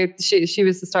 she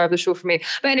was the star of the show for me.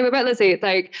 But anyway, about Lizzy,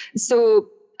 like, so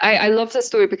I love this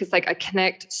story because like I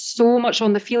connect so much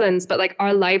on the feelings, but like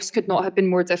our lives could not have been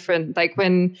more different. Like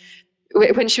when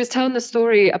she was telling the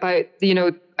story about,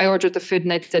 I ordered the food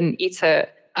and I didn't eat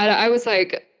it, and I was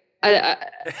like,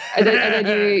 and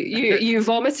then you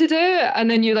vomited it,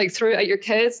 and then you like threw it at your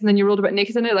kids, and then you rolled about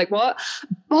naked in it. Like what?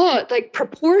 But like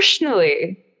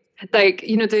proportionally, like,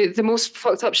 you know, the most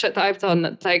fucked up shit that I've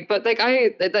done, like, but like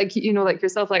I, like, you know, like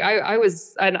yourself, like I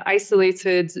was an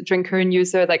isolated drinker and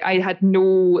user. Like I had no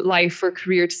life or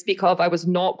career to speak of. I was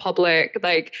not public.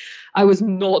 Like I was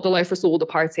not the life or soul of the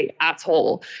party at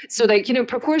all. So like, you know,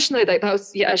 proportionally, like that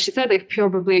was, yeah, as she said, like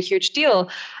probably a huge deal.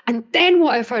 And then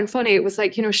what I found funny, it was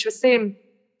like, you know, she was saying,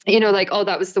 you know, like, oh,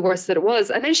 that was the worst that it was.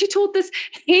 And then she told this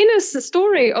heinous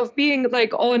story of being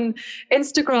like on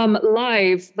Instagram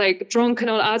live, like drunk and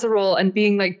on Adderall and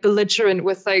being like belligerent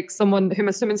with like someone whom I'm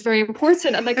assuming is very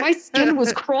important. And like my skin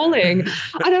was crawling.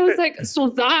 And I was like, so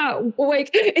that, like,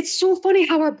 it's so funny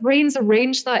how our brains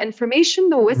arrange that information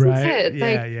though, isn't it?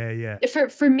 Yeah,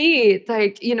 like, for me,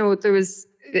 like, you know, there was,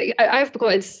 I've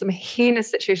got into some heinous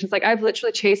situations. Like I've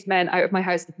literally chased men out of my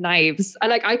house with knives. And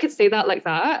like I could say that like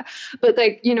that, but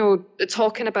like, you know,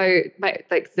 talking about my,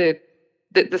 like the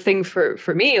thing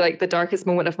for me, like the darkest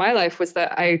moment of my life was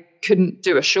that I couldn't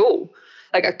do a show.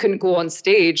 Like I couldn't go on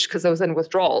stage because I was in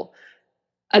withdrawal.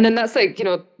 And then that's like, you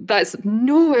know, that's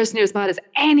nowhere near as bad as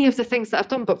any of the things that I've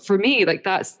done. But for me, like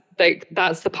that's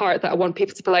the part that I want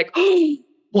people to be like, oh,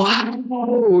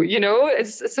 wow, you know,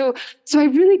 it's so I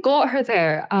really got her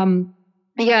there.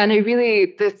 Yeah, and I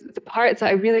really, the part that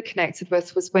I really connected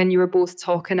with was when you were both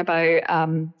talking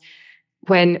about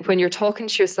when you're talking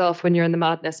to yourself when you're in the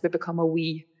madness, we become a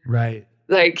we. Right.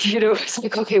 Like, you know, it's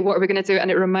like, okay, what are we gonna do?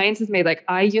 And it reminds me, like,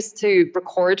 I used to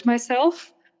record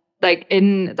myself, like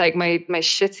in like my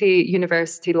shitty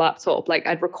university laptop. Like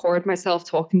I'd record myself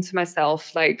talking to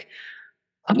myself, like,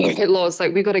 okay, Laws,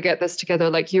 like, we got to get this together.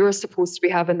 Like, you are supposed to be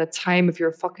having the time of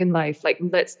your fucking life. Like,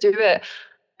 let's do it.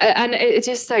 And it's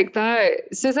just like that.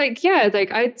 So it's like, yeah,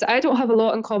 like I don't have a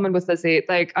lot in common with Lizzy.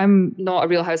 Like, I'm not a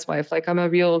real housewife. Like, I'm a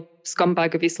real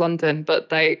scumbag of East London.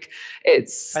 But like,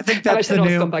 it's, I think that's the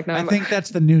new scumbag now. I think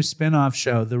that's the new spin-off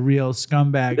show, The Real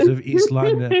Scumbags of East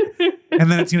London.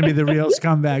 And then it's going to be The Real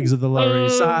Scumbags of the Lower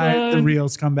East Side, The Real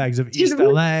Scumbags of East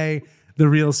LA, The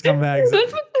Real Scumbags.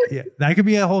 Yeah, that could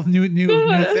be a whole new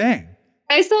thing.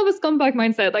 I still have a scumbag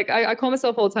mindset. Like I call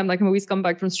myself all the time, like I'm a wee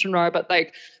scumbag from Stranraer, but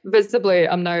like visibly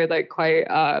I'm now like quite,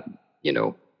 you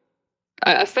know,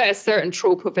 I fit a certain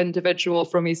trope of individual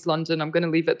from East London. I'm going to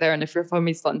leave it there. And if you're from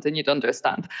East London, you'd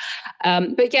understand.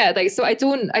 But yeah, like, so I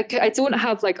don't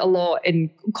have like a lot in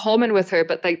common with her,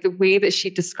 but like the way that she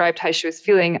described how she was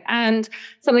feeling, and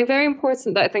something very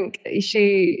important that I think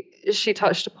she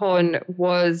touched upon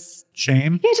was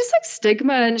shame. Yeah, just like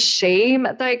stigma and shame.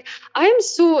 Like I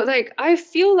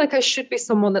feel like I should be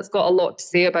someone that's got a lot to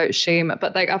say about shame,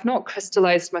 but like I've not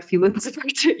crystallized my feelings about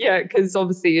it yet, because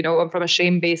obviously, you know, I'm from a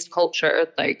shame-based culture.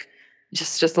 Like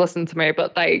just listen to me.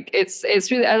 But like it's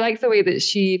really, I like the way that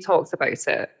she talks about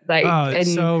it. Like, oh,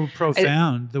 it's so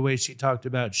profound, the way she talked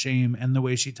about shame and the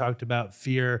way she talked about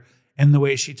fear and the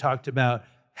way she talked about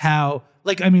how,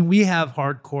 like, I mean, we have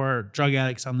hardcore drug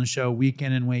addicts on the show week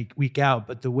in and week out,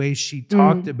 but the way she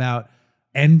talked about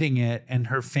ending it and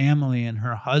her family and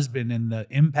her husband and the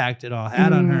impact it all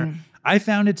had on her, I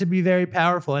found it to be very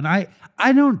powerful. And I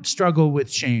don't struggle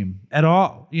with shame at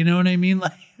all. You know what I mean?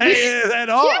 Like, at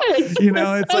all. Yes. You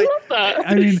know, it's like,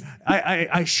 I mean,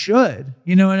 I should,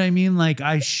 you know what I mean? Like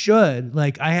I should,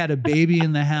 like I had a baby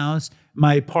in the house.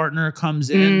 My partner comes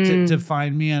in to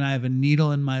find me and I have a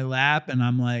needle in my lap and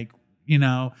I'm like, you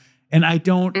know, and I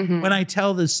don't, when I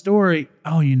tell this story,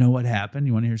 oh, you know what happened?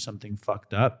 You want to hear something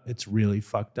fucked up? It's really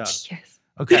fucked up. Yes.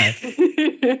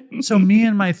 Okay. So me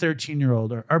and my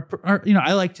 13-year-old are, you know,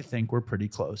 I like to think we're pretty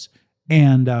close.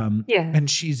 And, and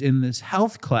she's in this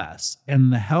health class,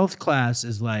 and the health class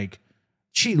is like,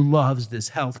 she loves this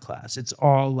health class. It's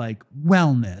all like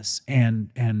wellness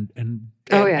and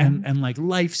like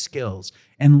life skills.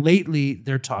 And lately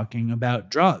they're talking about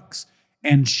drugs.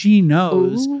 And she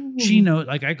knows,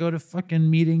 like I go to fucking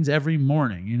meetings every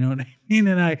morning, you know what I mean?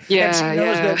 And she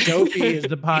knows that Dopey is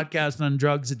the podcast on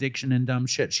drugs, addiction, and dumb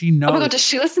shit. She knows. Oh my God, does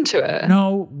she listen to it?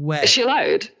 No way. Is she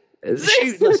allowed?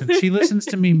 She listens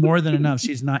to me more than enough.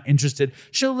 She's not interested.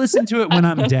 She'll listen to it when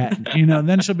I'm dead, you know,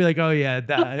 then she'll be like, oh yeah,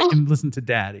 I can listen to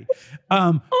daddy.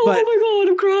 Oh my God,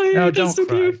 I'm crying. No, don't cry.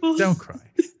 Beautiful. Don't cry.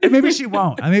 And maybe she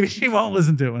won't. Maybe she won't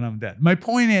listen to it when I'm dead. My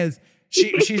point is,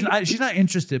 she's not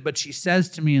interested, but she says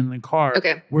to me in the car,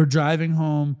 we're driving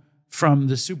home from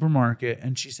the supermarket,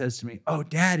 and she says to me, oh,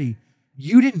 daddy,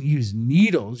 you didn't use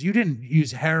needles. You didn't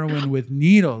use heroin with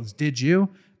needles, did you?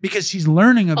 Because she's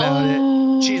learning about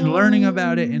it. She's learning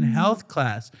about it in health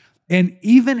class. And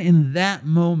even in that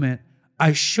moment,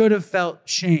 I should have felt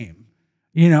shame,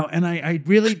 you know, and I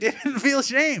really didn't feel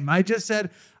shame. I just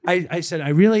said, I said, I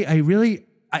really,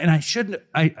 and I shouldn't,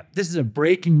 this is a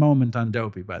breaking moment on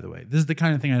Dopey, by the way. This is the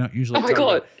kind of thing I don't usually Oh my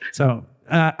God. So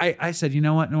I said, you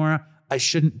know what, Nora, I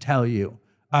shouldn't tell you.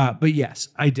 But yes,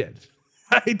 I did.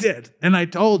 I did. And I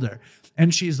told her.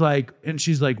 And she's like,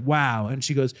 wow. And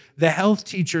she goes, the health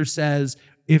teacher says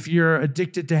if you're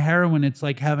addicted to heroin, it's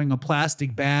like having a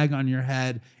plastic bag on your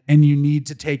head and you need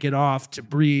to take it off to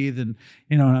breathe. And,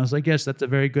 and I was like, yes, it's a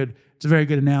very good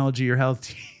analogy your health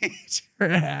teacher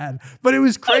had. But it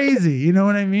was crazy. You know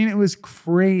what I mean? It was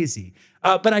crazy.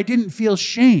 But I didn't feel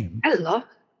shame.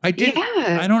 I didn't.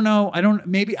 Yeah. I don't know.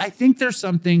 I think there's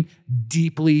something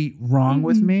deeply wrong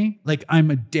with me. Like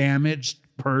I'm a damaged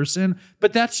person,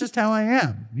 but that's just how I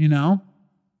am,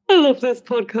 I love this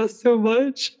podcast so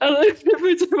much.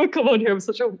 Every time I come on here,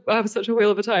 I have such a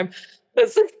whale of a time. But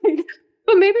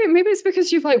maybe it's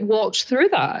because you've like walked through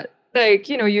that. Like,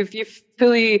 you've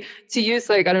fully, to use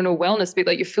like, I don't know, wellness speak,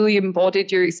 like you fully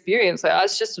embodied your experience. Like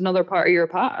that's just another part of your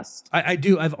past. I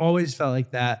do. I've always felt like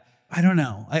that. I don't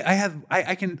know.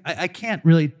 I can't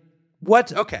really,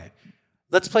 okay.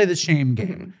 Let's play the shame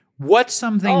game. What's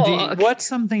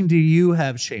something do you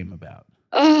have shame about?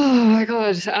 Oh my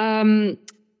God.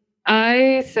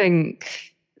 I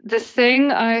think the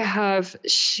thing I have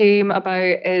shame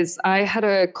about is I had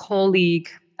a colleague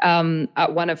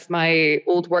at one of my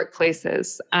old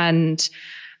workplaces, and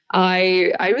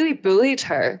I really bullied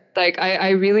her. Like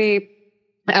I really,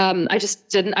 I just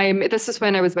didn't. This is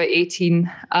when I was about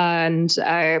 18, and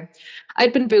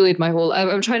I'd been bullied my whole.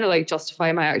 I'm trying to like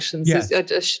justify my actions. Yes. I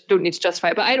just don't need to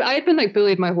justify it. But I'd been like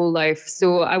bullied my whole life.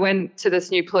 So I went to this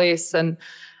new place, and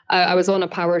I was on a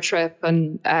power trip,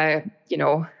 and I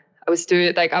was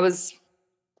doing like I was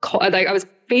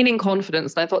feigning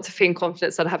confidence, and I thought to feign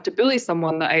confidence I'd have to bully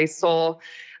someone that I saw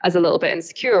as a little bit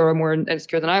insecure or more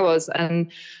insecure than I was.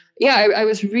 And yeah, I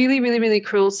was really, really, really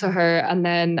cruel to her. And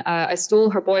then I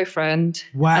stole her boyfriend.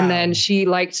 Wow. And then she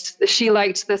liked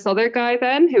this other guy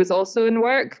then who was also in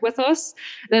work with us.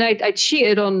 Then I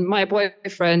cheated on my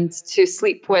boyfriend to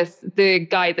sleep with the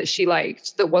guy that she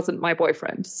liked that wasn't my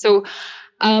boyfriend. So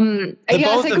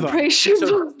both of them.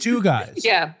 So 2 guys.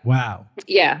 Yeah. Wow.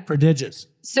 Yeah. Prodigious.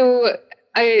 So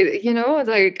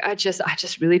I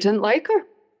just really didn't like her.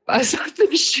 I thought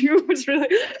the shoe was really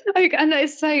like, and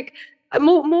it's like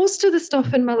most of the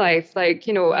stuff in my life, like,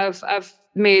 I've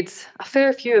made a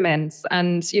fair few amends,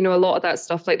 and, a lot of that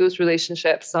stuff, like those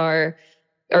relationships are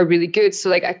really good. So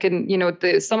like I can,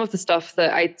 some of the stuff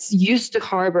that I used to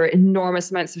harbor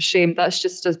enormous amounts of shame, that's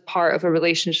just as part of a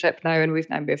relationship now, and we've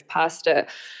now moved past it.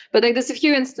 But like there's a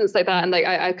few instances like that, and like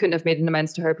I couldn't have made an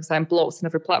amends to her because I'm blocked on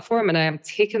every platform, and I am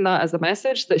taking that as a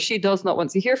message that she does not want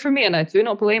to hear from me, and I do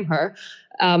not blame her.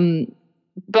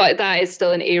 But that is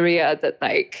still an area that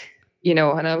like, and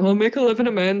I'll make a living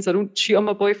amends. I don't cheat on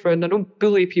my boyfriend. I don't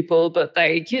bully people. But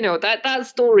like, that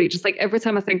story, just like every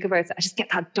time I think about it, I just get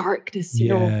that darkness, you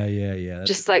know? Yeah.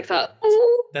 Just like that.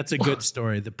 That's a good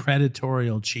story. The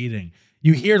predatorial cheating.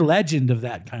 You hear legend of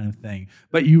that kind of thing,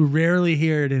 but you rarely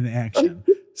hear it in action.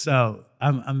 So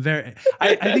I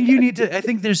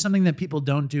think there's something that people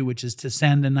don't do, which is to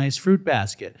send a nice fruit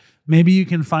basket. Maybe you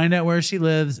can find out where she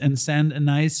lives and send a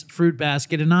nice fruit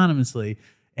basket anonymously.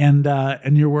 And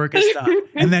your work is done.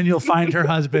 And then you'll find her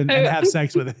husband and have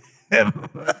sex with him.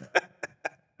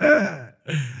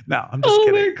 No, I'm just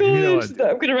kidding. Oh my gosh. I'm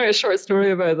going to write a short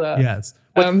story about that. Yes.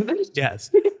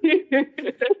 Yes.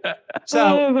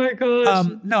 So, oh my gosh.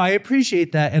 No, I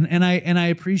appreciate that. And I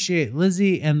appreciate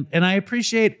Lizzy, and I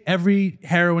appreciate every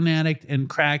heroin addict and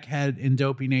crackhead in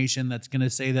Dopey Nation that's going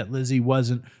to say that Lizzy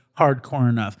wasn't hardcore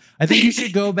enough. I think you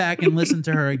should go back and listen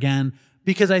to her again,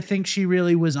 because I think she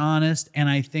really was honest, and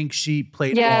I think she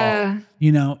played ball,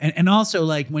 and also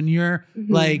like when you're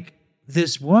like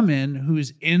this woman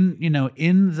who's in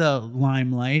the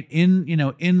limelight,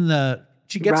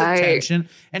 she gets attention,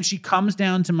 and she comes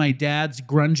down to my dad's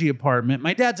grungy apartment.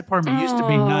 My dad's apartment used to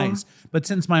be nice, but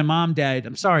since my mom died,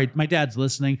 I'm sorry, my dad's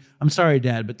listening. I'm sorry,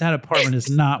 Dad, but that apartment is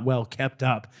not well kept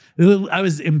up. I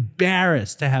was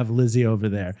embarrassed to have Lizzy over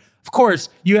there. Of course,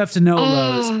 you have to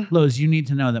know, Lowe's, you need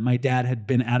to know that my dad had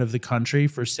been out of the country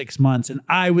for 6 months, and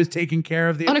I was taking care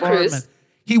of the apartment. Cruise?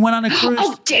 He went on a cruise.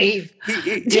 Oh, Dave.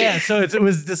 Yeah, so it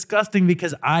was disgusting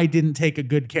because I didn't take a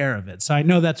good care of it. So I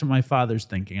know that's what my father's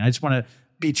thinking. I just want to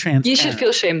be transparent. You should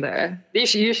feel shame there. You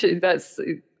should. That's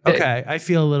okay. I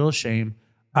feel a little shame.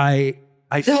 I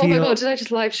feel. Oh my God! Did I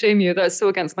just live shame you? That's so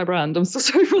against my brand. I'm so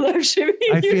sorry for live shaming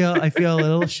you. I feel a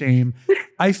little shame.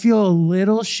 I feel a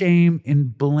little shame in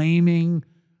blaming.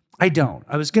 I don't.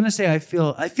 I was gonna say I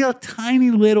feel a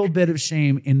tiny little bit of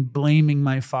shame in blaming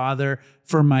my father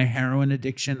for my heroin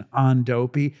addiction on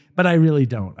Dopey, but I really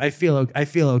don't. I feel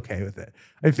okay with it.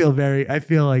 I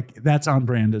feel like that's on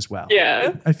brand as well.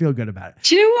 Yeah. I feel good about it.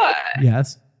 Do you know what?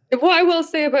 Yes. What I will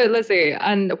say about Lizzy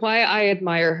and why I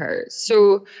admire her.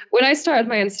 So when I started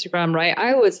my Instagram, right,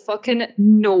 I was fucking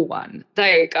no one.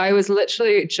 Like, I was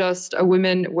literally just a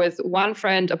woman with one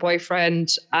friend, a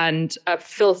boyfriend, and a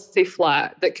filthy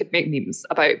flat that could make memes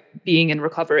about being in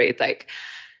recovery. Like,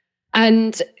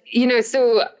 and, you know,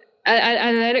 so,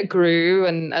 and then it grew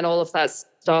and all of that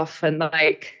stuff. And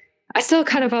like, I still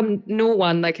kind of am no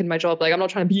one, like in my job. Like, I'm not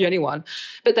trying to be anyone.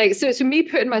 But like, so me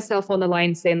putting myself on the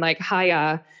line saying like,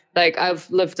 hiya, like I've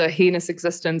lived a heinous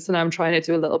existence and I'm trying to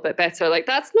do a little bit better. Like,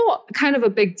 that's not kind of a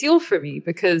big deal for me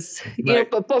because, you know,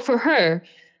 but for her,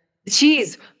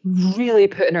 she's really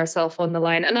putting herself on the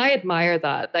line. And I admire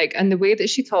that. Like, and the way that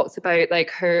she talks about like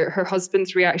her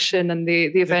husband's reaction and the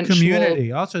eventual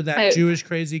community, also that Jewish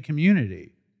crazy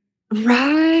community.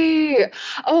 Right.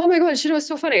 Oh my gosh, you know what's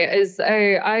so funny is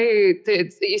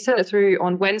you sent it through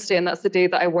on Wednesday, and that's the day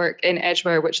that I work in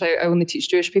Edgware, which I only teach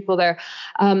Jewish people there.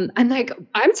 And like,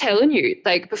 I'm telling you,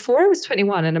 like before I was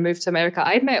 21 and I moved to America,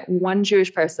 I'd met one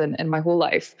Jewish person in my whole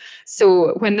life.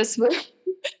 So when this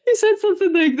you said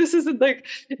something like, this isn't like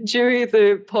Jewy,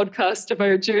 the podcast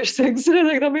about Jewish things. And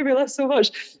like, that made me laugh so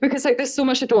much because like, there's so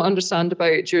much I don't understand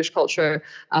about Jewish culture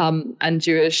and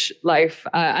Jewish life.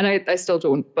 And I still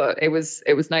don't, but it was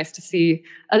nice to see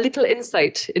a little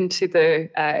insight into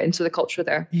the culture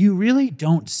there. You really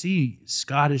don't see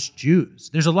Scottish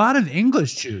Jews. There's a lot of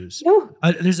English Jews. No.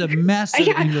 There's a mess of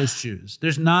English Jews.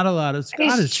 There's not a lot of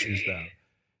Scottish Jews, though.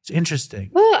 It's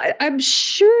interesting. Well, I'm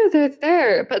sure they're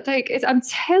there, but like I'm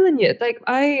telling you, like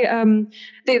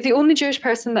the only Jewish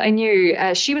person that I knew,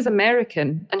 she was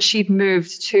American and she'd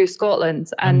moved to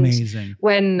Scotland. And amazing.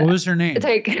 What was her name?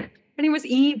 Like, her name was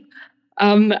Eve.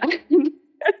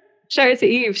 Shout out to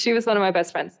Eve. She was one of my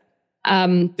best friends.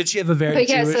 Did she have a very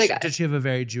Jewish? Did she have a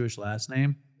very Jewish last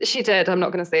name? She did. I'm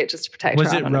not going to say it just to protect her.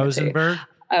 Was it Rosenberg?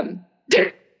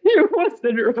 It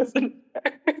wasn't Rosenberg.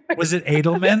 Was it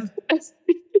Edelman?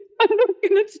 I'm not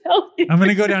going to tell you. I'm going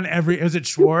to go down was it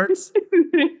Schwartz?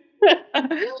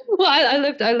 Well, I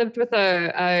lived with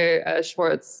a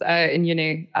Schwartz in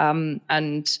uni,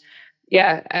 and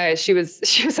yeah, she was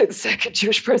like the second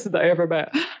Jewish person that I ever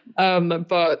met.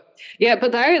 But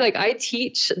there, like, I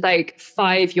teach like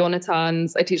 5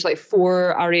 Yonathans, I teach like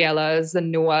 4 Ariellas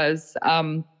and Noahs,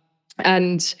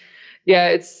 and yeah,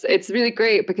 it's really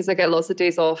great because I get lots of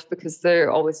days off because they're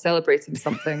always celebrating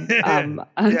something. And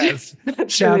yes.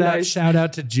 Shout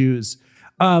out to Jews.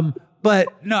 But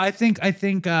no, I think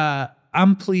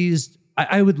I'm pleased.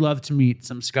 I would love to meet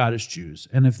some Scottish Jews.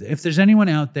 And if there's anyone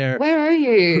out there, where are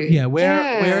you?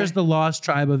 Where is the lost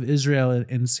tribe of Israel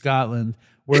in Scotland?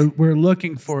 We're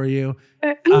looking for you.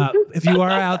 If you are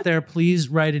out there, please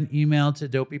write an email to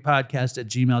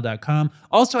dopeypodcast@gmail.com.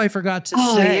 Also, I forgot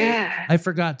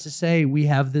to say we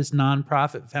have this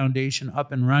nonprofit foundation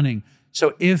up and running.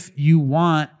 So if you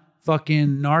want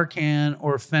fucking Narcan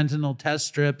or fentanyl test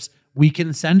strips, we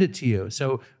can send it to you.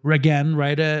 So again,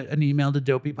 write an email to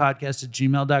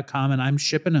dopeypodcast@gmail.com and I'm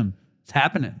shipping them. It's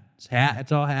happening.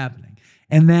 It's all happening.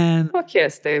 And then, fuck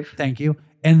yes, Dave. Thank you.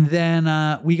 And then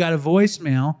we got a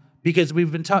voicemail because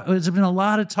there's been a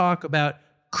lot of talk about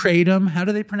Kratom. How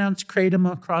do they pronounce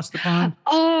Kratom across the pond?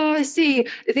 Oh, I see.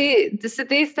 They said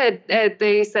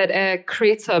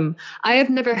Kratom. I have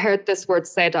never heard this word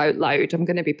said out loud. I'm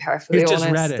going to be perfectly honest.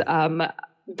 Just read it.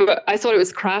 But I thought it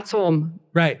was Kratom.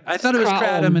 Right. I thought it was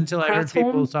Kratom until I heard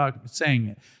people saying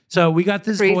it. So we got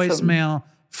this voicemail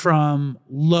from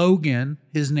Logan,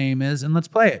 his name is, and let's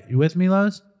play it. You with me,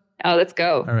 Loz? Oh, let's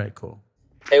go. All right, cool.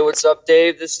 Hey, what's up,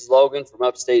 Dave? This is Logan from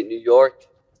upstate New York.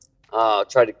 I'll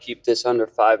try to keep this under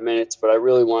 5 minutes, but I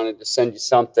really wanted to send you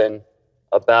something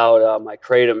about my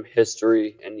Kratom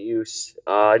history and use.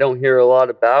 I don't hear a lot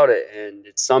about it, and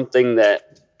it's something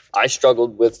that I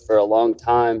struggled with for a long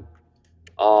time.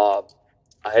 I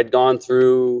had gone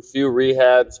through a few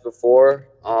rehabs before.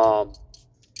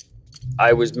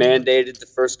 I was mandated the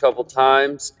first couple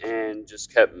times and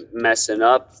just kept messing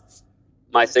up.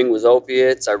 My thing was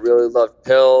opiates. I really loved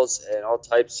pills and all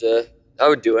types of, I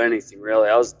would do anything really.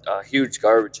 I was a huge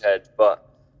garbage head. But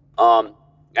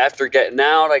after getting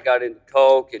out, I got into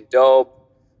coke and dope.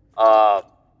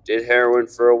 Did heroin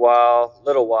for a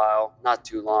little while, not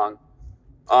too long.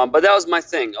 But that was my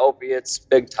thing, opiates,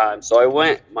 big time. So I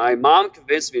went, my mom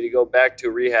convinced me to go back to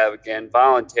rehab again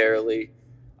voluntarily.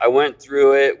 I went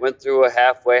through a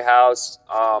halfway house,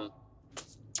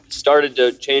 started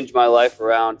to change my life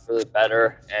around for the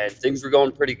better, and things were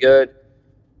going pretty good.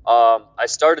 I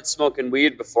started smoking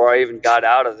weed before I even got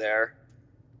out of there,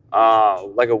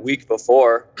 like a week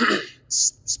before.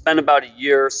 Spent about a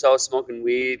year or so smoking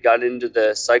weed, got into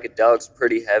the psychedelics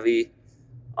pretty heavy.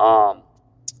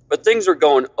 but things were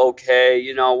going okay.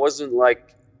 You know, I wasn't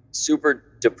like super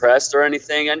depressed or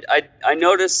anything. And I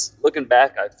noticed looking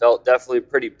back, I felt definitely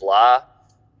pretty blah,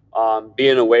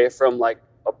 being away from like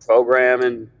a program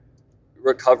and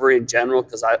recovery in general,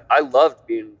 because I loved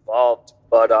being involved.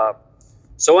 But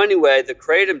so anyway, the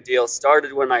Kratom deal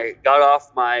started when I got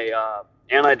off my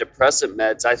antidepressant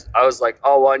meds. I was like,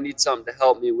 oh, well, I need something to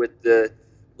help me with the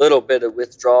little bit of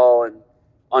withdrawal and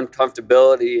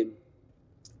uncomfortability, and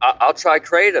I'll try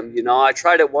Kratom. You know, I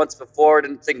tried it once before,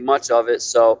 didn't think much of it,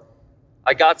 so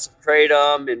I got some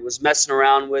Kratom and was messing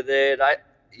around with it. I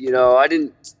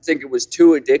didn't think it was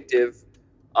too addictive,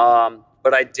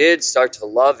 but I did start to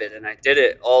love it, and I did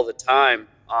it all the time.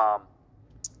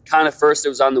 Kind of first it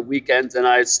was on the weekends, and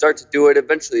I start to do it.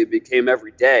 Eventually it became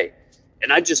every day,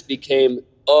 and I just became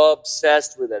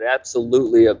obsessed with it,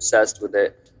 absolutely obsessed with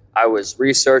it. I was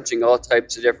researching all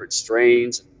types of different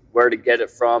strains, and where to get it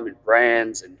from, and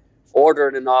brands, and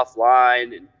ordering it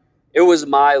offline, and it was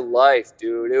my life,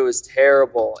 dude. It was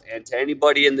terrible. And to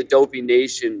anybody in the Dopey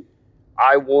Nation,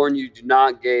 I warn you, do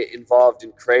not get involved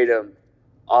in Kratom.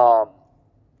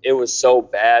 It was so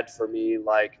bad for me,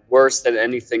 like worse than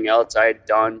anything else I had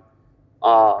done,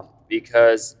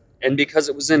 because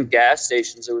it was in gas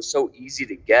stations, it was so easy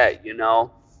to get, you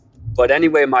know. But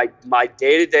anyway, my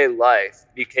day-to-day life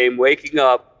became waking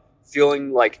up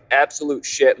feeling like absolute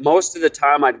shit. Most of the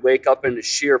time I'd wake up in a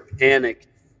sheer panic,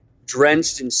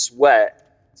 drenched in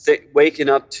sweat, waking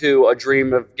up to a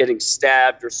dream of getting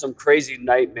stabbed or some crazy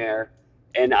nightmare.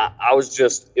 And I was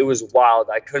just, it was wild.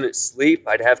 I couldn't sleep.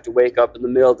 I'd have to wake up in the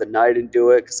middle of the night and do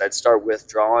it because I'd start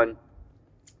withdrawing.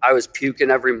 I was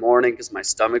puking every morning because my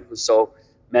stomach was so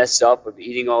messed up of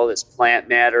eating all this plant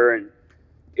matter, and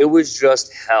it was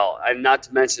just hell. And not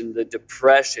to mention the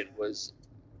depression was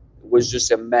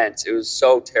just immense. It was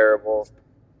so terrible.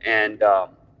 And,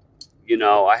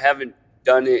 I haven't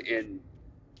done it in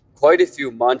quite a few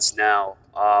months now.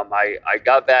 I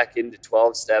got back into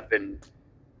 12-step,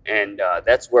 and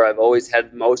that's where I've always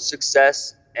had most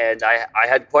success. And I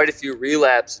had quite a few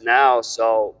relapses now,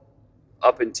 so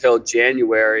up until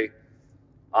January.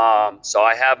 So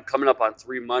I have coming up on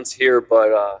 3 months here,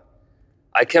 but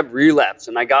I kept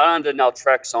relapsing. I got onto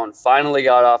naltrexone, finally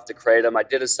got off the Kratom. I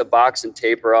did a Suboxone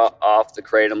taper off the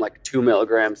Kratom, like a 2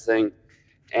 milligram thing.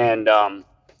 And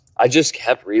I just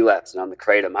kept relapsing on the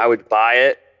Kratom. I would buy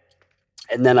it,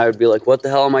 and then I would be like, what the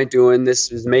hell am I doing?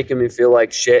 This is making me feel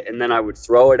like shit. And then I would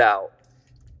throw it out.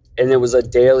 And it was a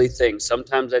daily thing.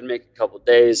 Sometimes I'd make a couple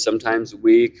days, sometimes a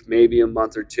week, maybe a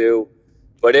month or two.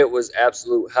 But it was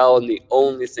absolute hell. And the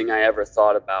only thing I ever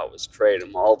thought about was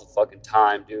Kratom all the fucking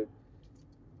time, dude.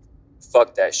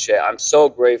 Fuck that shit. I'm so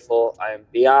grateful. I am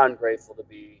beyond grateful to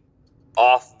be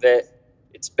off of it.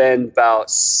 It's been about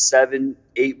 7-8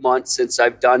 months since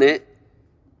I've done it.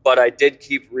 But I did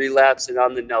keep relapsing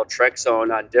on the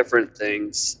naltrexone on different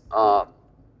things.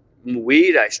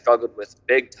 Weed I struggled with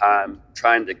big time,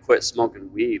 trying to quit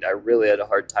smoking weed. I really had a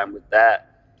hard time with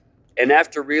that. And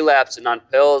after relapsing on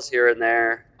pills here and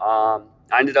there, I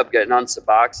ended up getting on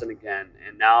Suboxone again.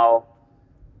 And now,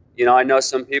 I know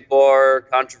some people are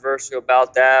controversial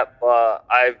about that, but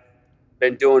I've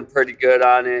been doing pretty good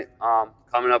on it.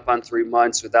 Coming up on 3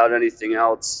 months without anything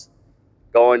else.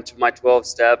 Going to my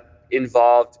 12-step.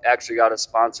 Involved, actually got a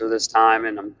sponsor this time,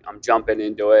 and I'm jumping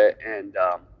into it, and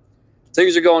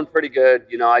things are going pretty good.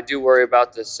 I do worry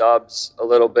about the subs a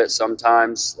little bit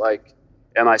sometimes, like,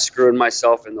 am I screwing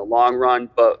myself in the long run?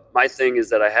 But my thing is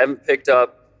that I haven't picked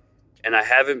up, and I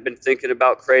haven't been thinking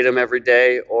about Kratom every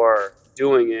day or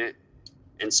doing it,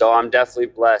 and so I'm definitely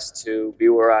blessed to be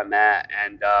where I'm at.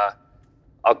 And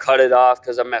I'll cut it off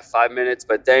because I'm at 5 minutes,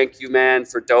 but thank you, man,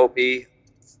 for Dopey.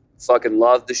 Fucking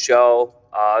love the show.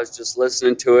 I was just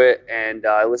listening to it, and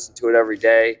I listen to it every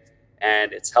day,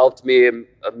 and it's helped me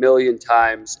a million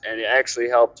times, and it actually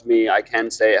helped me. I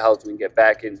can say it helped me get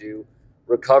back into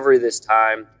recovery this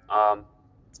time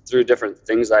through different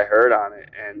things I heard on it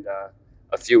and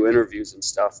a few interviews and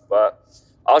stuff. But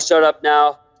I'll shut up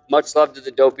now. Much love to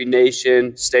the Dopey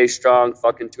Nation. Stay strong.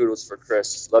 Fucking toodles for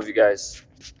Chris. Love you guys.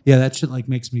 Yeah, that shit like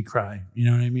makes me cry. You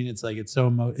know what I mean? It's like it's so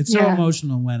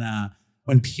emotional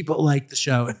when people like the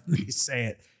show and they say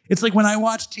it. It's like when I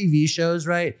watch TV shows,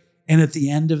 right? And at the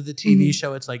end of the TV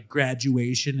show, it's like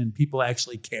graduation and people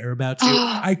actually care about you.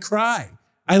 I cry.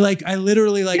 I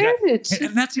literally like,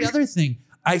 and that's the other thing.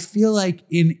 I feel like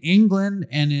in England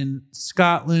and in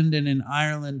Scotland and in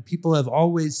Ireland, people have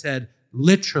always said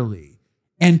literally.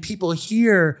 And people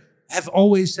here have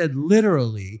always said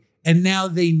literally. And now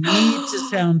they need to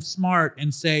sound smart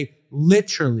and say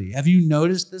literally. Have you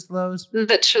noticed this, Lowe's?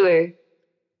 Literally.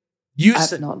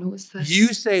 I've not noticed this. You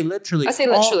say literally. I say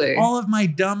literally. All of my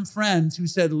dumb friends who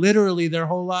said literally their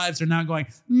whole lives are now going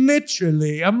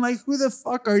literally. I'm like, who the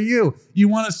fuck are you? You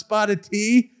want to spot a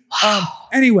T?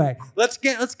 Anyway, let's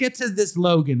get to this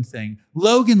Logan thing.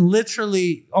 Logan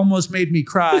literally almost made me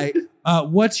cry.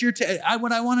 What's your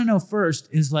what I want to know first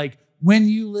is like, when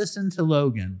you listen to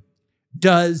Logan,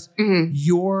 does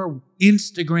your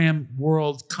Instagram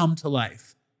world come to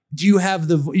life? Do you have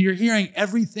you're hearing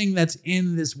everything that's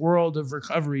in this world of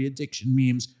recovery addiction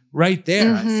memes right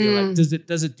there? I feel like,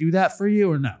 does it do that for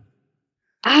you or no?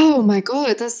 Oh my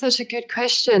God, that's such a good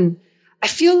question. I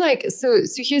feel like, so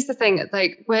here's the thing,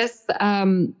 like with,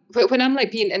 when I'm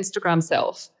like being Instagram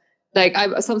self, like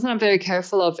something I'm very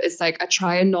careful of is like, I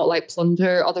try and not like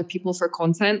plunder other people for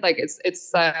content. Like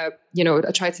it's I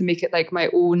try to make it like my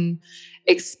own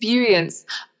experience.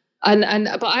 But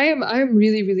I am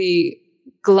really, really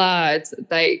glad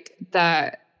like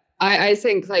that I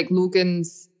think like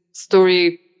Logan's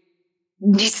story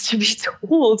needs to be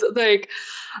told. Like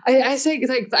I think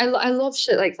like I love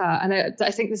shit like that, and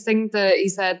I think the thing that he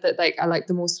said that like I liked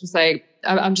the most was like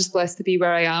I'm just blessed to be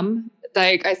where I am.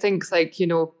 Like I think like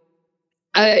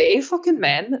fucking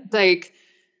men, like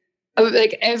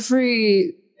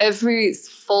every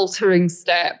faltering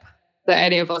step that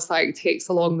any of us like takes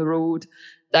along the road,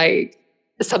 like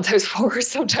sometimes forward,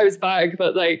 sometimes back,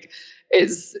 but like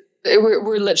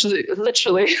we're literally I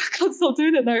can't stop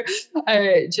doing it now.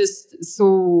 Just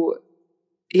so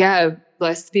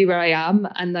blessed to be where I am,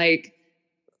 and like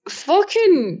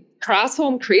fucking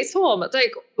Kratom.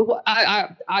 Like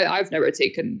I've never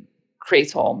taken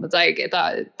Kratom. Like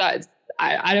that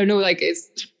I don't know. Like it's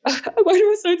why do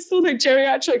I sound so like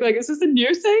geriatric? Like is this a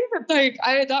new thing? But like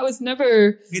that was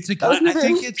never. It's a.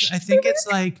 I think it's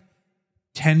like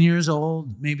 10 years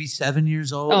old, maybe 7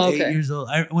 years old, 8 years old.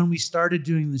 When we started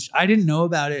doing this, I didn't know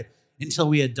about it until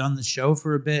we had done the show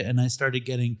for a bit, and I started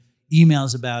getting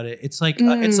emails about it. It's like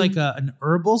an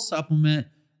herbal supplement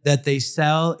that they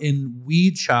sell in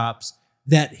weed shops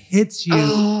that hits you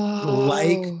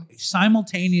like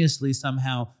simultaneously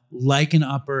somehow like an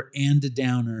upper and a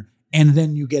downer, and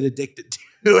then you get addicted to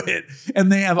it.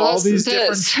 And they have all these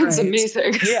different strains. Sounds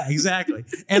amazing. Yeah, exactly.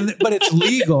 But it's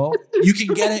legal. You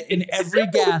can get it in every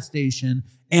gas station.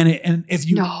 And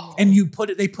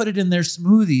they put it in their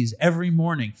smoothies every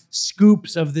morning,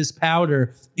 scoops of this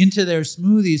powder into their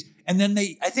smoothies. And then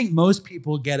I think most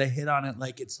people get a hit on it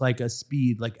like it's like a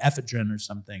speed, like ephedrine or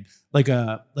something, like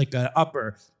a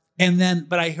upper.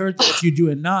 But I heard that if you do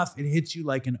enough, it hits you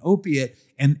like an opiate.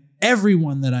 And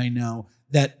everyone that I know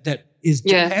that is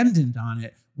dependent on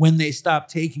it, when they stop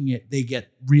taking it, they get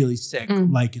really sick,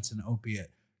 like it's an opiate.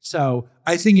 So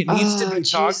I think it needs to be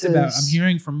talked about. I'm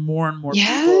hearing from more and more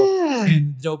people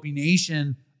in Dopey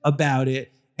Nation about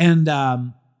it. And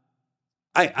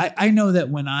I know that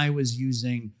when I was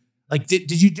using, like,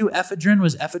 did you do ephedrine?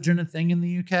 Was ephedrine a thing in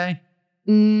the UK?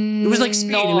 It was like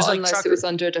speed. It was like unless it was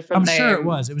under a different name. I'm sure it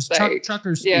was. It was like,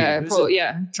 trucker speed.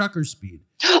 Yeah, trucker speed.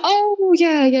 Oh,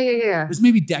 yeah. It was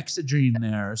maybe dexedrine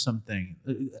there or something.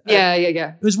 Yeah.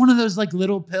 It was one of those like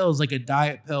little pills, like a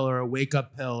diet pill or a wake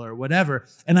up pill or whatever.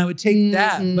 And I would take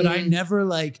that, but I never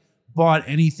like bought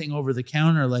anything over the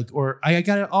counter, or I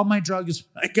got it, all my drugs,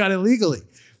 I got it legally.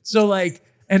 So like,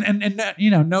 and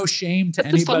no shame to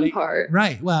anybody. The fun part.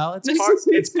 Right. Well,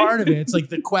 it's part of it. It's like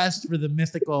the quest for the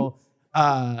mythical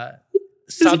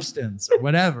substance or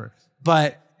whatever.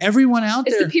 But everyone out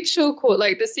there. It's the Peep Show quote,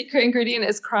 like the secret ingredient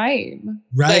is crime.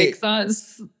 Right. Like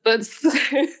that's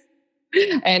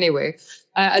anyway,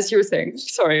 as you were saying,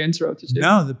 sorry I interrupted you.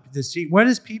 No, what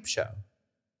is Peep Show?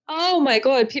 Oh my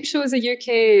God, Peep Show is a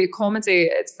UK comedy.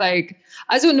 It's like,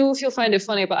 I don't know if you'll find it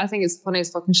funny, but I think it's funny as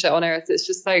fucking shit on earth. It's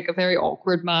just like a very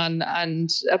awkward man and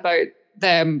about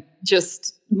them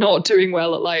just not doing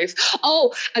well at life.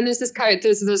 Oh, and there's this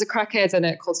character, there's a crackhead in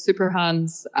it called Super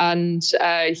Hands, and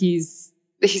he's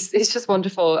just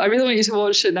wonderful. I really want you to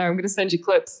watch it now. I'm going to send you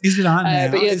clips. Is it on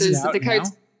now? But yeah, is it out now?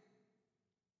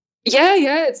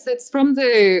 Yeah, it's from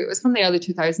the early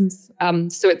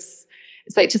 2000s. So it's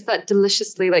like just that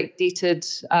deliciously like dated,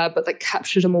 but like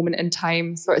captured a moment in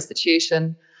time sort of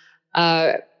situation.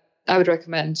 I would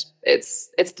recommend. It's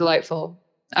delightful.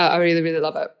 I really, really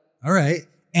love it. All right.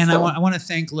 And so, I want to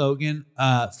thank Logan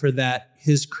for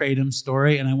his Kratom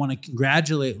story. And I want to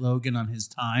congratulate Logan on his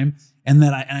time. And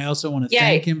I also want to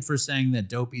thank him for saying that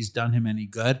Dopey's done him any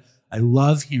good. I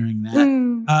love hearing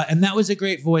that. And that was a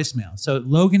great voicemail. So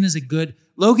Logan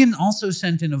also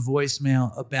sent in a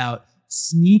voicemail about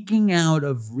sneaking out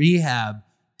of rehab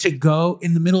to go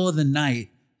in the middle of the night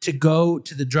to go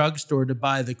to the drugstore to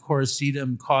buy the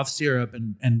Coricidum cough syrup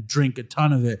and drink a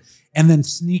ton of it and then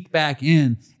sneak back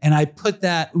in. And I put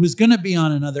that, it was going to be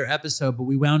on another episode, but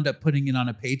we wound up putting it on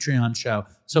a Patreon show.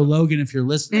 So Logan, if you're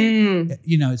listening,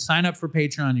 sign up for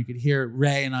Patreon. You could hear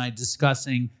Ray and I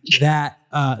discussing that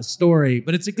story,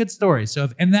 but it's a good story. So,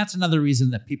 and that's another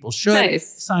reason that people should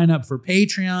sign up for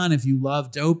Patreon. If you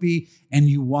love Dopey and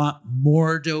you want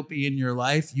more Dopey in your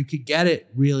life, you could get it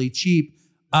really cheap.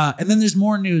 And then there's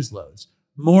more news, Lowe's.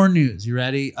 More news. You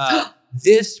ready?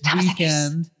 This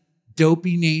weekend,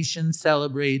 Dopey Nation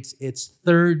celebrates its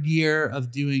 3rd year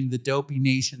of doing the Dopey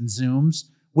Nation Zooms,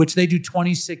 which they do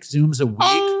 26 Zooms a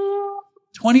week.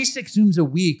 26 Zooms a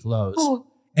week, Lowe's.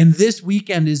 And this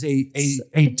weekend is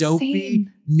a Dopey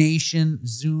Nation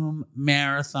Zoom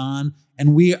marathon.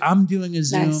 And I'm doing a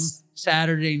Zoom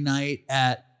Saturday night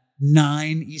at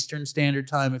 9 Eastern Standard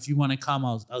Time. If you want to come,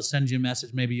 I'll send you a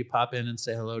message. Maybe you pop in and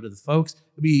say hello to the folks.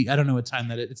 I don't know what time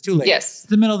that is. It's too late. Yes.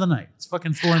 It's the middle of the night. It's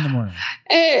fucking 4 a.m.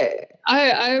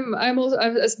 I'm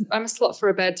a slut for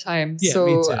a bedtime. Yeah, so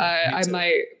me too. I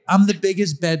might. I'm the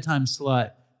biggest bedtime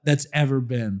slut that's ever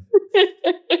been.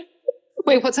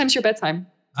 Wait, what time's your bedtime?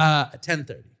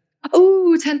 10:30.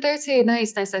 Oh, 10:30.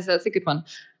 Nice. That's a good one.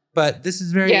 But this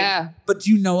is very. Yeah. But do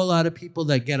you know a lot of people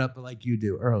that get up like you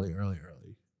do early?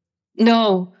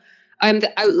 No, I'm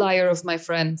the outlier of my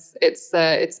friends. It's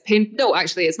pain. No,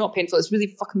 actually, it's not painful. It's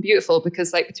really fucking beautiful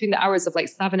because like between the hours of like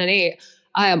 7 and 8,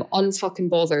 I am unfucking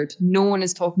bothered. No one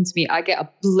is talking to me. I get a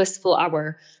blissful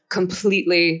hour,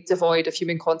 completely devoid of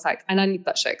human contact, and I need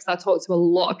that shit because I talk to a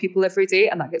lot of people every day,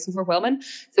 and that gets overwhelming.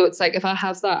 So it's like if I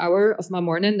have that hour of my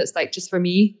morning that's like just for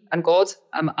me and God,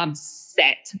 I'm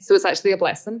set. So it's actually a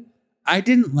blessing. I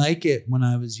didn't like it when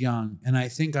I was young, and I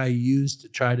think I used to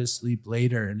try to sleep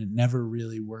later, and it never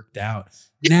really worked out.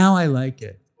 Now I like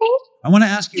it. I want to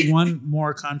ask you one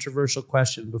more controversial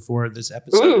question before this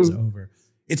episode is over.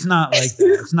 It's not like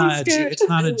that. It's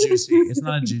not a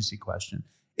juicy question.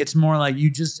 It's more like you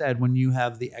just said, when you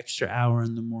have the extra hour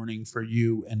in the morning for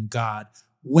you and God.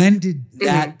 When did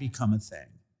that become a thing?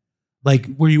 Like,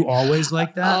 were you always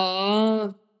like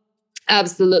that?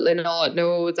 Absolutely not.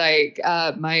 No, like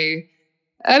I like,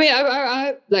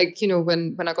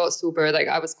 when I got sober, like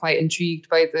I was quite intrigued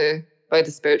by the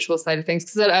spiritual side of things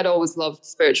because I'd always loved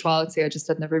spirituality. I just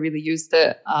had never really used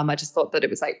it. I just thought that it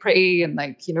was like pretty and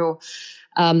like, so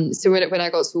when I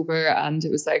got sober and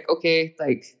it was like, okay,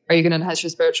 like, are you going to enhance your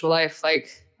spiritual life? Like,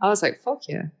 I was like, fuck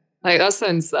yeah. Like that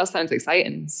sounds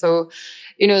exciting. So,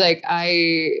 like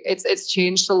it's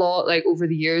changed a lot, like over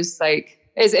the years. Like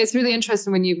it's really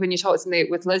interesting when you talk to me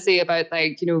with Lizzy about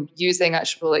like, using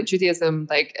actual like Judaism,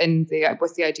 like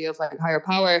with the idea of like higher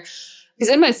power.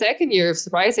 Because in my 2nd year of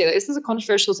sobriety, like, this is a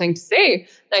controversial thing to say.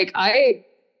 Like I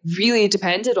really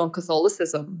depended on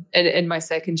Catholicism in my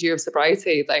 2nd year of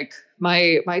sobriety. Like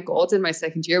my God in my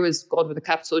 2nd year was God with a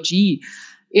capital G.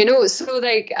 So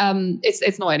like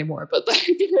it's not anymore, but like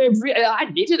I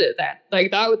needed it then.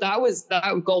 Like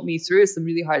that got me through some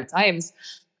really hard times.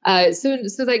 So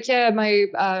like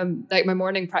my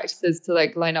morning practices to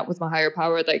like line up with my higher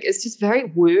power, like it's just very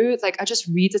woo. Like I just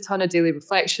read a ton of daily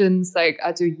reflections. Like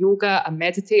I do yoga, I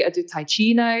meditate, I do Tai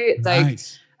Chi now. Like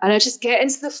Nice. And I just get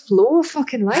into the flow of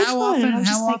fucking life. How often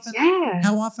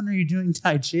are you doing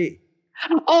Tai Chi?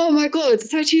 Oh my God,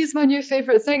 Tai Chi is my new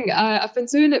favorite thing. I've been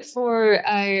doing it for,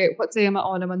 what day am I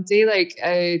on? I'm on day like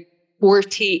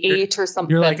 48 or something.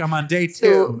 You're like, I'm on day 2.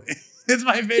 So, it's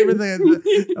my favorite thing.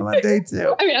 I'm on day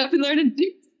 2. I mean,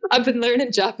 I've been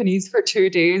learning Japanese for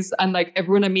 2 days, and like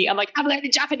everyone I meet, I'm like, I'm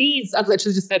learning Japanese. I've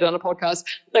literally just said it on a podcast.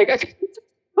 Like,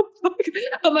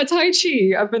 but my Tai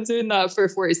Chi, I've been doing that for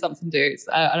 40 something days,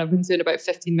 and I've been doing about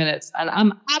 15 minutes, and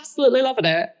I'm absolutely loving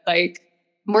it. Like,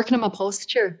 I'm working on my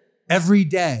posture. Every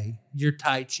day, you're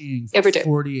Tai Chiing for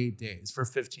 48 days for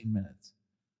 15 minutes.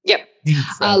 Yep.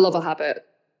 Incredible. I love a habit.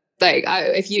 Like,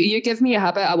 if you give me a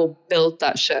habit, I will build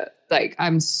that shit. Like,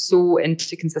 I'm so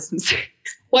into consistency.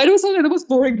 Why do I sound like the most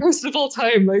boring person of all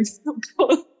time? Like, oh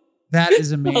God. That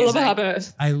is amazing. I love a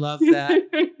habit. I love that.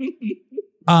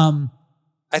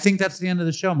 I think that's the end of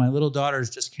the show. My little daughters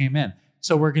just came in.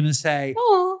 So we're going to say,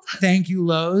 thank you,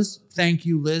 Lowe's. Thank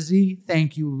you, Lizzy.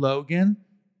 Thank you, Logan.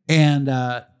 And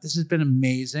this has been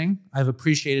amazing. I've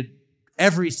appreciated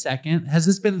every second. Has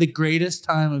this been the greatest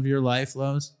time of your life,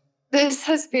 Lowe's? This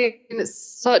has been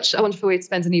such a wonderful way to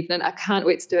spend an evening. I can't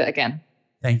wait to do it again.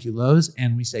 Thank you, Lowe's.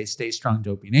 And we say stay strong,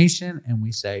 Dopey Nation. And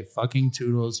we say fucking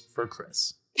toodles for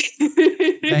Chris.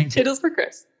 Thank you. Toodles for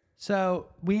Chris. So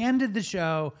we ended the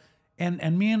show,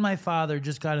 and me and my father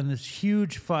just got in this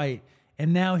huge fight.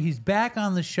 and now he's back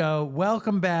on the show.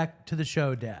 Welcome back to the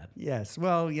show, Dad. Yes.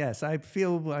 Well, yes. I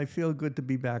feel good to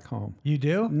be back home. You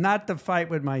do? Not to fight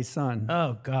with my son.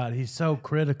 Oh God, he's so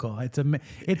critical.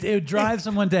 It drives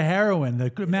someone to heroin.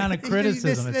 The amount of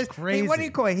criticism is crazy. Hey, what do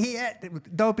you call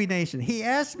it? Dopey Nation. He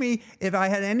asked me if I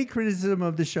had any criticism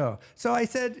of the show. So I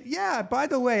said, yeah, by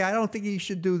the way, I don't think you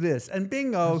should do this. And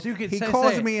bingo, he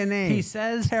calls me a name. He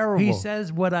says, terrible. He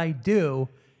says what I do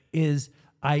is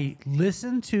I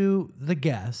listen to the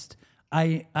guest.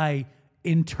 I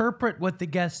interpret what the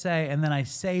guests say, and then I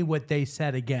say what they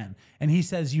said again. And he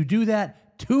says, you do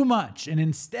that too much. And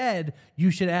instead, you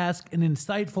should ask an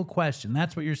insightful question.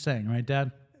 That's what you're saying, right,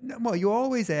 Dad? No, well, you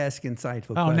always ask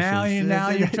insightful questions. Oh, now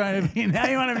you're trying to be. Now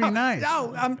you want to be nice.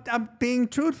 No, I'm being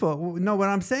truthful. No, what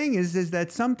I'm saying is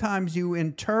that sometimes you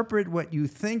interpret what you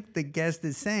think the guest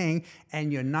is saying,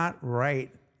 and you're not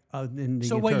right. In the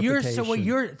So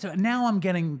now I'm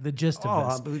getting the gist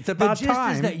of this. It's about the gist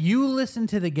time. is that you listen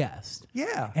to the guest.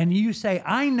 Yeah. And you say,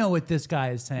 I know what this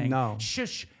guy is saying. No.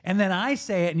 Shush. And then I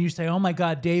say it and you say, oh my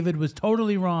God, David was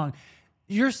totally wrong.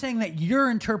 You're saying that your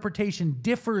interpretation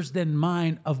differs than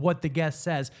mine of what the guest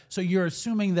says. So you're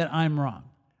assuming that I'm wrong.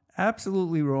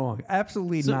 Absolutely wrong.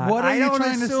 Absolutely So not. what are you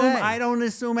trying to say? I don't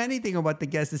assume anything of what the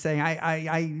guest is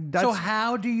saying. So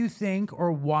how do you think,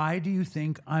 or why do you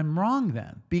think I'm wrong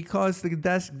then? Because the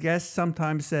guest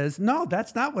sometimes says, no,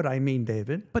 that's not what I mean,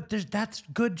 David. But that's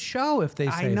good show if they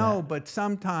say that. I know, but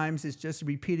sometimes it's just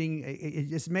repeating, it's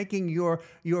just making your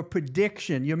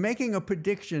prediction. You're making a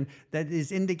prediction that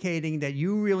is indicating that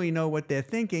you really know what they're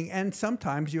thinking, and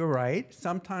sometimes you're right,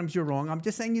 sometimes you're wrong. I'm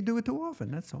just saying you do it too often,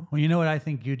 that's all. Well, you know what I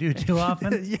think you do too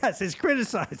often? Yes, it's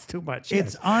criticized too much.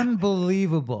 It's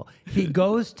unbelievable. He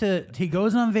goes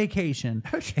on vacation.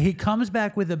 He comes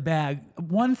back with a bag.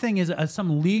 One thing is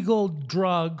some legal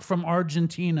drug from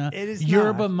Argentina. It is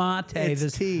yerba not. mate.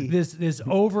 It's tea. This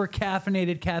over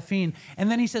caffeinated caffeine. And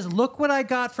then he says, "Look what I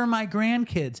got for my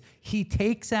grandkids." He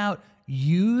takes out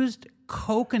used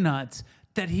coconuts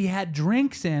that he had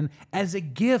drinks in as a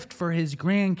gift for his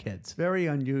grandkids. Very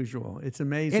unusual. It's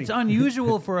amazing. It's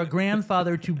unusual for a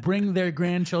grandfather to bring their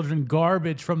grandchildren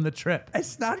garbage from the trip.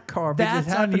 It's not garbage. That's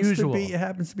it happens unusual. It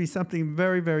happens to be something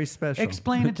very, very special.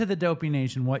 Explain it to the Dopey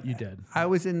Nation what you did. I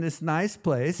was in this nice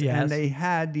place, Yes. and they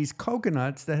had these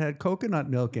coconuts that had coconut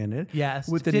milk in it. Yes.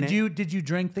 With the Did you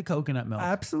drink the coconut milk?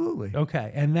 Absolutely.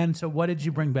 Okay. And then, so what did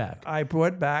you bring back? I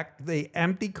brought back the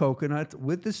empty coconuts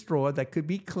with the straw that could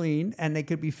be cleaned, and they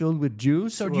could be filled with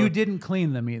juice. So you didn't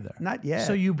clean them either? Not yet.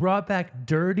 So you brought back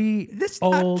dirty, This is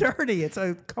old... not dirty. It's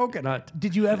a coconut.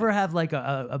 Did you ever have like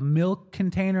a milk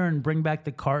container and bring back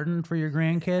the carton for your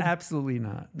grandkid? Absolutely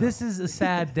not. No. This is a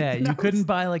sad day. No, you couldn't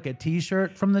buy like a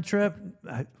T-shirt from the trip?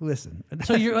 Listen.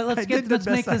 So let's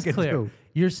make this clear. Do.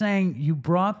 You're saying you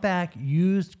brought back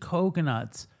used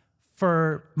coconuts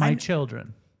for my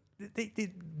children.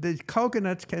 The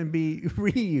coconuts can be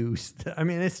reused. I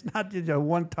mean, it's not just a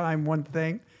one-time one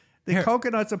thing. The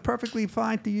coconuts are perfectly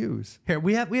fine to use. Here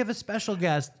we have a special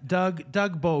guest, Doug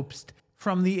Bopst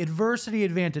from the Adversity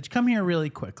Advantage. Come here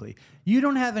really quickly. You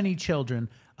don't have any children.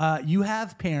 You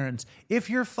have parents. If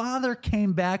your father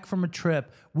came back from a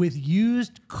trip with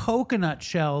used coconut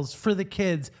shells for the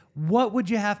kids, what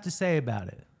would you have to say about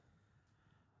it?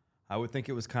 I would think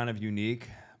it was kind of unique,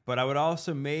 but I would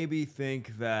also maybe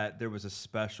think that there was a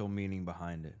special meaning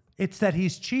behind it. It's that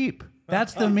he's cheap.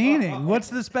 That's the meaning. What's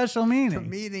the special meaning?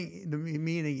 The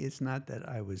meaning is not that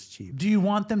I was cheap. Do you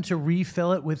want them to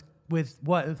refill it with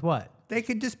what? With what? They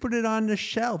could just put it on the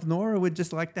shelf. Nora would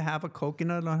just like to have a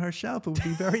coconut on her shelf. It would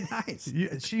be very nice.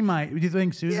 She might. Do you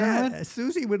think Susan would?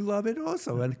 Susie would love it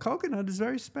also. And coconut is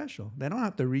very special. They don't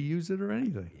have to reuse it or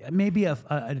anything. Maybe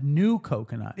a new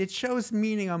coconut. It shows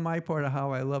meaning on my part of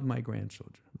how I love my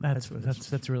grandchildren.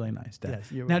 That's really nice, Dad.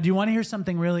 Yes, you're now, right. do you want to hear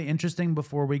something really interesting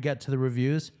before we get to the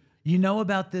reviews? You know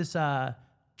about this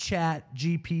Chat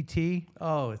GPT?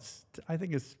 Oh, I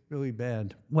think it's really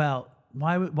bad. Well,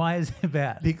 why is it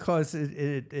bad? Because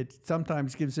it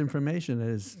sometimes gives information that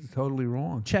is totally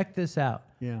wrong. Check this out.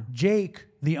 Yeah. Jake,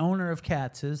 the owner of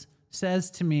Katz's,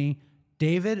 says to me,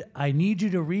 David, I need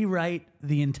you to rewrite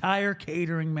the entire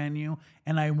catering menu,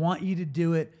 and I want you to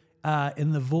do it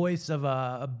in the voice of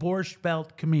a Borscht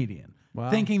Belt comedian. Wow.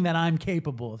 Thinking that I'm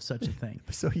capable of such a thing.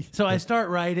 So I start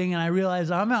writing and I realize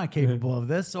I'm not capable of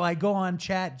this. So I go on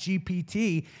Chat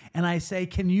GPT and I say,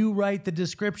 can you write the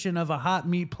description of a hot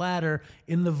meat platter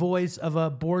in the voice of a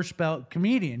Borscht Belt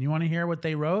comedian? You want to hear what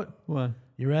they wrote? What?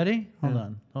 You ready?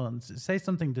 Hold on. Say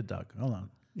something to Doug. Hold on.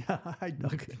 Yeah, hi,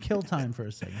 Doug. Kill time for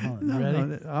a second. Hold on. You ready?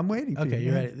 No, I'm waiting for Okay,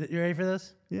 you. you ready? You ready for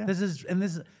this? Yeah. This is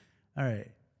all right.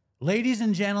 Ladies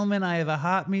and gentlemen, I have a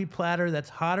hot meat platter that's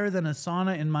hotter than a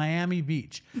sauna in Miami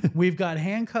Beach. We've got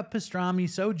hand-cut pastrami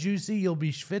so juicy you'll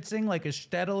be schwitzing like a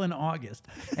shtetl in August.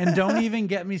 And don't even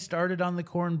get me started on the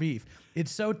corned beef.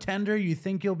 It's so tender you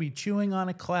think you'll be chewing on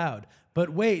a cloud.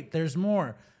 But wait, there's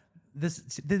more.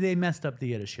 They messed up the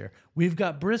Yiddish here. We've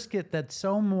got brisket that's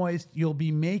so moist you'll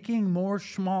be making more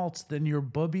schmaltz than your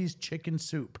bubby's chicken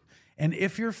soup. And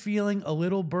if you're feeling a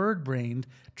little bird-brained,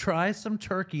 try some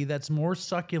turkey that's more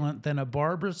succulent than a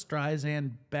Barbra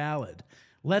Streisand ballad.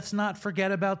 Let's not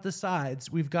forget about the sides.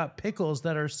 We've got pickles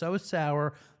that are so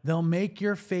sour, they'll make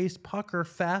your face pucker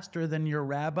faster than your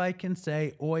rabbi can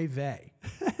say, oy vey.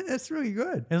 That's really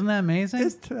good. Isn't that amazing?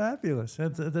 It's fabulous.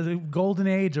 That's the golden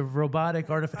age of robotic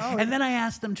artificial. And then I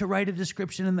asked them to write a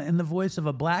description in the voice of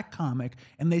a black comic,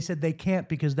 and they said they can't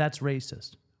because that's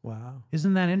racist. Wow.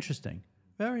 Isn't that interesting?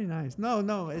 Very nice.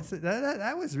 No, it's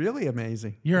that was really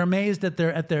amazing. You're amazed at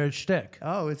their shtick.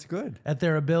 Oh, it's good. At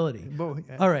their ability.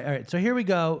 All right. So here we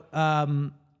go.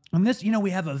 And this,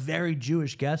 we have a very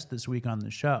Jewish guest this week on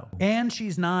the show, and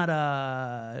she's not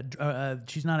a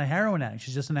heroin addict.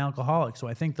 She's just an alcoholic. So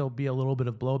I think there'll be a little bit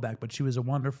of blowback. But she was a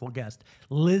wonderful guest,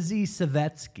 Lizzy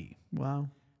Savetsky. Wow.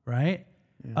 Right.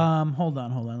 Yeah. Hold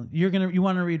on. You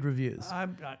want to read reviews?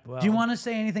 Do you want to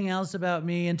say anything else about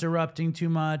me interrupting too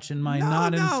much and my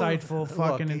insightful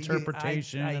fucking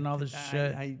interpretation and all this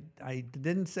shit? I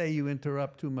didn't say you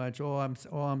interrupt too much. All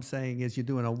I'm saying is you're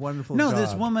doing a wonderful job. No,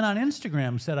 this woman on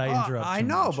Instagram said I interrupt. I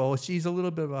know, but she's a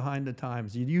little bit behind the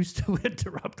times. You used to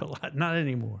interrupt a lot, not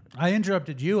anymore. I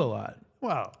interrupted you a lot.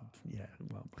 Well, yeah.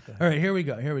 Well. All right, here we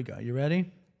go. You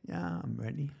ready? Yeah, I'm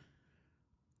ready.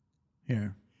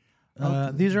 Here.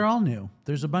 These are all new.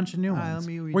 There's a bunch of new ones.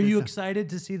 Were you excited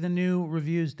to see the new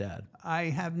reviews, Dad? I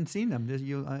haven't seen them.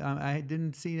 I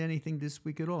didn't see anything this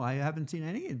week at all. I haven't seen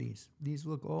any of these. These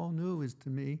look all new to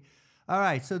me. All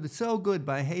right, so the So Good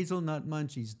by Hazelnut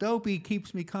Munchies. Dopey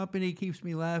keeps me company, keeps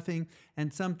me laughing,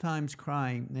 and sometimes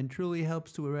crying, and truly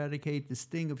helps to eradicate the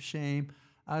sting of shame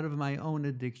out of my own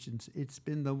addictions. It's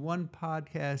been the one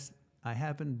podcast I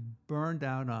haven't burned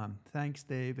out on. Thanks,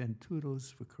 Dave, and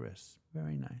toodles for Chris.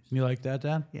 Very nice. You like that,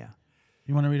 Dad? Yeah.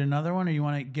 You want to read another one, or you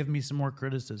want to give me some more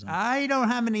criticism? I don't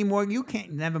have any more. You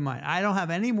can't. Never mind. I don't have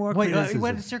any more criticism.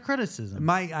 What is your criticism?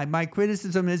 My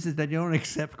criticism is that you don't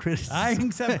accept criticism. I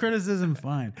accept criticism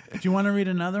fine. Do you want to read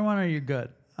another one, or are you good?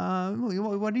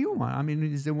 What do you want? I mean,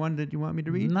 is there one that you want me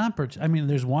to read?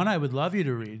 There's one I would love you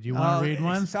to read. Do you want to read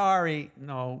one? Sorry.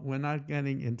 No, we're not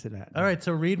getting into that. All right,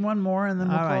 so read one more and then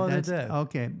we'll call it a day.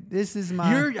 Okay. This is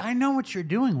my... I know what you're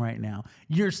doing right now.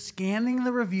 You're scanning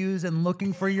the reviews and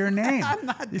looking for your name. I'm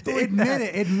not doing that.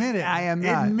 Admit it. I am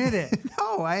not. Admit it.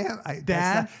 No, I am.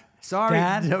 Dad, sorry.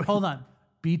 Dad, hold on.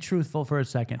 Be truthful for a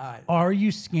second. Right. Are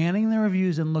you scanning the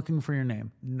reviews and looking for your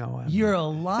name? No, You're a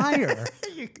liar.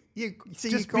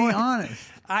 Just be honest.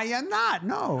 I am not.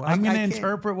 No. I'm going to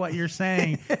interpret what you're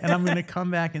saying, and I'm going to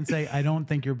come back and say, I don't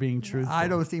think you're being truthful. I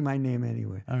don't see my name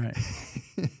anywhere. All right.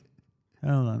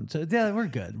 Hold on. So, yeah, we're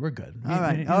good. All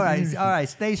right.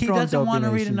 Stay strong. He doesn't want to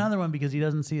read another one because he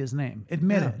doesn't see his name.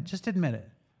 Admit it. Just admit it.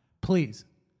 Please.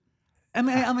 Let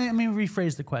me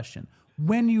rephrase the question.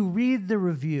 When you read the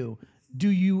review, do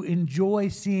you enjoy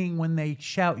seeing when they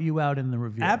shout you out in the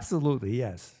review? Absolutely,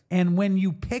 yes. And when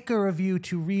you pick a review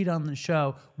to read on the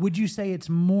show, would you say it's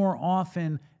more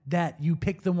often that you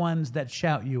pick the ones that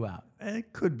shout you out?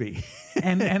 It could be.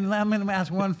 and I'm going to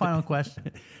ask one final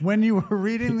question. When you were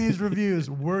reading these reviews,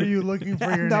 were you looking for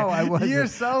your name? No, I wasn't. You're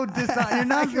so you're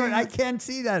not good. I can't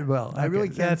see that well. I really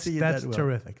can't see that well. That's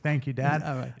terrific. Thank you, Dad.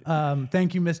 All right.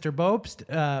 Thank you, Mr.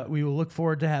 Bopst. We will look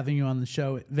forward to having you on the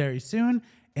show very soon.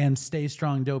 And stay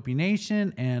strong, Dopey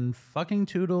Nation, and fucking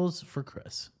toodles for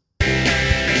Chris. Be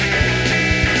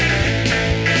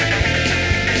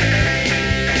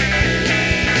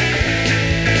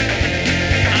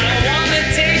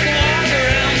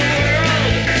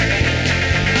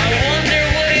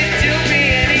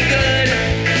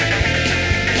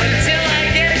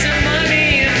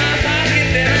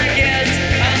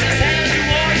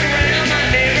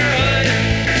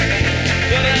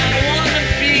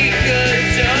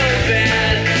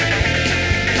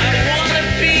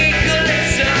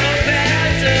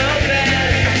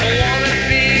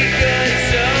good.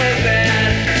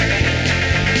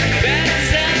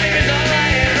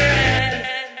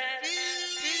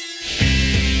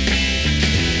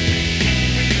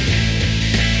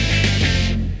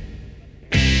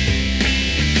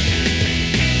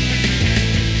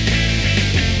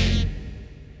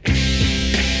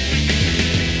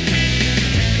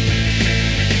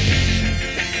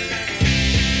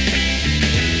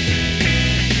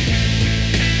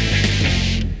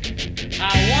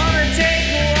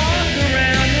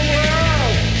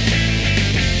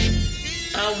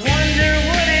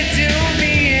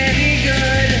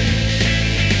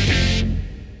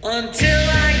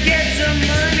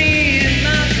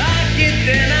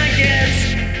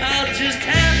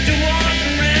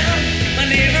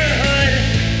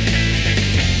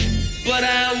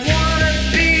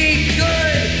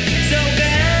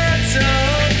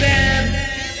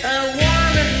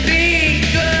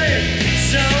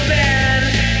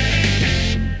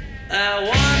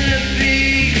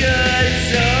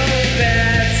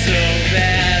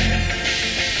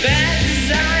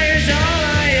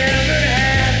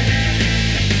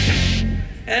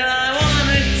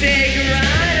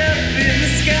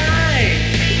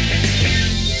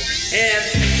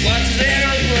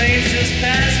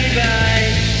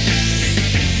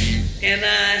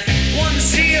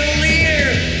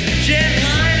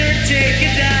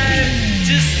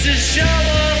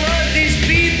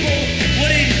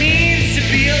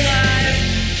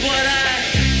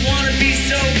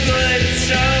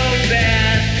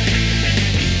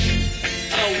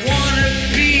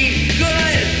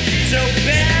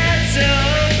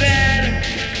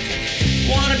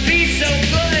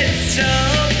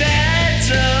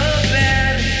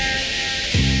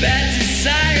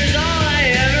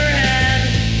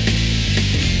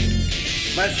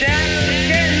 My shadow